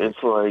seemed like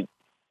it's like,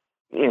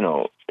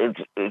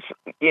 it's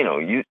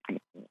you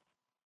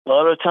a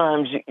lot of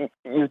times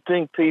you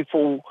think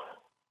people,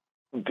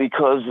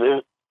 because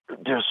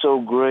they're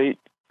so great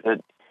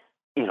that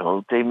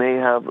they may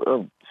have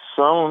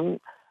some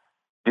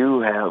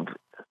do have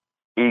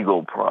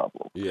ego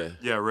problems.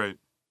 Yeah, right.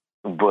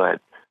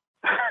 But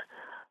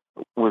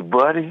with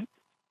Buddy,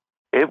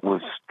 it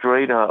was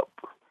straight up,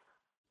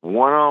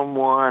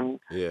 one-on-one,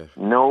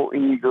 no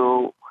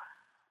ego,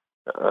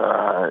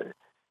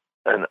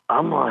 and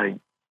I'm like,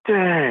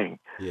 dang.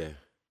 Yeah.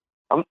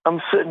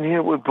 I'm sitting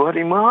here with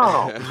Buddy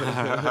Miles.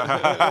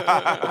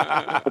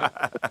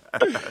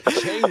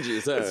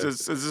 Changes.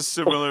 It's a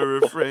similar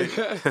refrain.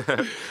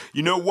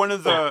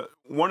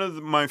 One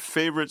of my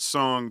favorite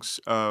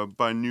songs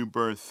by New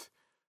Birth,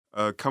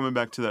 coming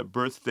back to that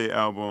birthday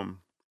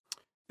album,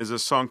 is a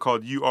song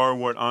called "You Are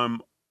What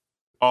I'm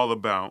All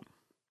About."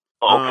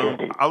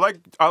 Okay. I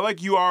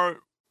like "You Are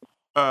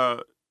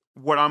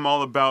What I'm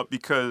All About"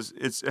 because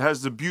it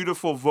has the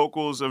beautiful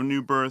vocals of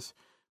New Birth.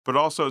 But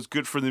also it's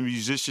good for the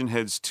musician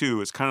heads,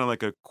 too. It's kind of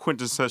like a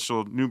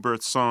quintessential New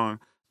Birth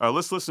song.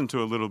 Let's listen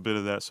to a little bit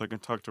of that so I can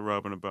talk to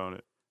Robin about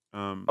it.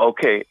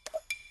 Okay.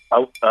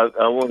 I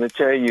want to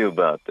tell you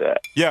about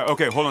that. Yeah,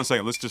 okay. Hold on a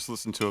second. Let's just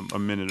listen to a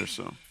minute or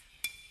so.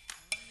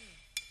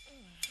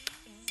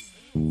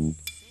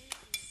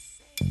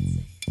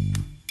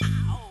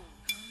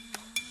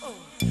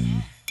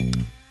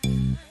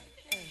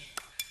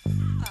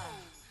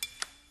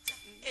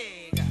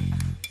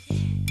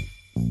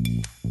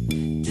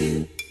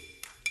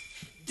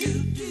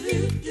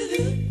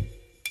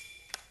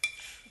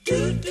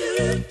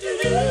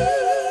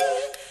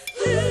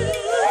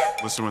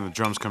 Listen when the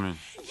drums come in.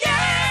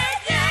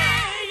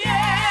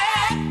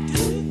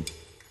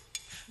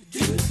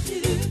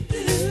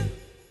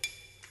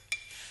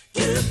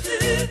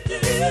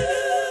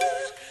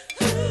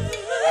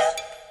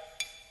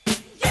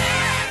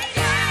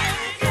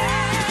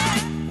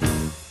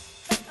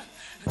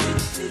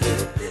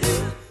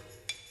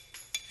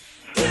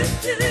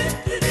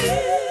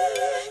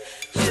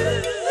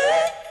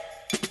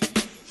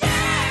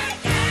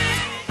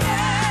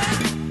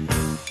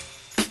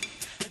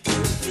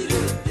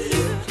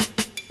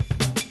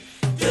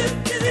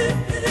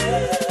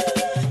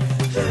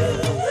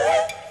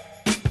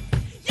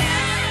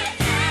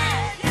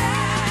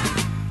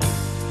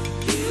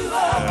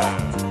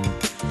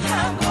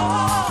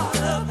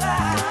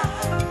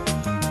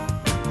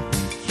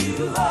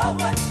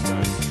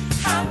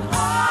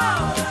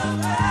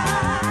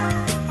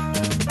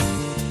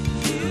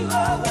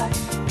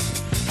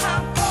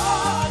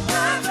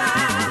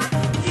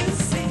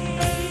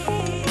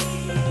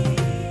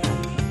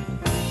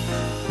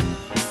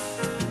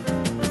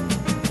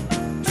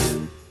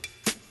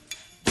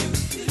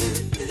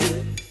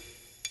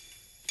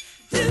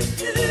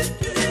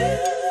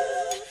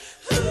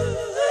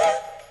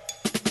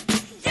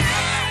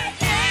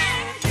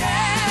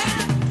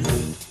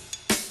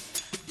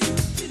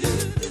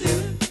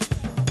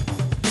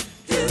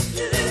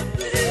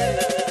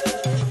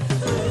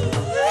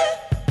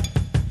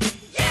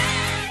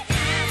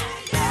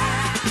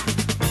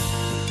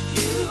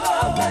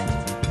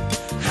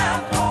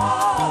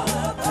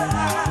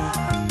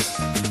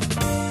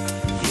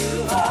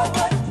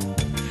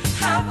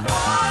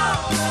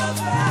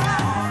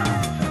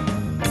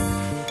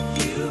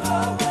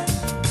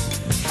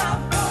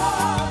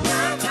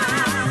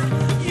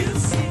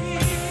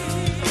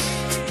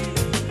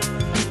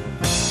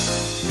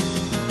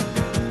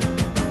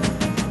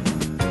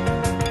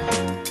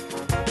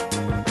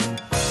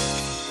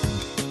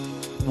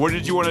 What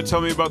did you want to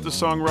tell me about the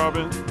song,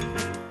 Robin?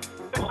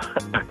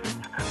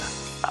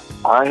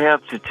 I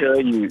have to tell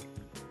you,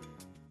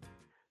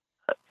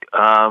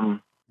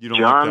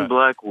 John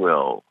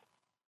Blackwell,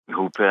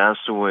 who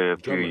passed away a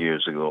few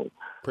years ago.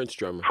 Prince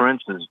drummer.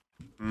 Prince's,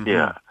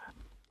 yeah.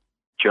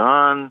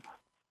 John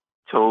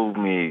told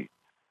me,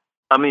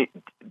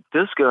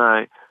 this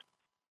guy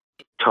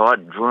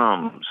taught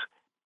drums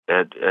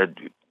at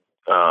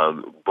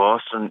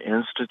Boston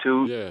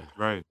Institute. Yeah,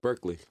 right.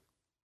 Berkeley.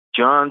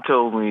 John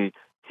told me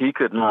he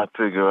could not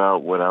figure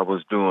out what I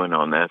was doing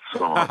on that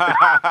song.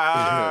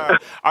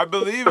 I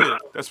believe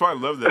it. That's why I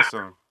love that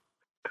song.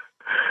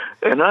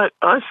 And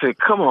I said,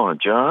 come on,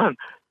 John.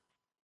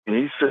 And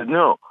he said,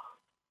 no.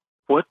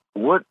 What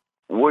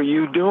were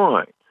you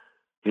doing?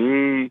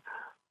 He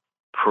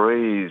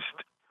praised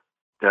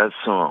that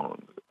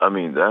song.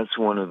 That's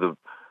one of the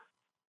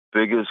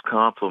biggest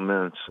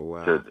compliments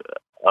that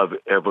I've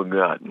ever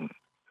gotten.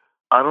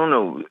 I don't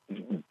know.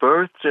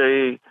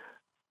 Birthday,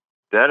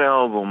 that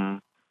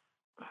album,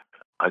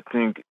 I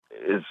think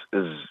is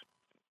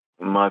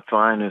my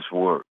finest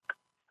work.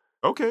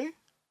 Okay.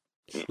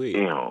 Sweet.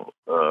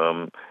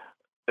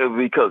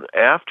 Because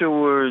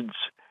afterwards,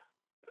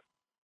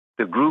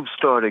 the group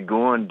started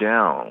going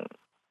down,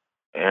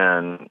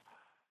 and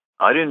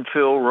I didn't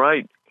feel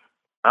right.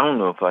 I don't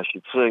know if I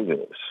should say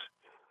this,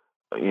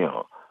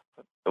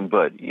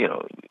 but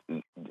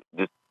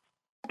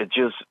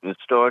it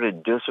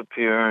started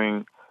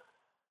disappearing.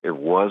 It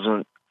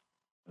wasn't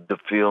the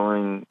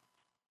feeling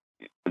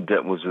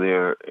that was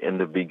there in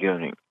the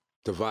beginning.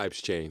 The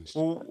vibes changed.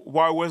 Well,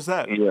 why was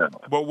that? Yeah.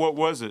 What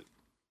was it?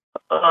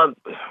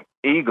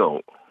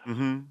 Ego.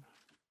 Mm-hmm.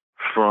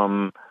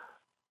 From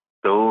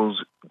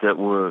those that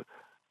were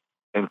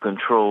in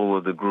control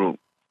of the group.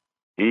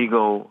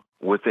 Ego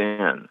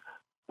within,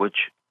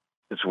 which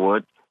is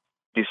what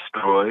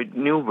destroyed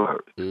New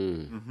Birth.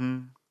 Mm-hmm.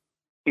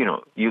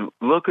 You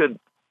look at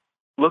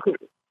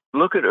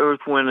Earth,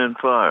 Wind, and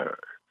Fire.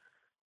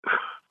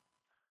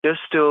 They're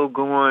still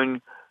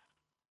going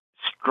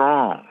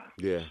strong.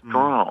 Yeah.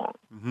 Strong.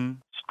 Mm-hmm.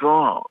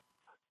 Strong.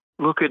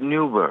 Look at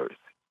New Birth.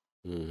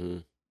 Mm-hmm.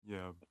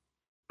 Yeah.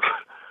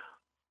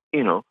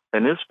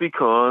 And it's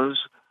because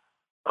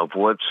of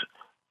what's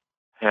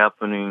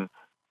happening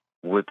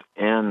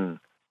within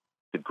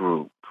the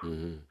group.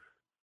 Mm-hmm.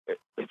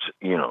 It's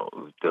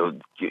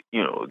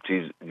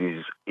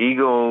these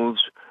egos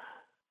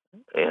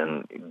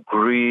and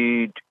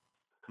greed.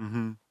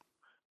 Mm-hmm.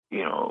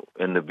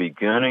 In the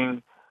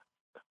beginning,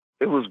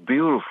 it was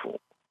beautiful.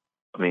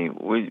 I mean,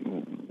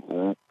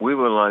 we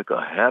were like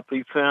a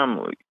happy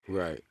family.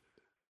 Right.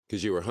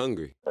 Because you were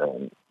hungry.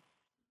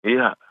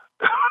 Yeah.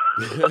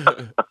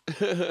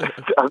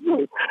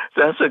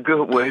 That's a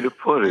good way to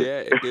put it.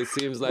 Yeah, it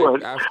seems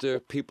like after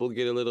people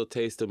get a little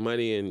taste of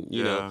money and,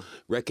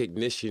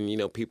 recognition,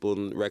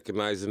 people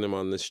recognizing them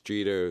on the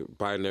street or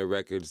buying their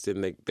records,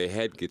 then their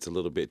head gets a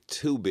little bit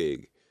too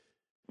big.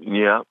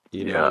 Yeah.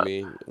 You know what I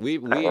mean? We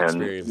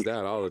experience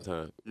that all the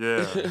time.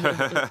 Yeah.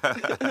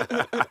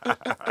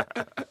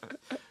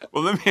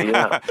 Well, let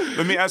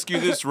me ask you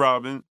this,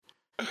 Robin.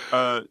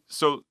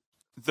 So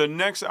the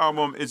next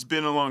album, It's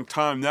Been a Long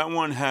Time, that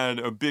one had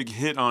a big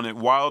hit on it,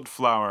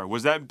 Wildflower.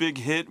 Was that big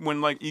hit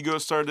when Ego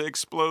started to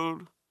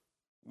explode?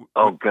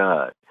 Oh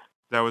God.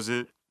 That was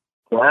it?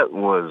 That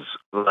was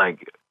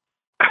like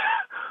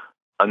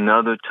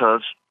another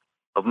touch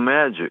of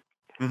magic.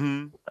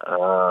 Mm-hmm.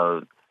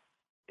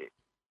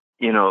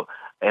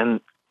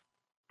 And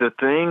the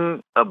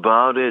thing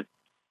about it,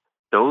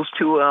 those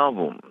two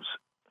albums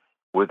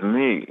with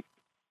me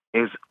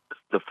is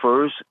the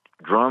first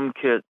drum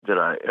kit that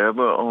I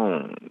ever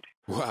owned.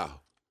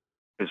 Wow.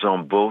 It's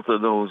on both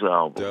of those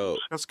albums. Dope.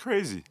 That's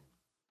crazy.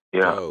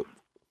 Yeah. Dope.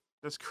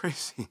 That's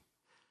crazy.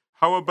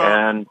 How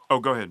about...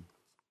 go ahead.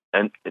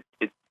 And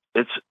it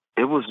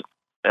was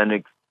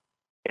an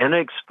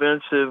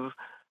inexpensive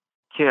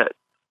kit,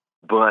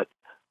 but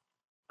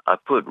I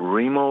put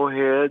Remo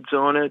heads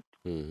on it,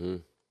 mm-hmm.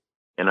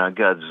 and I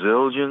got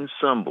Zildjian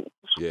cymbals.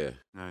 Yeah.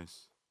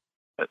 Nice.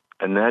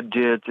 And that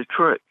did the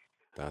trick.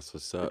 That's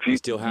what's up. You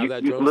still have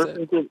that drum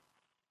set?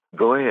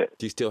 Go ahead.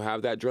 Do you still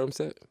have that drum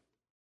set?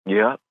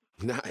 Yeah.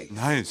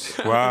 Nice.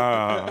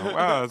 Wow,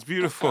 that's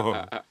beautiful.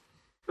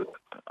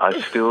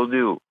 I still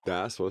do.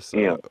 That's what's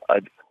up.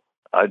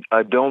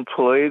 I don't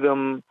play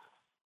them.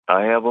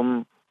 I have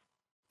them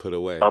put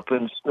away up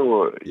in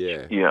storage.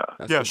 Yeah.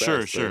 That's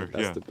sure.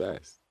 That's the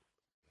best.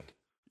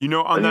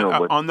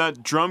 On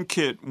that drum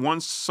kit,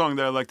 one song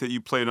that I like that you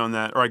played on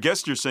that, or I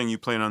guess you're saying you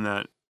played on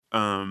that,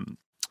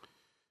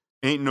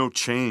 Ain't No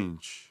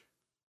Change.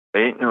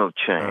 Ain't No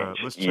Change.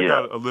 Let's check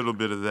out a little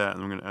bit of that,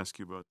 and I'm going to ask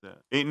you about that.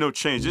 Ain't No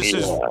Change. This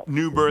is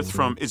New Birth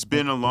from It's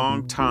Been a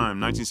Long Time,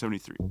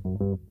 1973.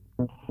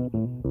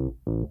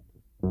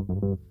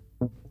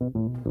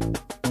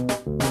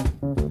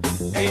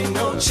 Ain't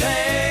no change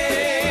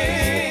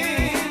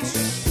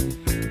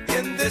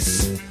in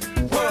this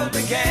world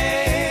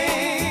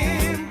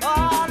again.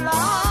 Oh,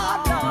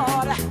 Lord,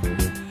 Lord.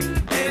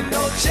 Ain't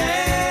no change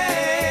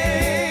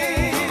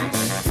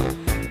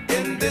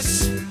in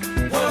this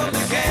world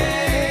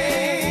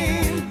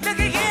again. Look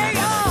at here,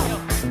 y'all.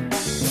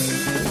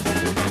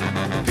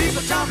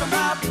 People talk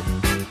about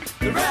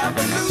the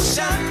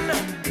revolution.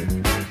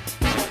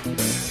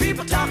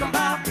 People talking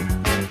about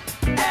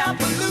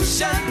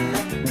evolution.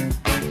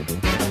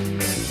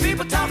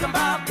 People talking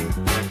about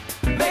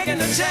making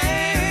a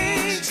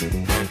change.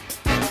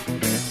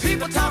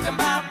 People talking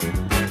about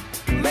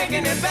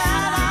making it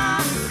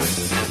better.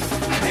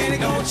 Ain't it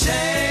gonna change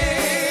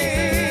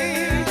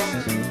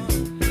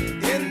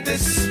in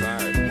this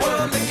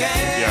world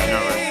again? Yeah, I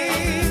know, right?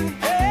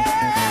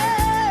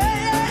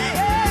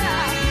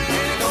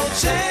 Ain't it gonna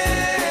change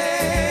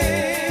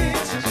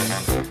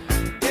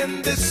in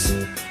this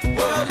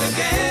world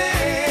again?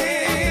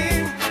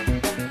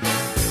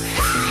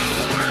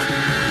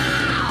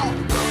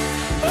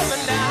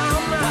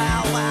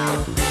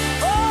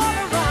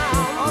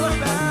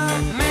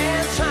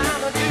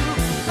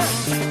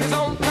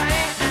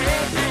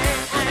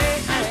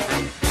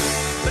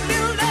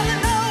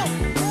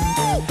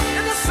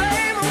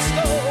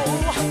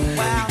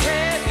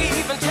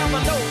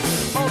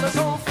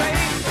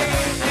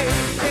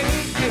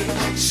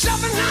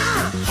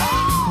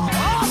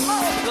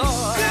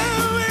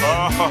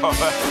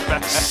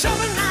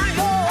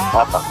 Oh,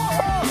 People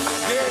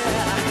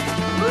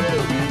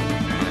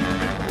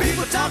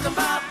talking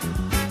about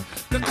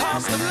the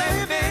cost of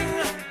living.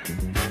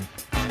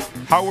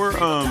 How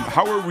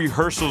were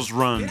rehearsals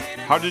run?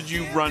 How did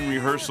you run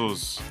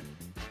rehearsals?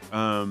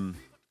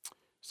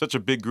 Such a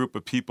big group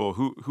of people.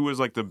 Who was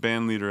like the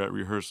band leader at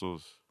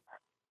rehearsals?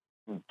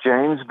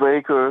 James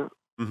Baker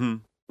Mm-hmm.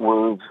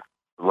 was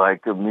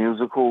like the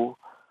musical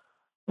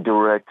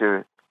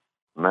director.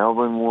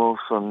 Melvin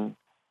Wilson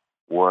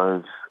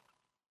was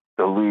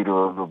the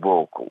leader of the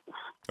vocals.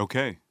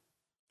 Okay.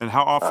 And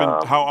how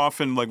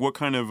often, like, what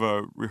kind of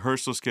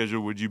rehearsal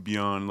schedule would you be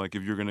on? Like,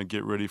 if you're gonna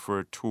get ready for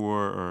a tour,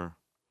 or?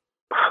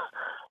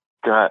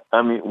 God,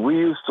 I mean, we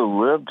used to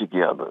live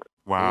together.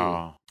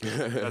 Wow,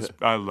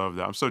 I love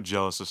that. I'm so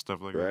jealous of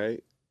stuff like that.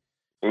 Right?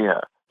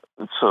 Yeah.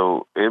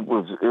 So it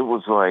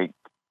was like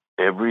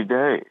every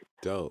day.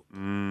 Dope. I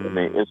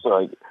mean, it's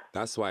like,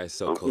 that's why it's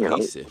so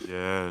cohesive.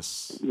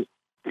 Yes.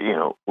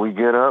 We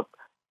get up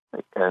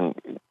and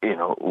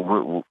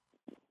we'll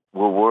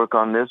work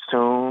on this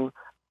tune.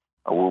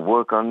 We'll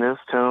work on this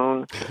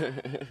tune.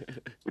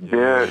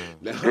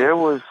 There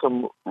was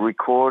some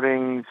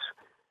recordings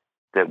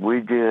that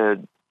we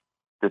did.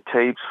 The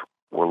tapes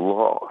were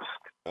lost.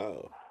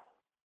 Oh.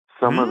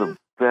 Some of the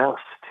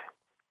best.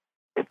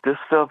 If this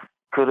stuff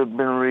could have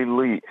been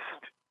released,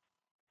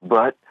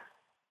 but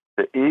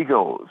the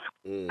egos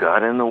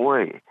got in the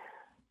way.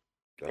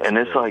 And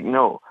it's like,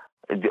 no,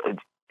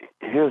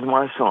 here's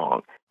my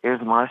song.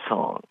 Here's my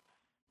song.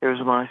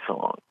 Here's my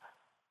song.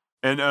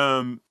 And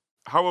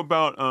how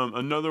about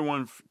another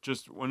one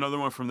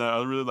from that?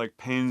 I really like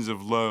Pains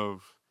of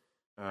Love.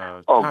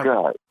 God,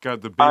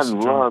 the bass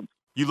drum.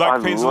 You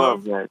like Pains of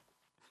Love? That.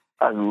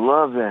 I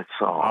love that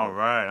song. All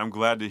right, I'm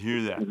glad to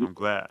hear that. I'm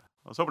glad.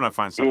 I was hoping I'd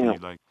find something you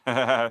like.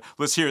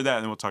 Let's hear that,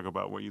 and then we'll talk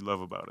about what you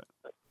love about it.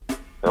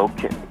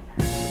 Okay.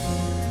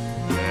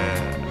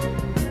 Yeah.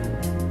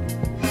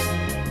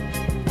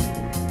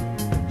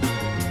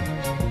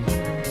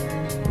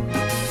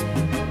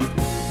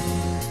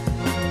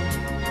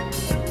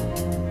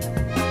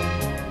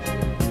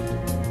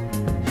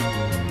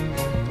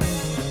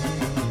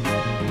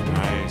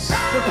 Nice.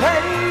 The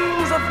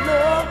pains of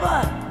love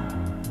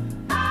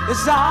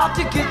is hard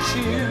to get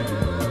you,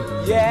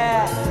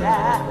 yeah.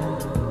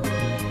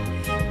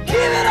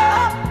 Give it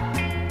up,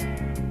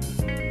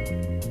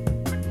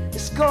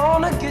 it's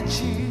gonna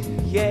get you,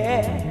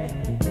 yeah.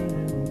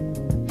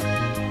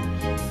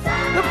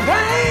 The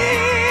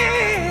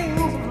pains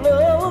of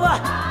love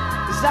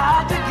is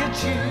hard to get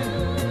you,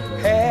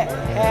 yeah.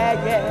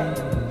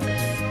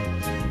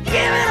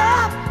 Give it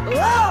up,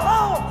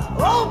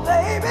 oh,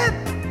 baby,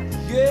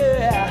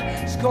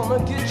 yeah. It's gonna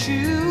get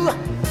you,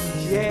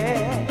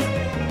 yeah.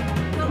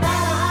 No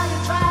matter how you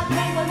try,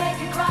 pain will make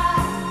you cry,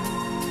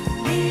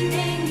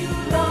 leaving you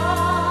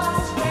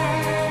lost,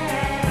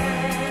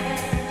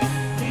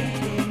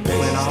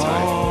 When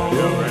all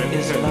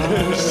is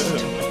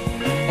lost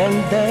and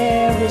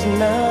there is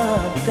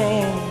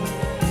nothing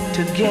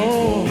to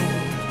gain,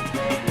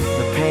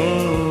 the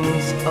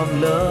pains of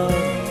love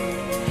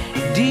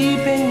deep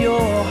in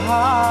your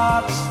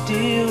heart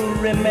still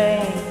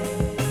remain.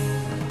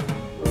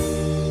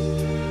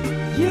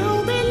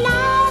 You'll be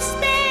lost,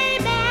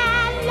 baby,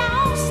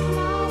 lost.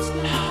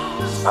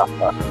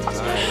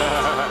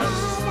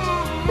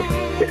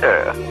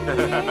 Yeah.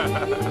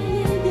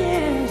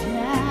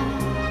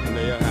 I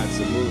know y'all had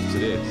some moves to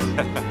this.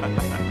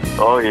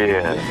 Oh,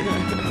 yeah.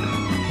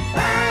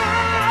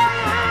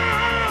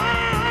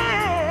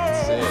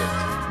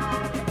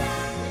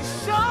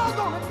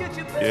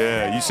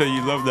 Yeah, you say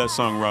you love that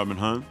song, Robin,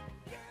 huh?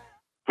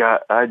 God,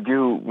 I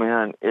do,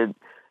 man.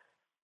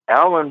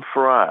 Alan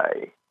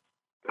Fry,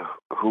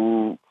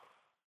 who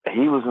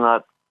he was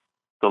not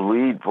the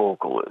lead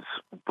vocalist,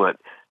 but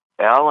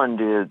Alan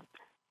did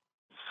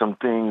some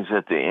things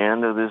at the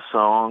end of this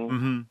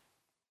song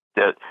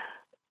that,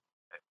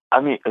 I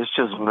mean, it's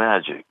just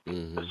magic.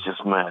 It's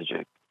just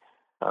magic.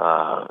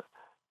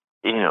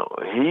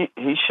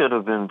 He should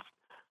have been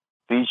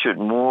featured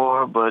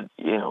more, but,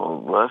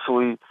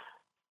 Leslie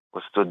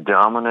was the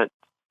dominant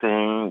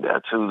thing.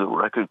 That's who the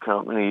record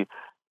company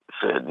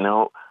said,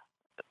 no,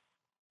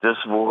 this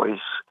voice.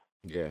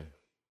 Yeah.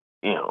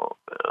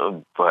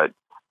 But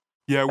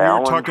yeah,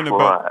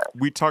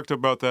 we talked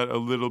about that a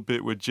little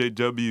bit with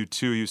JW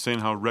too. He was saying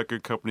how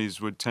record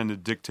companies would tend to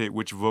dictate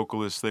which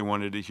vocalists they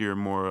wanted to hear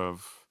more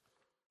of.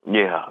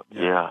 Yeah.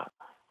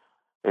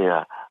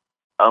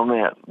 Oh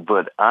man,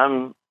 but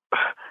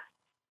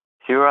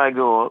here I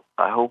go.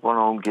 I hope I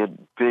don't get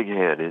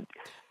big-headed.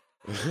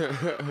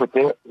 But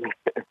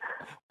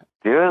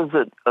there's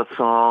a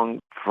song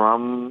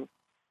from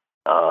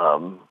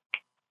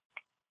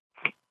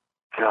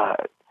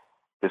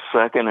the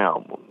second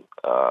album,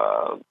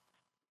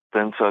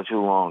 been such a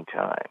long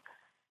time,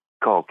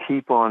 called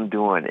Keep On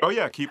Doing It. Oh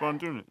yeah, Keep On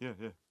Doing It. Yeah.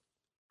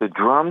 The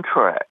drum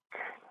track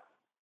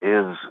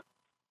it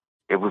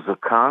was a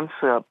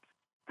concept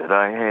that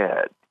I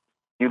had.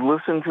 You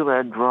listen to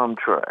that drum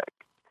track,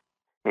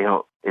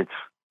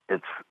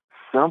 it's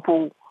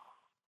simple,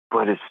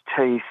 but it's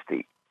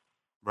tasty.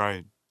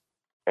 Right.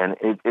 and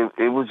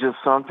it was just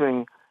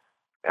something.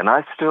 And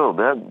I still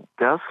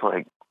that's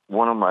like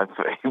one of my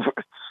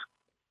favorites.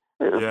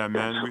 Yeah,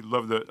 man, we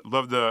love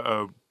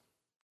the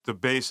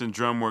bass and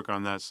drum work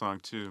on that song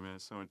too, man.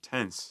 It's so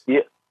intense.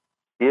 Yeah.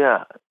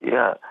 You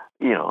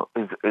know,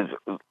 it's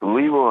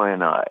Leroy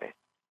and I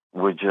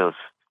were just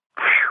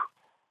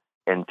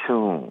in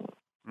tune.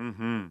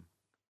 Mm-hmm.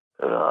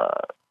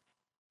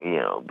 You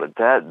know, but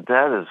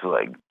that is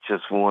like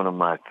just one of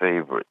my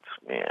favorites,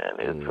 man.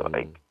 It's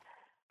like,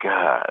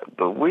 God,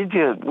 but we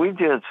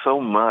did so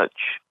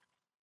much.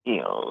 You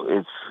know,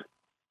 it's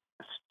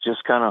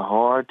just kind of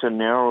hard to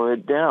narrow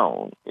it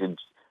down. It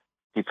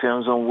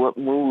depends on what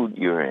mood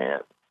you're in.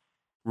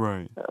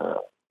 Right.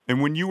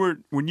 And when you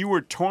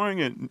were touring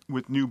it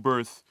with New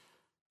Birth,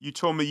 you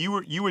told me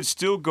you would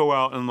still go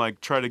out and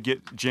like try to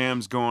get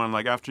jams going.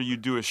 Like after you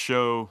do a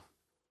show,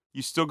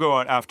 you still go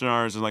out after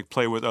hours and like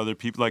play with other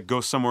people. Like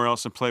go somewhere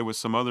else and play with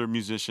some other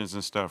musicians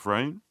and stuff,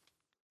 right?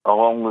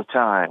 All the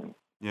time.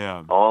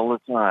 Yeah. All the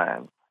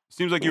time.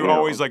 Seems like you're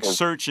always like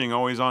searching,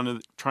 always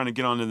trying to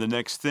get onto the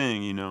next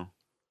thing, you know.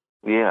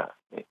 Yeah,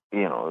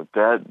 you know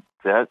that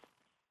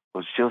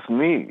was just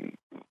me.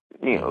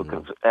 You know,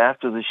 because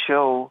after the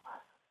show,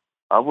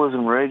 I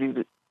wasn't ready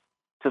to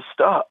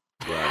stop.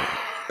 Right.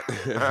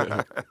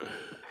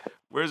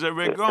 Where's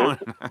everybody going?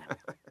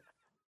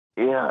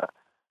 Yeah,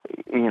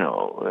 you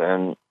know,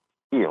 and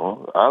you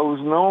know, I was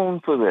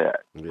known for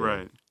that. Yeah.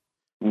 Right.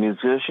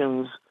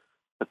 Musicians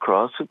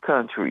across the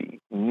country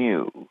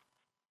knew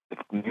if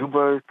New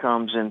Birth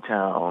comes in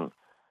town,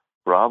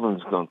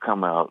 Robin's gonna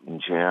come out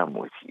and jam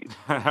with you.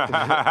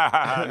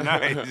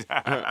 Nice.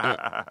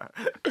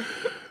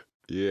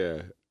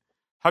 Yeah.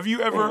 Have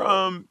you ever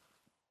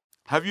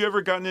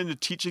gotten into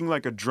teaching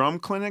like a drum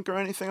clinic or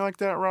anything like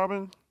that,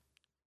 Robin?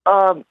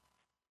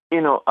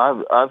 You know,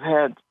 I've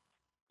had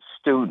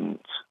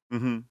students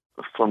from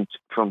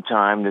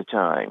time to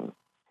time,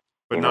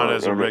 but not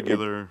as a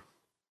regular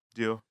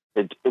deal.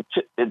 It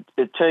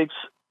takes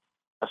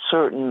a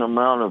certain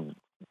amount of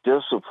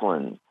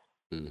discipline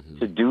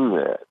to do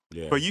that.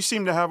 Yeah. But you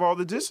seem to have all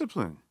the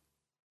discipline.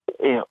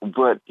 Yeah,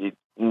 but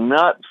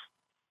not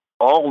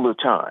all the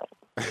time.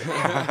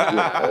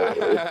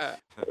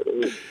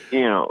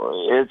 You know,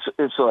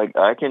 it's like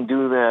I can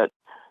do that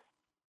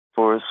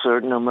for a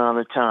certain amount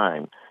of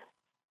time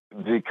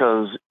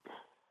because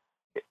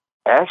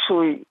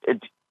actually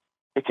it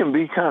can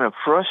be kind of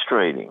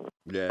frustrating.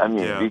 Yeah. I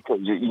mean, because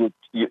you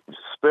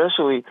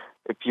especially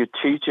if you're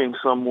teaching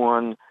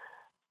someone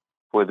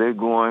where they're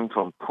going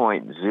from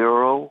point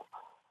zero.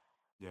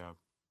 Yeah.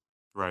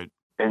 Right.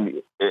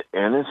 And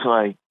it's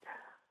like,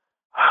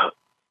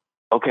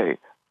 okay,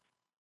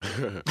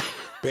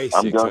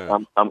 basics.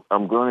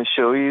 I'm going to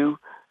show you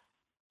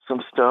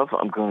some stuff.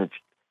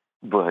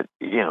 But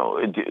you know,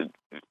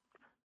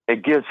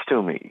 it gets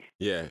to me.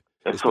 Yeah,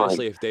 it's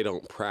especially like, if they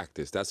don't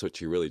practice. That's what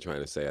you're really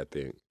trying to say, I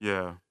think.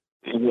 Yeah.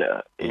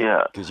 Yeah.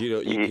 Because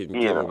you can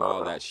give them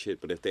all that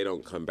shit, but if they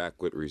don't come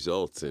back with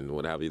results and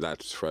what have you,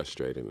 that's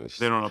frustrating.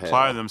 They don't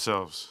apply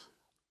themselves.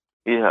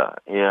 Yeah.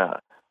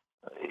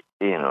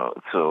 You know,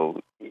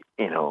 so,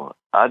 you know,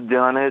 I've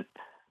done it.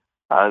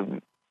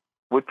 I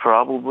would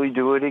probably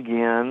do it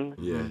again.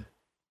 Yeah.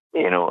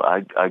 You know,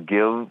 I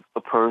give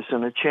a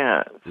person a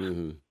chance.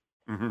 Mm-hmm.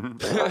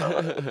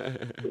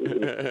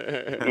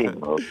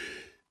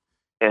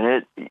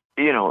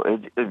 You know,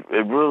 and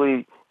it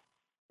really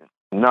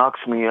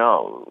knocks me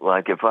out.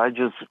 Like if I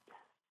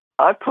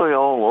play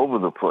all over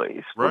the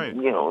place. Right.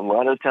 But, you know, a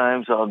lot of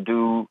times I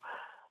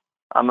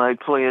might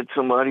play at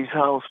somebody's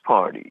house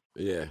party.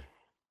 Yeah.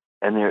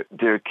 And there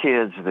are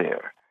kids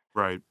there.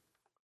 Right.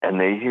 And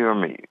they hear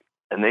me.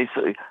 And they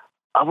say,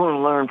 I want to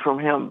learn from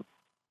him.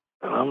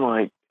 And I'm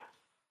like,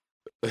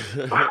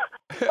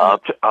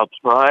 I'll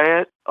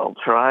try it.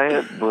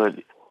 But,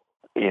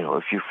 you know,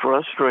 if you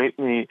frustrate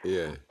me,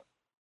 yeah,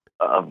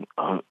 I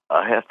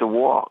have to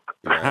walk.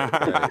 Right.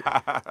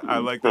 I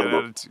like that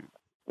attitude.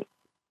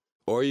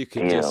 Or you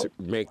can just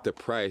make the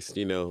price,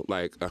 you know,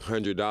 like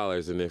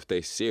 $100, and if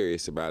they're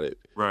serious about it,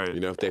 right? You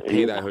know, if they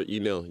pay that, you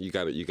know, you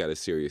got a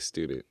serious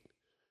student.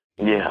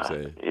 You know what I'm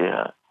saying?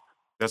 Yeah.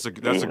 That's a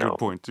good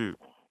point too.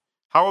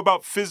 How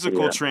about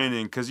physical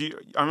training? Because I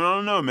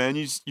don't know, man.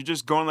 You're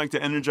just going like the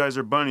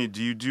Energizer Bunny.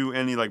 Do you do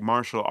any like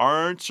martial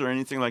arts or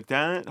anything like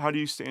that? How do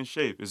you stay in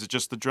shape? Is it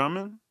just the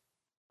drumming?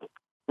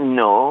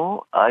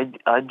 No, I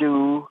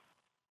do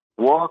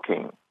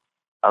walking.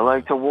 I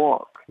like to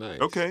walk.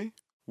 Nice. Okay.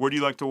 Where do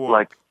you like to walk?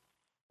 Like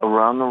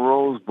around the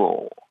Rose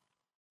Bowl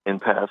in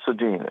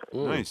Pasadena.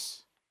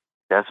 Nice.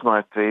 That's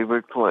my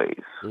favorite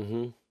place.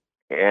 Mm-hmm.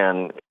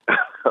 And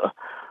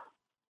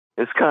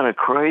it's kind of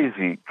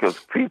crazy because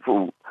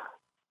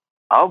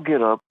I'll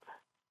get up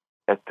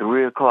at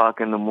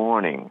 3:00 in the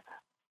morning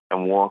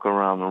and walk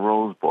around the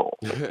Rose Bowl.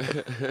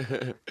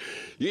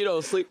 You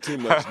don't sleep too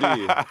much, do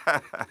you?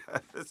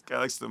 This guy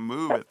likes to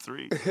move at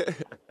 3.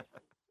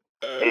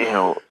 You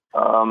know,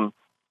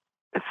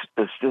 it's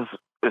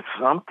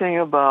something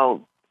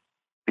about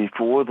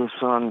before the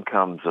sun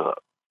comes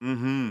up.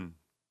 Mm-hmm.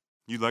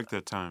 You like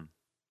that time.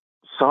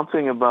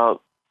 Something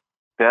about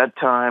that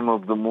time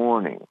of the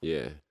morning.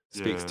 Yeah,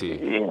 speaks to you.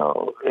 You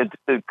know,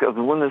 because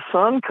when the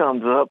sun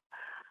comes up,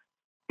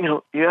 you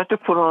know, you have to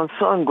put on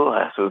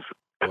sunglasses.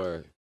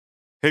 Word.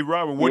 Hey,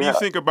 Robin, what do you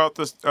think about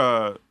this?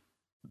 The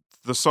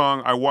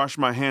song "I Wash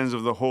My Hands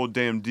of the Whole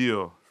Damn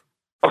Deal"?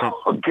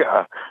 Oh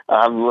God,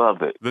 I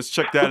love it. Let's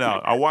check that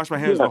out. "I Wash My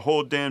Hands of the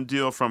Whole Damn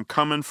Deal" from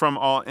Coming From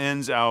All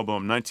Ends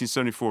album,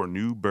 1974,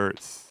 New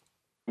Birth.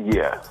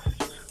 Yes.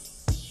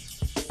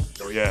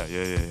 Oh yeah.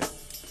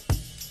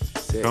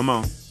 Sick. Come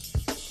on.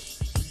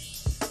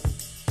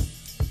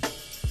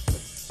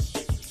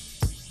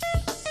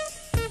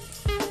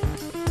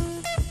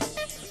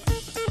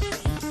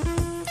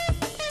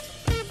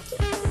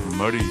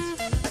 Muddy.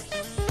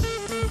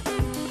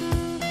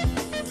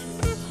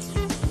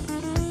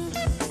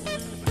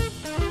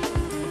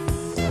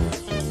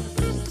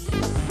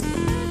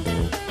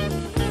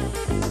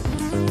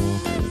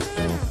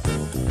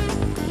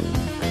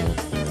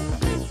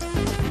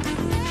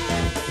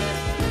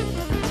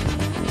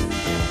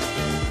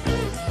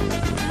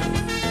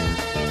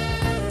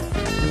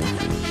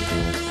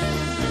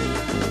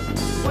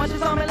 Once you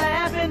saw me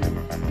laughing,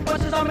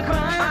 once you saw me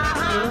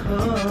crying,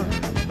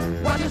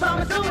 once you saw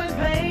me so in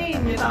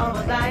pain, you thought I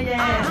was dying.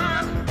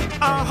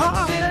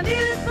 Said I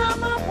needed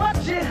some of what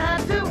you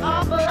had to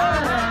offer,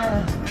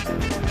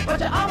 but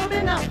you offered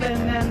me nothing,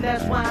 and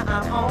that's why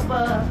I'm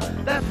over.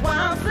 That's why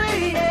I'm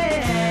saying,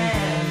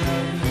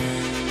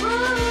 ooh,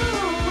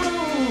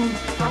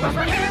 I wash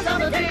my hands on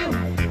the deal.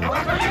 I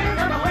wash my hands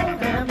on the whole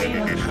damn deal.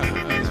 I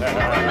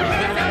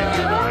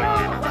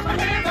wash my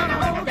hands on the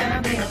whole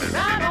damn deal.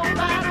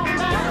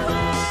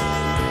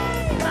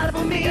 Ride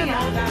for me,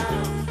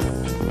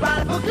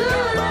 ride for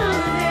good,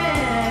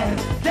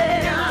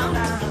 damn,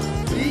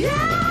 yeah.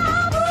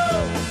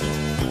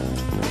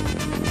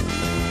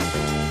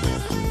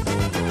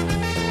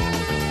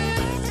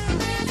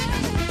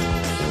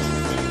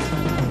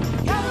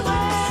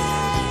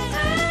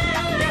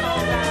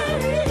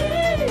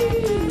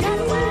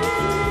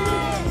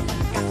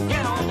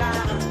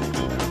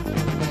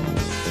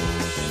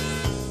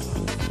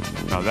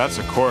 Now that's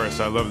a chorus.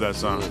 I love that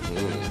song.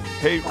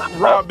 Hey,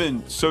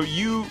 Robin, so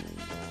you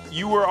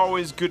were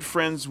always good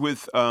friends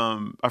with,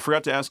 I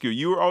forgot to ask you,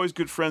 you were always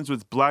good friends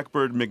with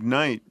Blackbird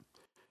McKnight.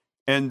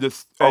 And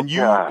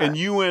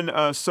you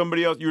and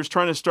somebody else, you were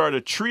trying to start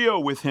a trio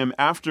with him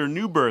after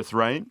New Birth,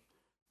 right?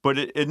 But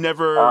it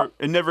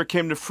never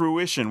came to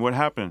fruition. What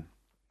happened?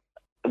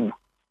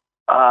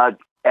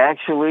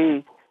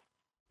 Actually,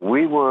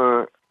 we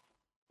were,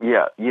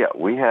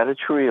 we had a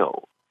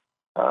trio.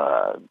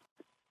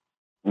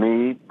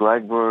 Me,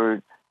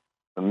 Blackbird,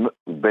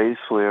 bass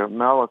player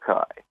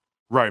Malachi.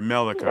 Right,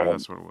 Malachi,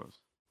 that's what it was.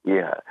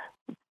 Yeah,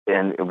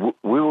 and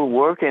we were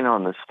working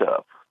on the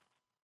stuff.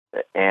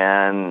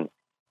 And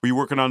were you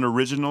working on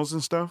originals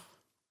and stuff?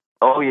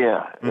 Oh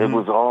yeah, It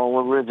was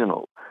all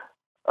original.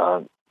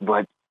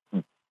 But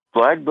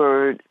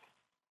Blackbird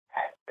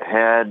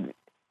had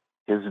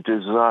his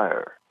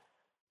desire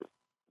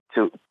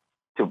to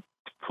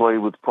play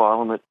with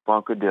Parliament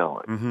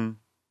Funkadelic,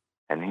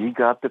 and he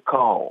got the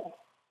call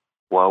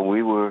while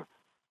we were,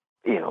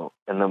 in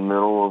the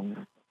middle of,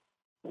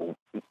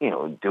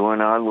 doing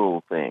our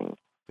little thing.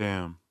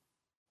 Damn.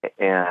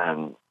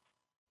 And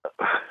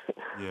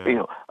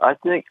I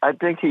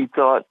think he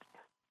thought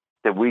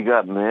that we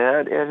got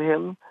mad at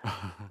him,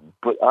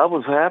 but I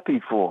was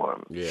happy for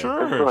him. Yeah.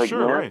 Sure, like,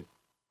 sure, man,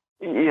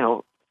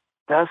 right.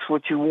 That's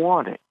what you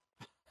wanted.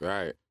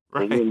 Right.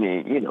 I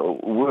mean,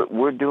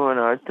 we're doing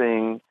our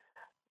thing,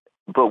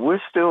 but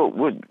we're still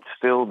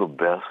the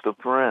best of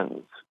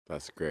friends.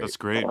 That's great. That's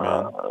great,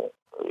 man.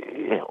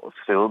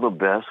 Still the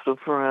best of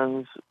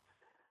friends.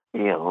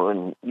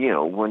 And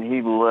when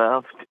he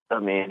left, I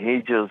mean,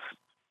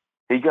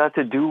 he got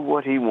to do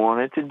what he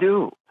wanted to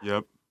do.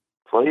 Yep.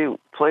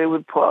 Play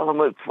with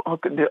Parliament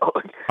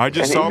Funkadelic. I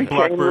just saw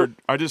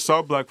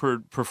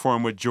Blackbird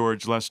perform with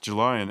George last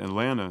July in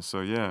Atlanta.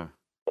 So yeah.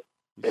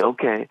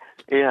 Okay.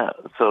 Yeah.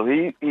 So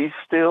he's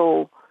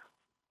still,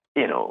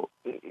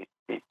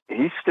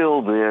 he's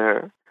still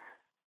there.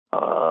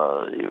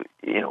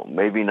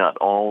 Maybe not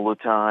all the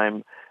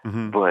time,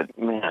 but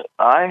man,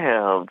 I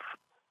have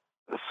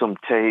some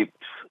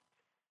tapes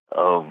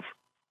of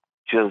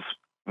just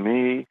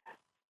me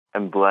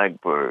and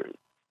Blackbird.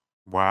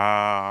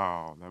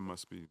 Wow, that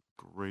must be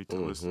great to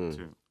listen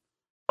to.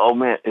 Oh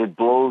man, it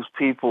blows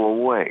people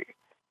away.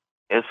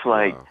 It's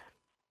like,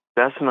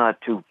 that's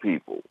not two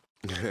people.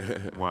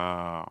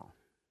 Wow.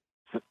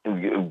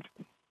 I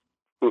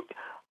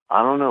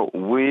don't know.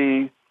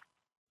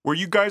 Were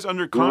you guys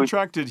under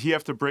contract? Did he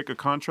have to break a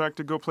contract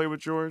to go play with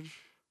George?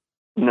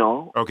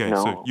 No. Okay,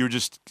 no. So you were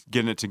just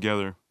getting it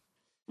together.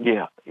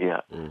 Yeah.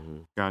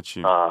 Got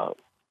you.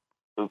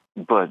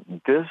 But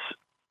this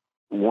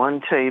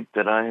one tape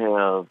that I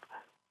have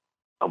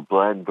of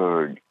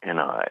Blackbird and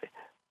I,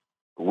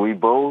 we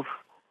both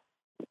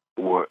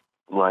were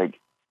like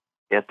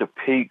at the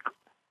peak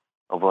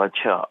of our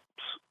chops.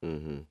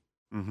 And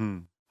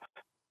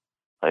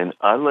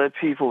I let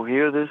people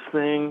hear this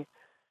thing,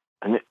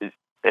 and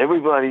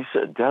everybody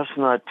said, that's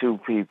not two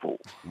people.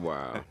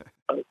 Wow.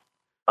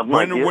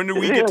 When do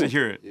we get to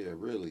hear it? Yeah,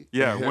 really.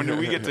 Yeah, when do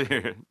we get to hear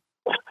it?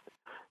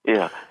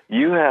 Yeah,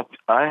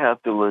 I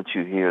have to let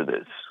you hear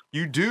this.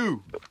 You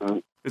do.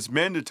 It's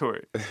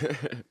mandatory.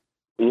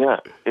 Yeah.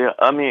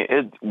 I mean,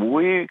 it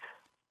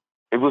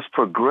was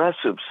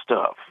progressive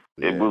stuff.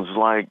 Yeah. It was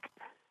like,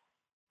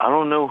 I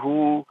don't know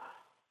who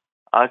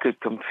I could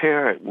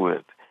compare it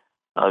with.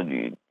 I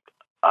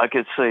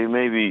could say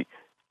maybe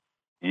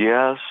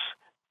Yes.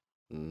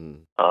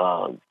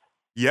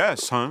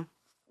 Yes, huh?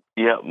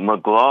 Yeah,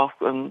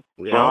 McLaughlin,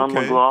 John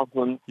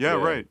McLaughlin. Yeah,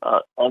 right.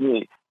 I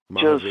mean,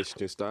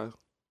 just style.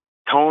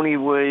 Tony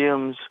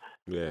Williams.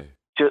 Yeah.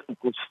 The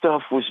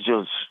stuff was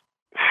just,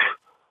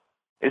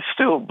 it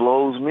still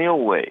blows me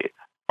away.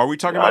 Are we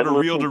talking about a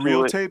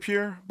reel-to-reel tape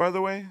here, by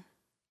the way?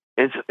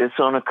 It's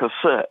on a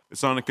cassette.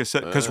 It's on a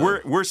cassette because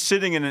we're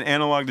sitting in an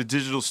analog to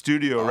digital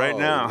studio right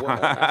now. Well,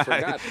 I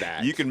forgot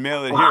that. You can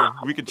mail it here.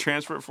 We can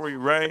transfer it for you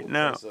right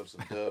now.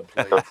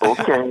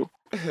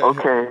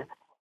 Okay.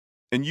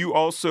 And you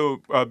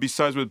also,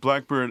 besides with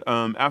Blackbird,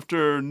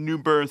 after New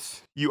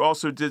Birth, you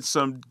also did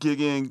some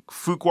gigging.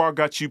 Fuqua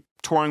got you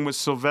touring with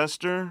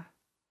Sylvester.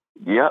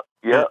 Yep.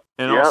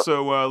 And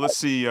also, let's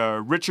see,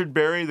 Richard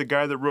Berry, the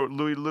guy that wrote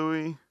Louie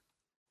Louie.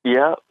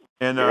 Yep.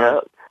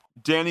 And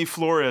Danny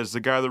Flores,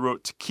 the guy that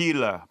wrote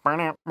Tequila.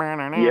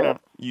 Yeah.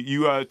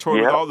 You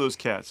toured with all those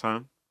cats,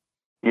 huh?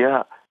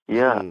 Yeah.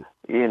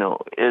 You know,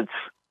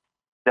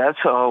 that's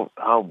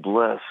how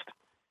blessed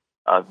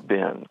I've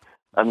been.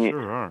 I mean,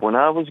 when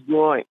I was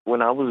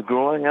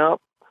growing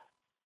up,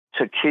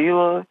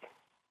 Tequila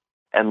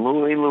and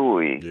Louie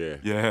Louie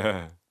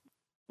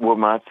were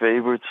my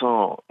favorite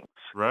songs.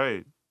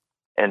 Right.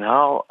 And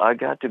how I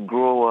got to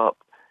grow up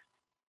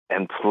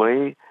and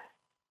play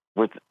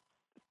with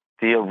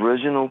the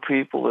original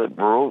people that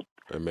wrote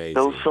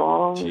those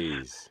songs.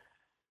 Jeez.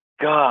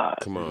 God.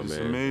 Come on, It's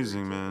man.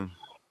 amazing, man.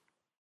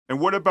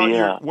 And what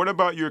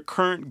about your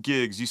current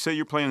gigs? You say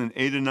you're playing in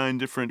 8 or 9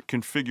 different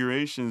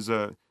configurations.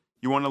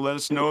 You want to let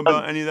us know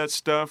about any of that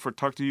stuff, or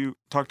talk to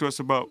us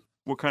about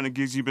what kind of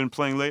gigs you've been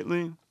playing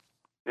lately?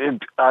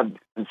 It's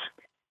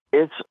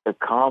a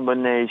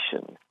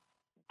combination: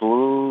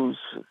 blues,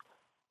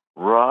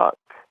 rock,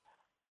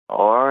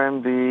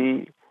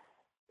 R&B,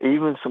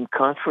 even some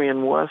country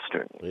and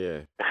western.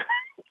 Yeah.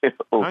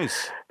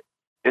 Nice.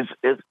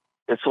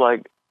 It's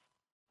like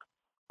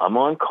I'm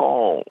on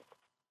call.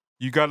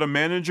 You got a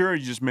manager, or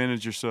you just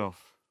manage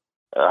yourself?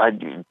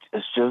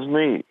 It's just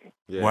me.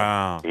 Yeah.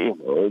 Wow. You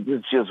know,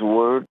 it's just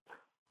word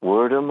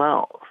of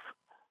mouth.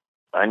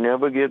 I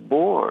never get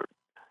bored.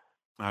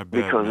 I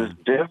bet, because man. it's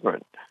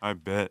different. I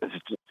bet.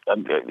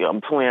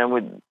 I'm playing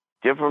with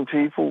different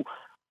people,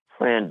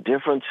 playing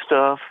different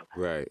stuff.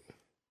 Right.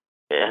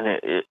 And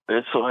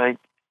it's like,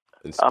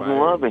 Inspiring. I'm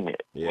loving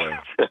it.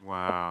 Yeah.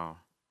 Wow.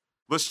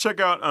 Let's check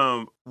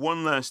out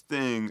one last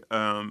thing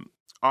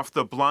off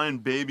the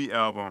Blind Baby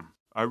album.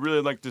 I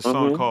really like this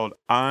song called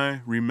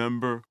I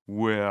Remember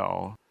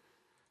Well.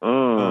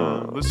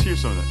 Let's hear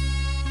some of that.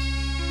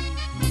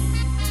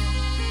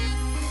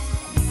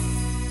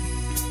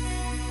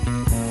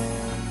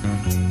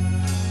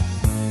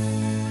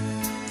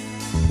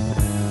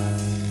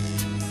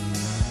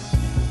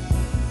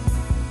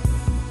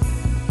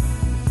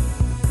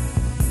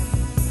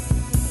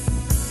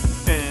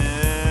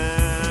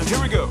 And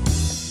here we go.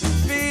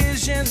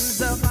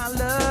 Visions of my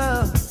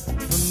love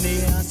from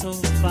me are so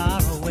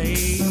far away.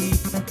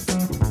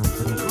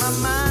 My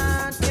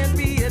mind can't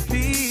be at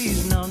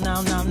peace, no,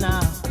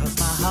 cause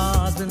my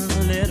heart's been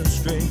led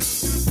astray.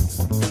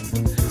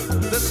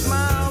 The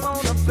smile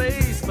on her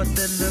face, but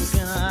that look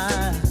in her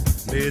eye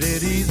made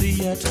it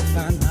easier to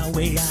find my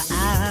way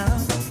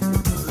out.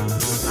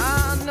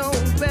 I know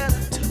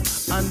better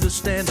to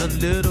understand a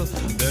little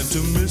than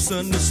to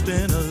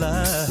misunderstand a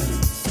lie.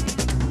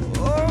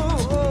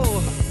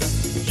 Oh,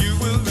 you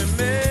will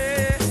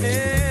remember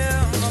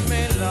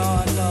me,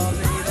 Lord,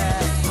 baby.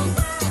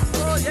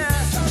 Oh, yeah.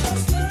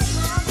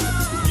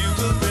 You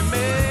will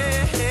remember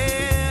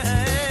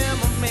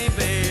me,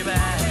 baby.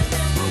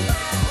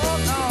 Oh,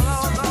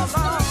 Lord.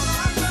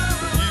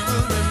 You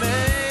will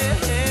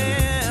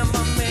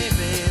remember me,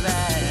 baby.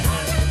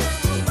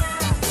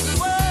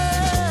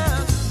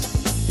 Well,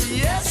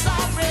 yes, I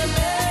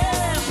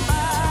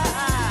remember.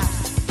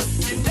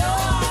 You know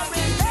I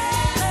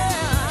remember.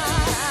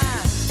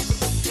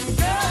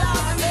 Girl,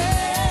 I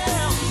remember.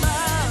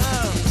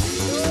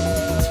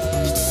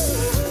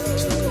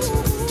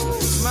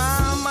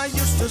 Mama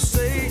used to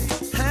say,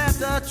 half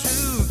the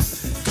truth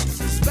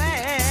is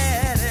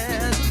bad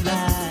as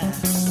lies.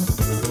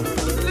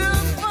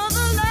 Look for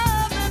the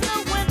love in the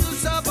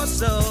windows of her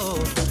soul.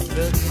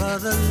 Look for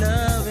the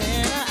love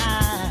in her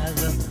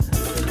eyes.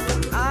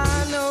 I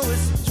know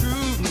it's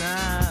true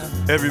now.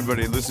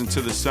 Everybody, listen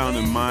to the sound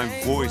of my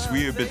voice.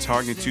 We have been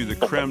talking to the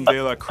creme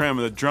de la creme,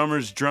 the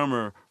drummer's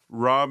drummer,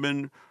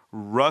 Robin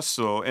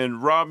Russell.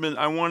 And Robin,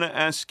 I want to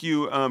ask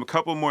you a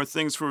couple more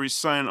things before we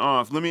sign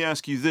off. Let me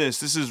ask you this.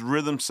 This is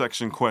rhythm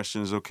section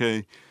questions,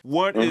 okay?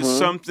 What is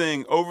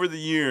something over the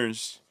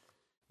years,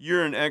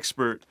 you're an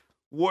expert,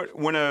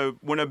 when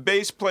a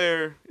bass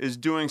player is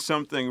doing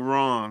something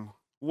wrong,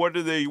 what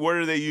are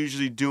they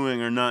usually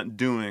doing or not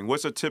doing?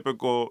 What's a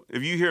typical,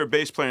 if you hear a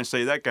bass player and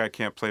say that guy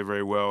can't play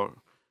very well,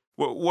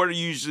 what are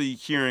you usually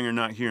hearing or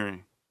not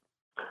hearing?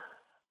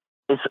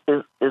 It's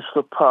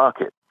the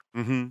pocket.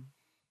 Mm-hmm.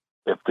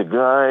 If the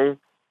guy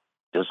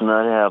does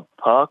not have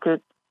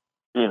pocket,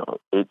 he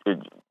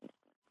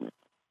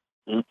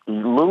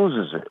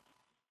loses it.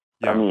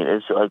 Yeah. I mean,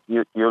 it's like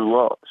you're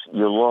lost.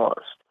 You're lost.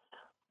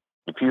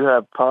 If you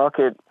have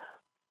pocket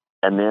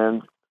and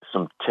then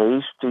some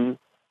tasty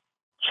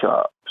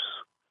chops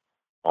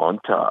on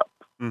top,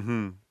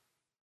 mm-hmm.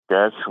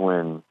 that's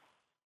when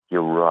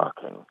you're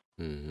rocking.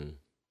 Mm-hmm.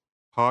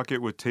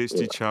 Pocket with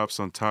tasty chops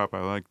on top.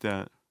 I like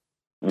that.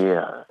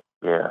 Yeah.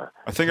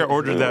 I think I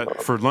ordered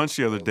that for lunch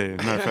the other day. As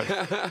a matter of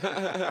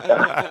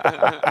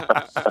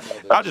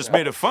fact. I just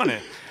made it funny.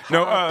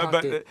 No,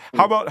 but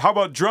how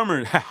about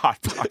drummers?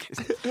 Hot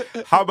Pocket.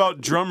 How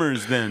about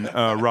drummers then,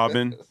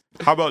 Robin?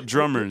 How about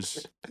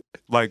drummers?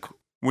 Like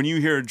when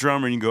you hear a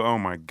drummer and you go, "Oh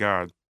my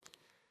God,"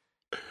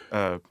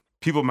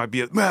 people might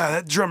be like, "Man,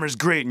 that drummer's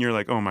great," and you're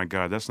like, "Oh my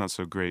God, that's not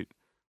so great."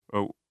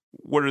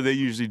 What are they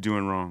usually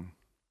doing wrong?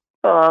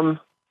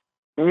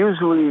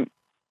 Usually,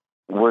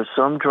 where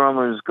some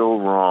drummers go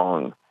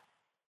wrong,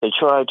 they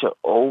try to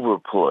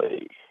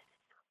overplay.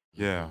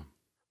 Yeah.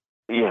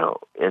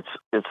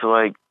 It's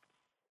like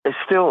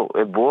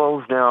it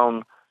boils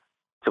down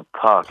to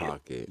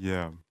pocket.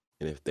 Yeah.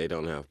 And if they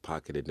don't have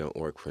pocket, it don't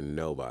work for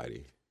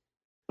nobody.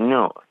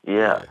 No,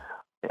 yeah.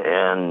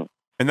 And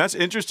that's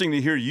interesting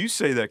to hear you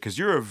say that, because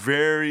you're a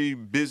very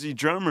busy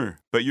drummer,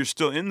 but you're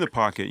still in the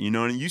pocket,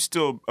 and you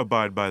still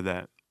abide by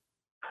that.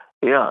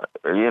 Yeah,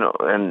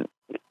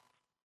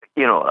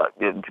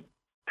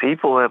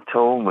 people have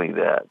told me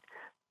that,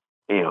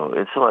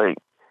 it's like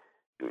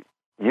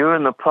you're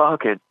in the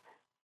pocket,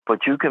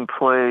 but you can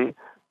play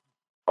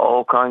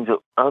all kinds of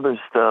other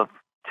stuff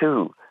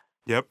too.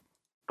 Yep.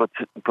 But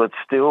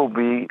still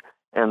be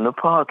in the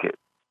pocket.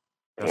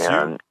 That's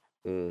and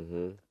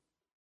mm-hmm.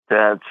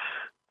 that's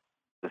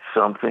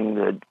something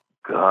that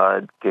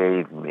God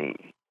gave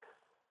me.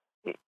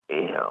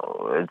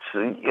 It's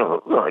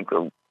like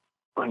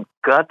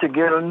got to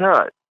get a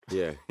nut.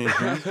 Yeah.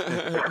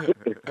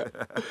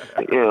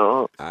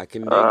 I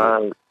can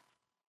dig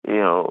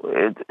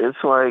it.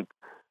 It's like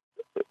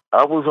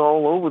I was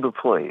all over the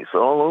place,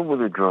 all over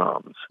the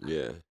drums.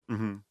 Yeah.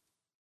 Mm-hmm.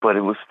 But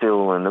it was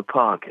still in the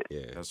pocket.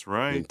 Yeah. That's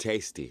right. And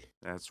tasty.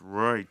 That's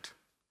right.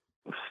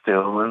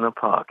 Still in the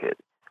pocket.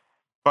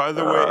 By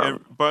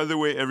the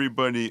way,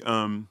 everybody,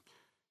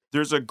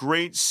 there's a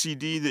great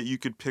CD that you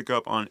could pick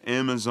up on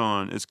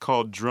Amazon. It's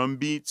called Drum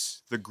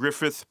Beats, the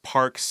Griffith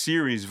Park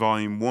Series,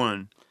 Volume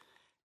 1.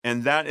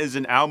 And that is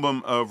an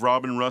album of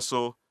Robin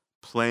Russell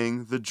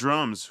playing the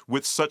drums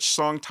with such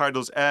song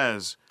titles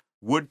as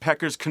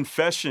Woodpecker's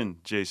Confession,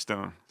 Jay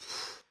Stone,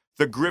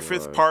 The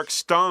Griffith Park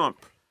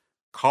Stomp,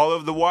 Call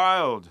of the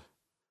Wild,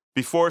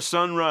 Before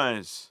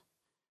Sunrise,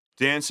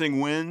 Dancing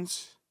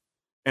Winds,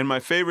 and my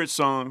favorite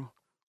song,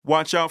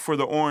 Watch Out for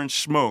the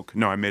Orange Smoke.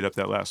 No, I made up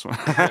that last one.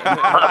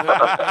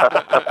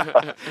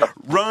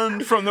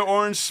 Run from the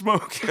orange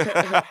smoke.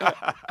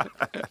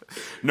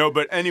 No,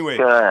 but anyway,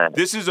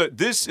 this is a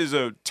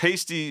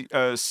tasty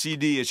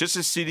CD. It's just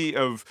a CD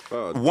of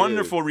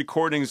wonderful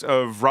recordings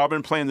of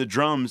Robin playing the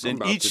drums. I'm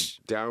and about each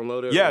to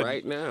download it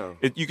right now.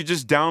 You could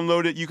just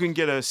download it. You can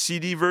get a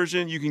CD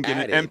version. You can get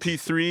an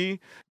MP3.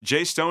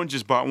 Jay Stone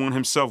just bought one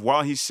himself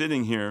while he's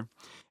sitting here,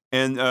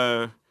 and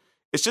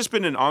it's just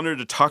been an honor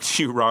to talk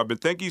to you, Robin.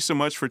 Thank you so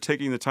much for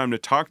taking the time to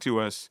talk to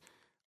us.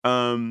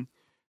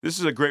 This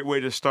is a great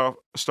way to start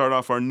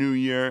off our new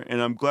year,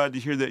 and I'm glad to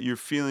hear that you're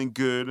feeling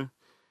good.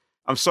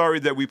 I'm sorry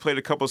that we played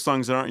a couple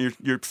songs that aren't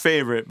your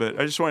favorite, but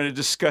I just wanted to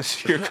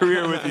discuss your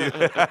career with you.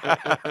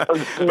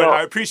 But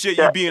I appreciate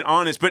you being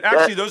honest. But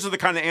actually, those are the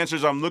kind of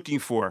answers I'm looking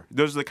for.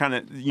 Those are the kind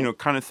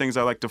of things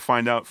I like to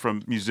find out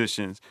from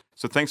musicians.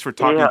 So thanks for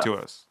talking to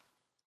us.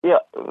 Yeah,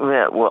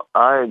 man. Well,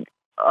 I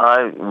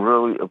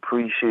really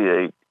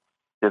appreciate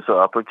this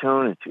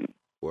opportunity.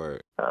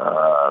 Word.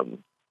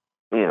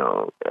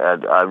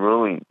 And I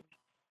really,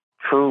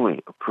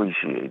 truly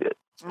appreciate it.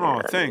 Oh,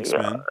 and, thanks,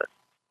 man.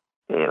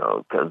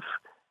 Because,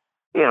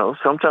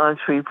 sometimes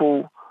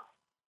people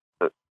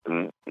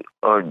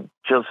are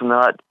just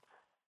not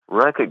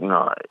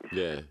recognized.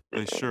 Yeah.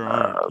 They sure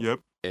are. Yep.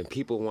 And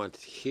people want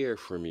to hear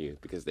from you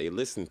because they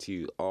listen to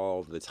you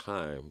all the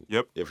time.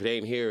 Yep. If it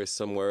ain't here, it's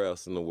somewhere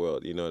else in the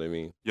world. You know what I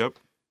mean? Yep.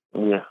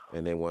 Yeah.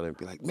 And they want to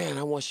be like, man,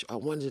 I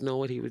wanted to know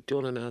what he was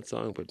doing on that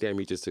song, but damn,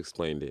 he just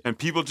explained it. And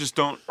people just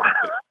aren't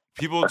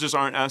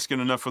asking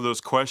enough of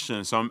those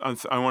questions. So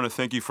I want to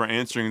thank you for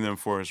answering them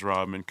for us,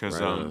 Robin,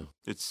 because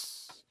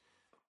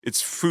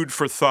it's food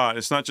for thought.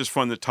 It's not just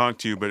fun to talk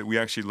to you, but we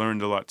actually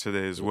learned a lot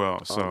today as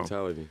well. So I'm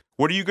telling you.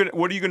 What are you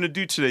gonna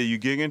do today? You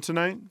gigging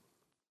tonight?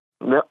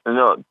 No,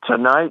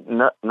 tonight,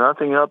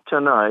 nothing up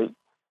tonight.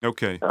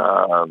 Okay.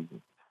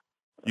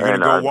 You gonna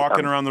go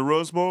walking around the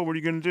Rose Bowl? What are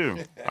you gonna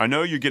do? I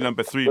know you're getting up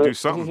at 3 to do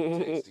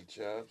something. Tasty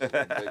chops,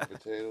 baked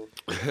potatoes.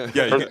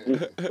 Yeah,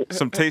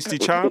 some tasty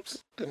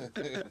chops.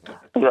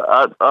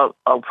 Yeah,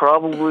 I'll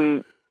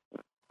probably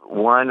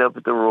wind up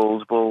at the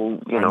Rose Bowl,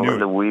 in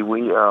the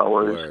wee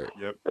hours.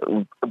 Yep.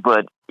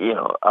 But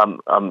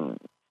I'm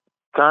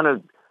kind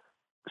of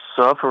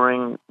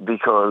suffering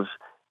because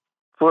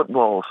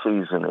football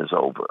season is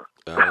over.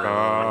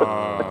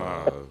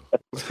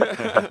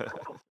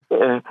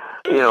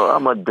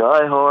 I'm a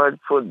diehard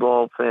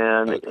football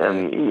fan,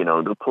 and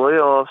the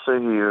playoffs are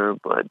here,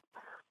 but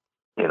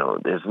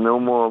there's no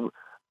more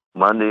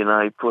Monday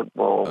night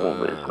football.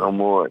 There's no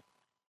more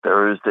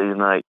Thursday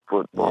night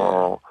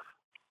football.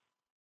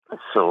 Yeah.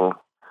 So,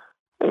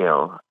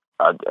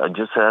 I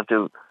just have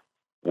to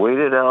wait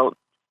it out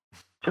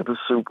to the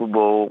Super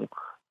Bowl,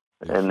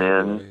 and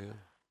then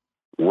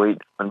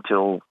wait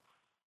until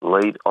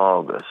late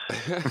August.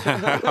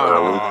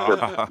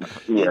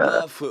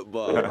 Love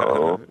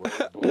football.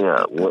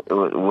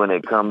 When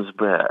it comes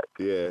back.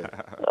 Yeah.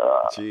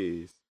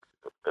 Jeez.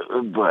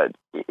 But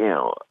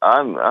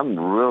I'm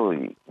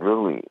really,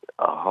 really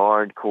a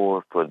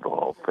hardcore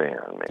football fan,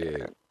 man.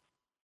 Yeah.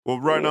 Well,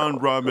 right on,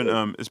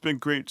 Robin. It's been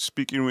great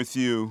speaking with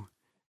you,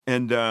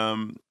 and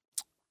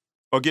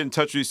I'll get in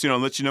touch with you soon. I'll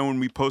let you know when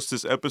we post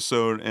this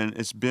episode, and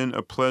it's been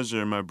a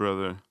pleasure, my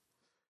brother.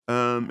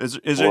 Is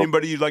there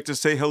anybody you'd like to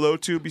say hello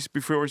to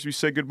before we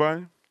say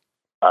goodbye?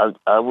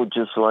 I would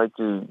just like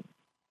to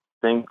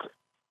thank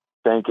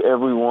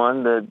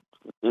everyone that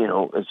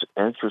is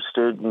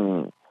interested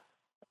in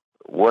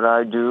what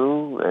I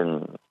do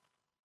and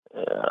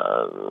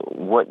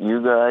what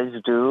you guys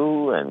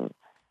do, and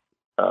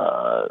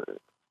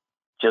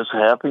just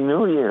Happy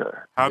New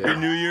Year. Happy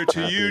New Year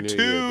to Happy you New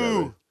too.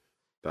 Year,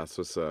 that's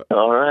what's up.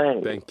 All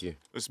right. Thank you.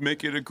 Let's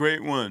make it a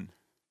great one.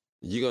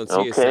 You're going to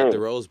see us at the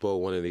Rose Bowl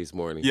one of these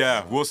mornings.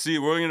 Yeah, we'll see.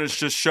 We're going to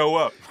just show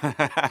up.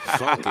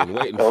 Fucking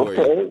waiting for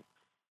you.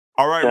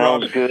 All right,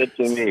 Sounds Robin. good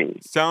to me.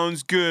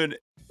 Sounds good.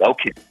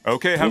 Okay.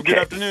 Okay, have a good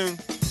afternoon.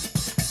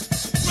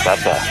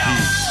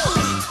 Bye-bye.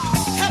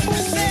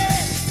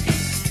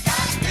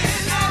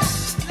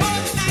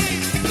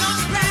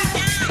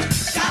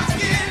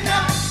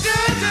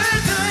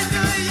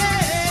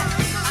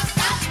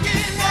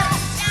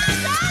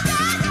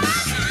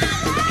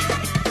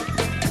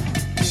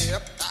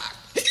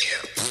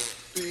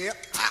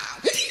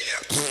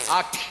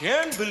 I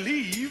can't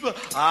believe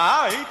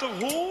I ate the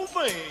whole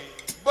thing.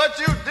 But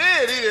you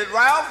did eat it,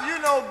 Ralph. You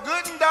know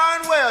good and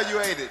darn well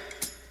you ate it.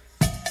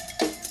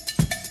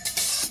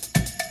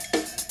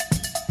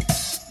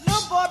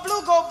 Little boy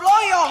Blue go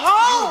blow your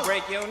horn. You'll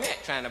break your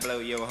neck trying to blow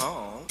your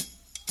horn.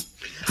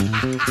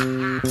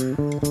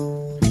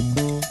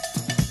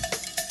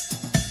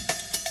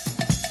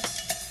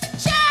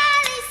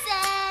 Charlie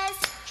says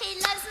he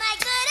loves my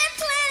good and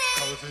plenty.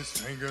 'Cause his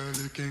finger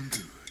looking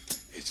good.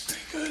 It's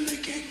finger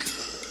looking good.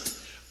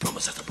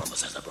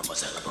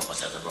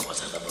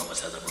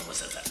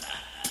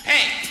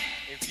 Hey,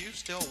 if you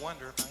still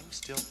wonder if I'm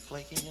still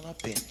flaking in a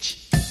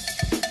bench.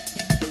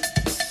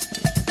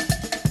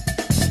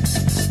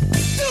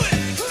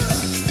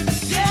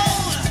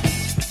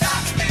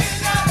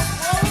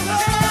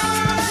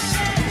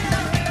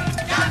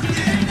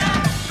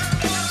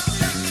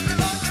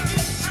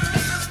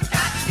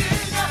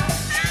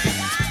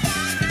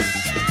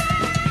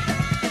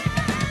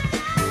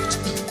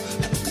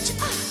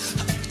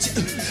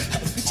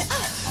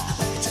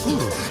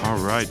 All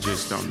right, Jay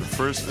Stone. The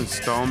first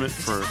installment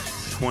for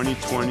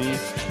 2020.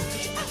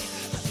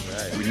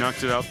 We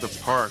knocked it out the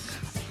park.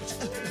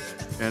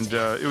 And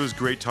it was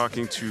great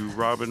talking to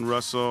Robin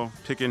Russell,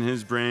 picking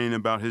his brain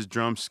about his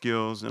drum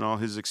skills and all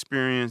his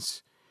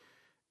experience.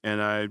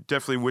 And I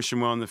definitely wish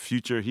him well in the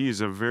future. He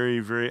is a very,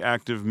 very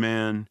active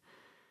man.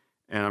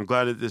 And I'm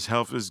glad that his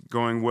health is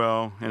going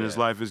well and his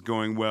life is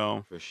going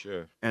well. For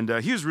sure. And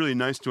he was really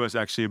nice to us,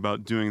 actually,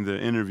 about doing the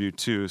interview,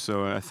 too.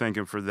 So I thank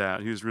him for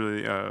that. He was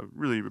really,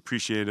 really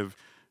appreciative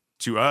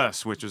to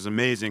us, which was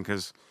amazing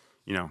because,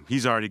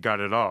 he's already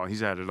got it all.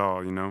 He's had it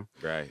all,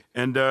 Right.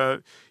 And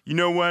you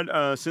know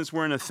what? Since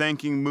we're in a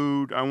thanking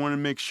mood, I want to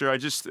make sure, it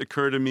just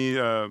occurred to me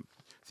the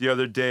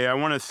other day, I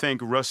want to thank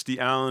Rusty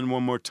Allen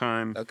one more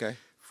time. Okay.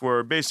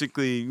 For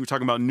basically, we're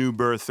talking about New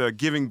Birth,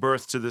 giving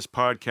birth to this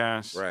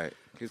podcast. Right.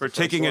 For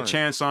taking a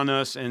chance on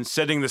us and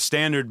setting the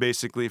standard,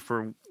 basically,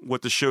 for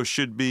what the show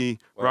should be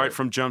right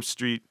from Jump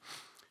Street.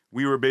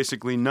 We were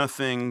basically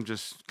nothing,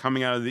 just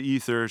coming out of the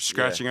ether,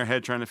 scratching our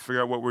head, trying to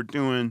figure out what we're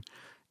doing.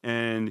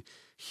 And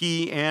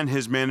he and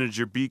his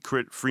manager, B.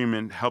 Crit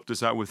Freeman, helped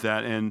us out with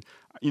that. And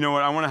you know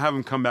what? I want to have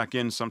him come back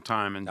in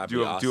sometime and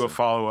do a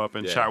follow-up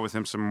and chat with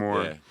him some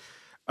more.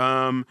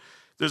 Yeah.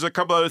 There's a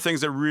couple other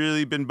things that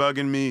really been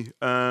bugging me.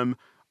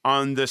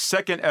 On the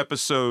second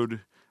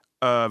episode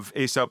of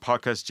Ace Out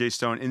Podcast, Jay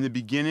Stone, in the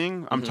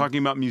beginning, I'm talking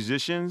about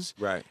musicians.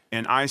 Right.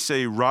 And I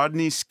say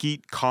Rodney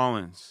Skeet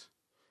Collins.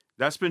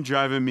 That's been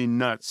driving me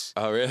nuts.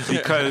 Oh, really?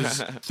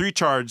 Because 3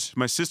 Charge,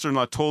 my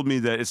sister-in-law told me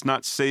that it's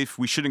not safe.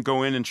 We shouldn't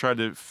go in and try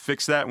to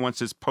fix that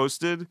once it's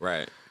posted.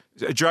 Right.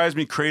 It drives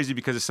me crazy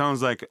because it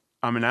sounds like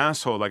I'm an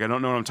asshole, like I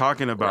don't know what I'm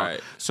talking about. Right.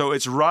 So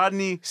it's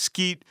Rodney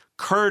Skeet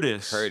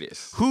Curtis.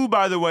 Curtis. Who,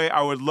 by the way,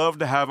 I would love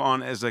to have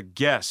on as a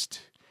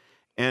guest.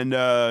 And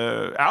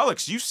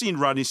Alex, you've seen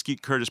Rodney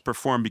Skeet Curtis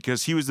perform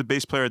because he was the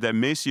bass player at that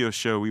Maceo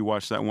show we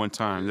watched that one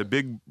time, the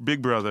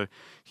Big Brother.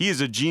 He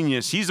is a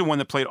genius. He's the one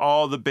that played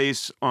all the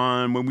bass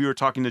on when we were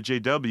talking to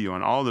JW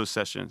on all those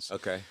sessions.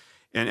 Okay.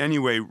 And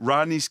anyway,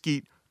 Rodney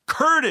Skeet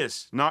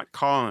Curtis, not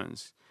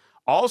Collins.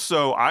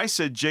 Also, I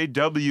said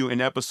JW in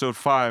episode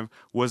 5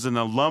 was an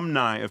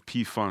alumni of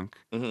P-Funk.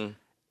 Mm-hmm.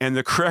 And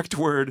the correct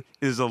word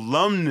is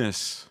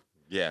alumnus.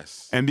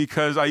 Yes. And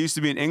because I used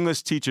to be an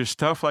English teacher,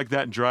 stuff like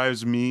that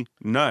drives me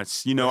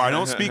nuts. You know, I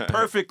don't speak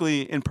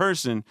perfectly in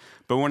person,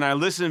 but when I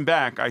listen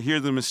back, I hear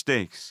the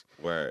mistakes.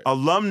 Word.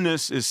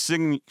 Alumnus is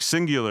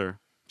singular,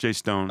 Jay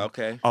Stone.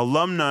 Okay.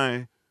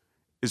 Alumni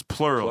is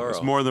plural.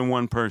 It's more than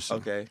one person.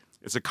 Okay.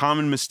 It's a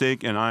common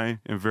mistake, and I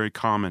am very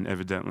common,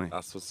 evidently.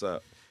 That's what's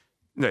up.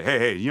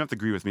 Hey, you don't have to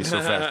agree with me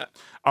so fast.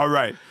 All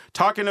right.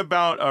 Talking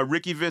about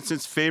Ricky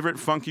Vincent's favorite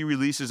funky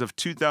releases of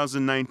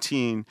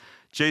 2019,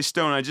 Jay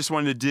Stone, I just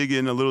wanted to dig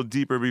in a little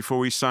deeper before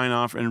we sign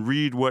off and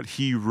read what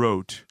he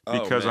wrote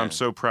because I'm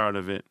so proud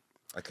of it.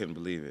 I couldn't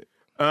believe it.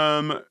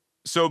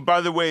 So, by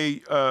the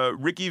way,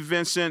 Ricky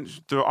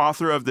Vincent, the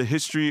author of the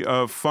History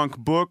of Funk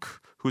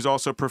book, who's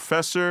also a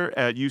professor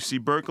at UC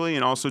Berkeley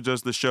and also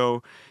does the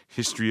show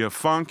History of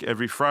Funk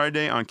every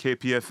Friday on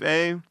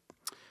KPFA.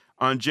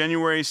 On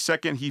January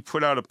 2nd, he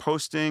put out a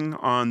posting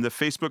on the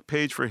Facebook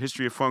page for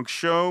History of Funk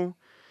show.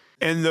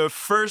 And the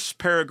first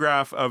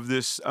paragraph of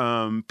this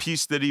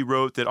piece that he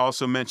wrote that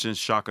also mentions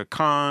Shaka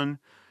Khan,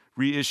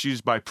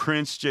 reissues by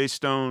Prince, Jay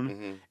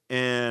Stone,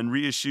 and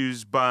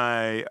reissues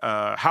by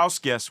House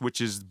Guests,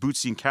 which is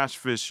Bootsy and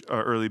Catfish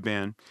early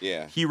band.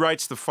 Yeah. He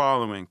writes the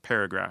following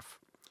paragraph.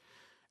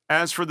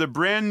 As for the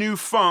brand new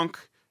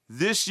funk,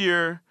 this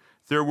year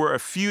there were a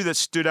few that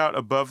stood out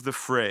above the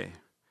fray.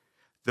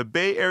 The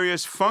Bay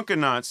Area's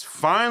Funkanauts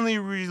finally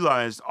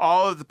realized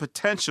all of the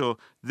potential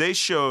they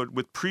showed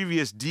with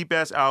previous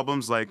deep-ass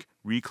albums like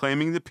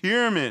Reclaiming the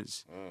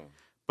Pyramids.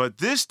 But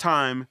this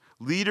time,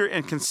 leader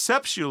and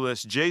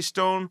conceptualist Jay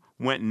Stone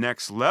went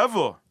next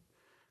level,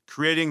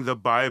 creating the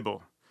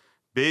Bible,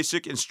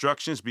 basic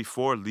instructions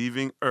before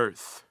leaving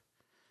Earth.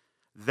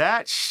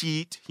 That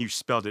sheet, he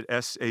spelled it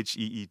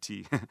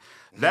S-H-E-E-T,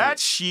 that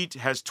sheet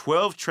has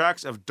 12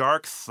 tracks of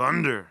dark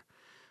thunder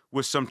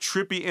with some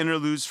trippy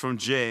interludes from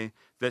Jay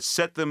that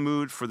set the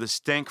mood for the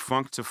stank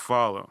funk to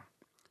follow.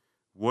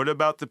 What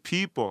about the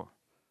people?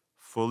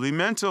 Fully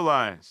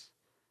Mentalized.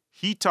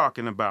 He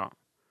talking about.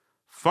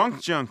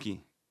 Funk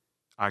Junkie.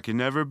 I Can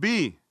Never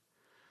Be.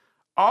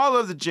 All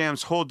of the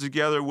jams hold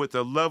together with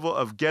a level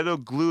of ghetto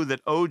glue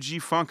that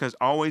OG Funk has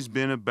always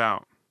been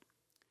about.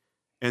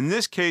 In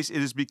this case,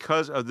 it is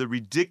because of the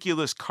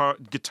ridiculous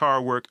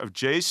guitar work of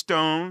Jay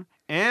Stone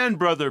and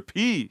Brother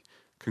P.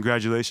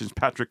 Congratulations,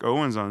 Patrick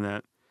Owens, on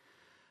that.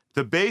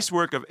 The bass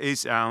work of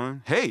Ace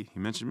Allen, hey, he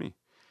mentioned me,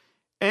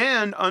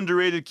 and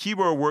underrated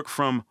keyboard work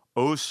from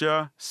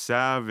Osha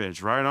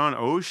Savage. Right on,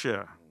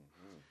 Osha.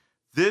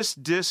 This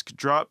disc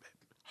dropped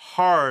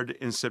hard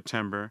in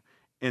September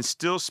and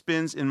still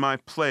spins in my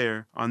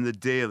player on the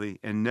daily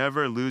and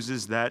never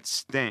loses that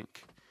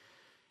stank.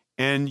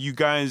 And you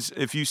guys,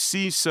 if you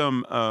see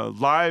some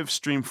live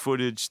stream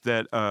footage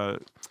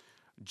that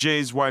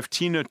Jay's wife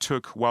Tina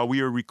took while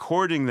we were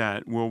recording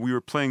that, while we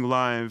were playing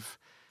live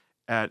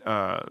at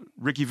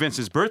Ricky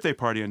Vincent's birthday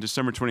party on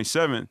December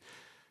 27th,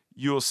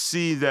 you'll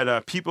see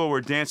that people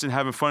were dancing,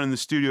 having fun in the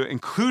studio,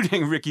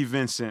 including Ricky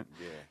Vincent,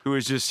 he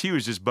was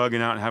just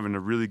bugging out and having a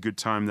really good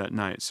time that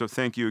night. So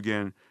thank you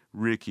again,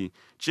 Ricky.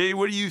 Jay,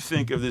 what do you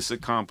think of this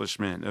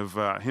accomplishment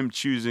of him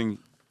choosing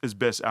his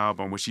best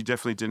album, which he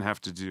definitely didn't have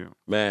to do?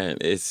 Man,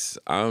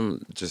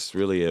 I'm just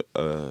really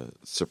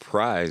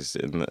surprised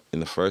in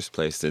the first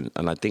place, and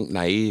I think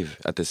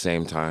naive at the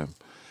same time,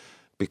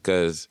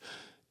 because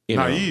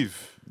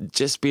naive.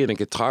 Just being a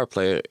guitar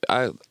player,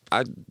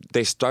 all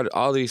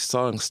these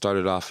songs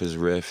started off as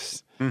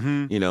riffs,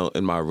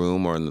 in my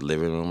room or in the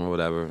living room or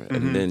whatever,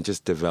 and then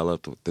just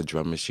developed with the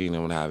drum machine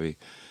and what have you,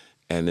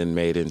 and then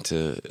made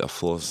into a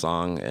full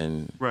song,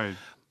 and right.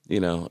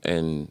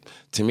 And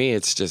to me,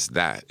 it's just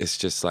that. It's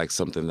just like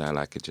something that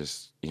I could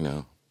just,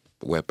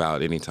 whip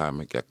out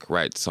anytime. I could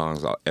write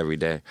songs every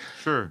day.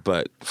 Sure.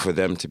 But for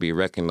them to be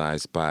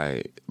recognized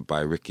by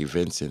Ricky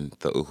Vincent,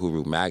 the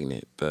Uhuru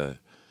Magnet,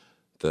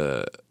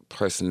 the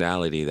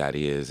personality that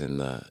he is,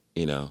 and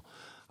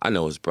I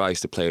know his brother. I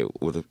used to play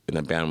in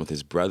a band with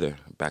his brother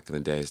back in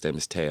the day. His name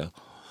is Teo.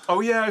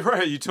 Oh yeah,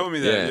 right. You told me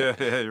that.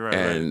 Yeah, right.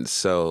 And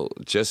so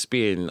just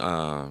being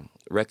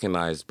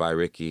recognized by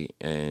Ricky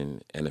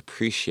and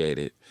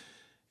appreciated,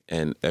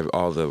 and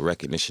all the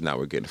recognition that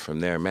we're getting from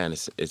there, man,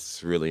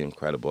 it's really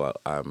incredible.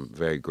 I'm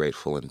very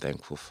grateful and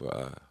thankful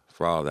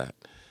for all that,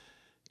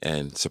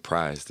 and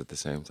surprised at the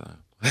same time.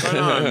 Right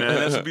on, man.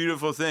 That's a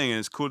beautiful thing, and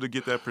it's cool to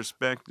get that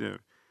perspective.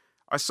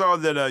 I saw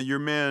that your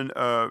man,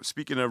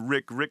 speaking of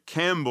Rick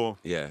Campbell,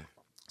 yeah,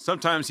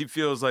 sometimes he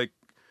feels like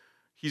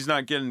he's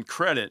not getting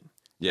credit.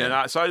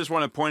 Yeah. And so I just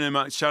want to point him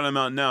out, shout him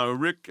out now.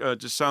 Rick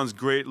just sounds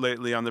great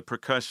lately on the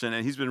percussion,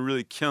 and he's been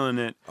really killing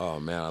it. Oh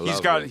man, I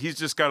love it. He's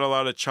just got a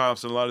lot of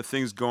chops and a lot of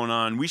things going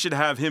on. We should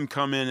have him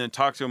come in and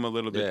talk to him a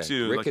little bit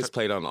too. Rick has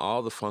played on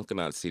all the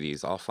Funkanauts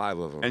CDs, all 5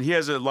 of them. And he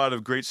has a lot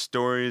of great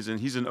stories,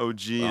 and he's an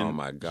OG. Oh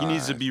my God. He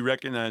needs to be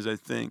recognized, I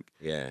think.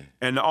 Yeah.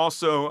 And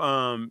also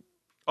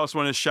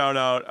want to shout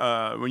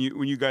out when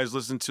you guys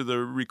listen to the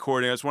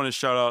recording, I just want to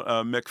shout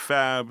out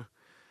McFab.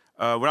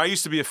 When I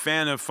used to be a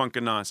fan of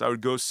Funkanauts, I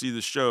would go see the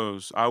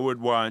shows. I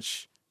would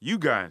watch you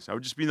guys. I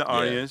would just be in the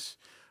audience.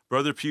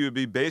 Brother P would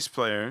be bass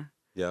player.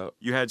 Yeah.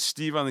 You had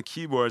Steve on the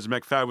keyboards.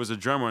 McFab was a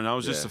drummer, and I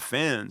was just a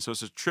fan. So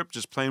it's a trip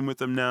just playing with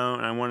him now,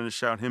 and I wanted to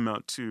shout him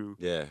out too.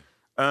 Yeah.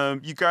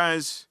 You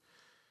guys,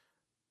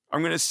 I'm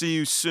going to see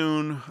you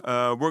soon.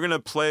 We're going to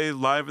play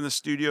live in the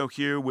studio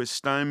here with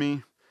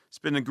Stymie. It's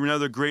been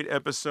another great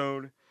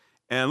episode.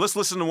 And let's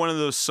listen to one of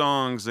those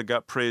songs that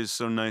got praised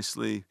so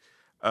nicely.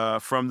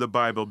 From the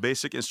Bible,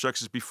 Basic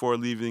Instructions Before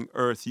Leaving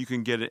Earth. You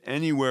can get it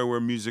anywhere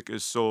where music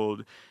is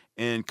sold.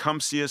 And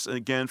come see us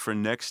again for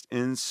next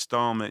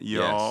installment,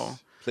 y'all.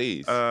 Yes,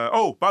 please.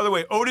 By the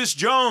way, Otis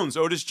Jones.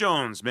 Otis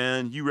Jones,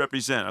 man, you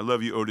represent. I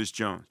love you, Otis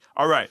Jones.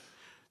 All right.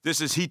 This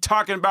is He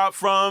Talking About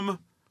from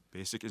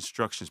Basic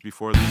Instructions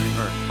Before Leaving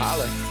Earth.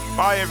 Holla.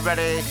 Bye,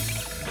 everybody.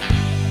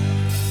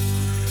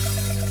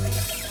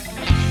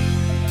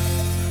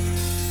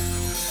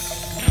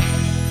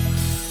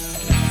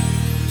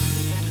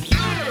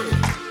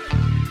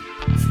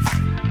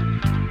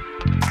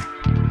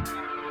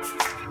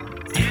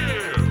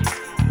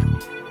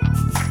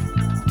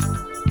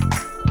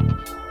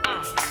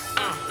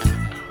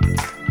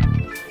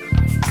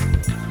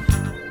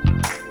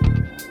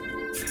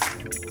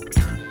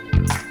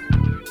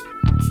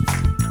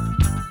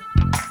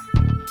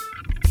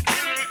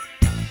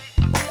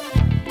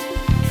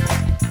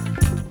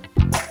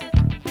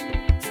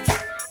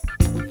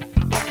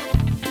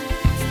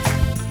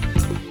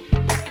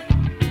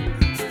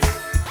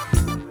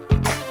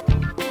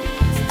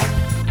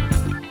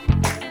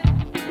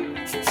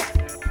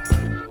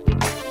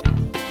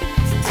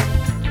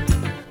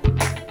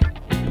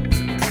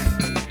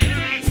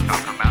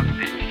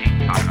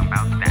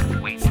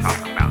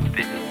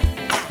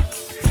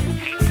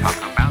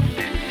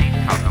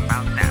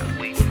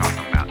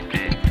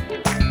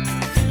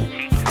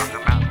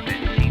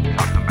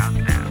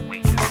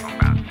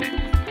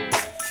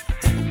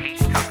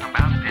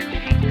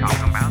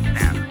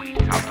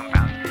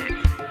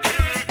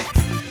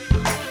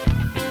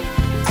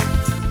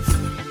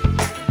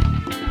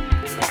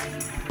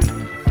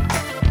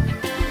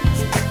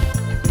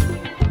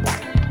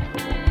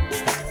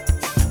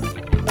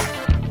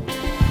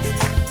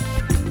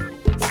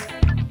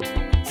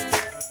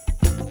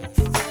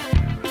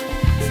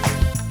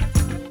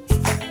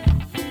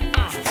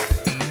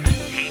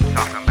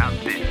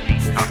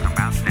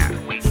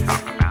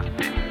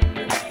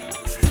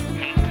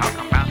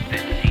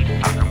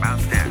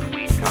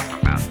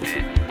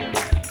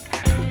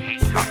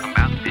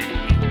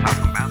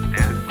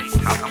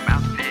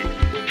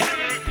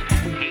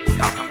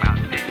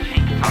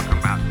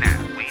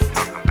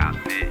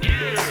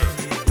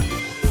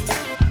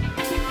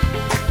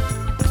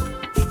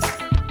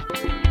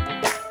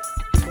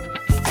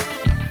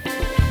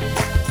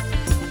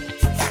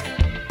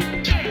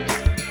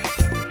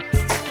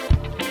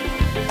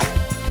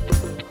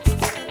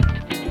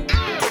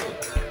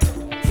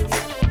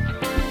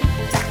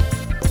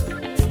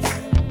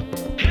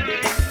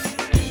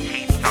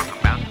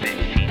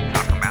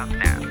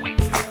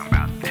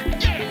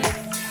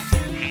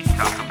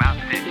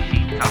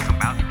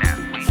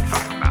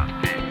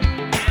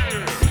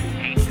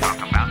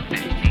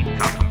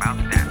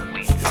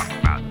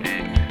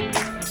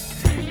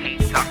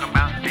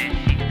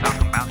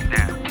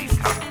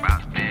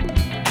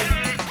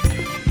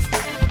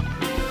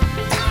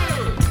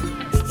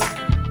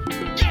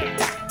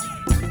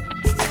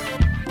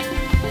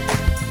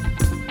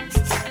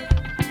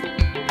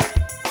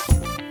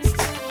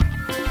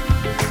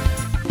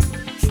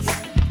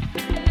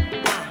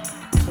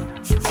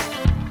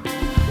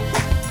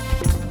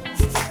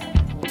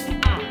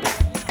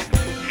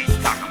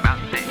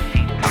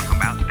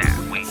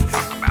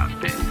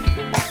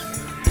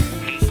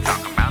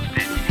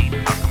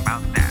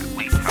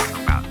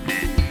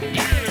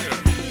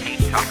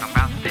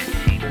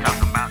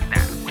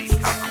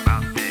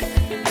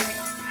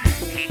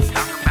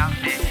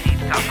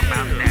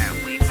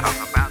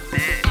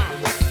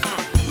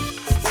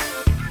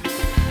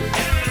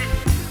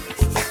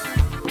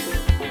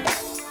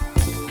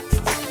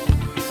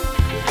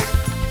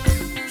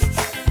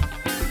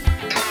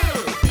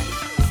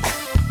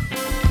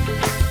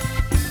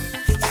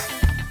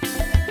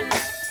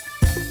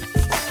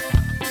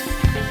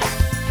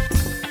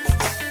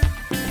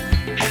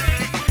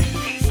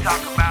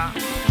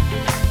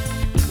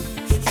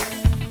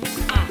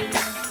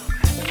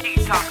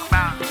 Talk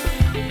about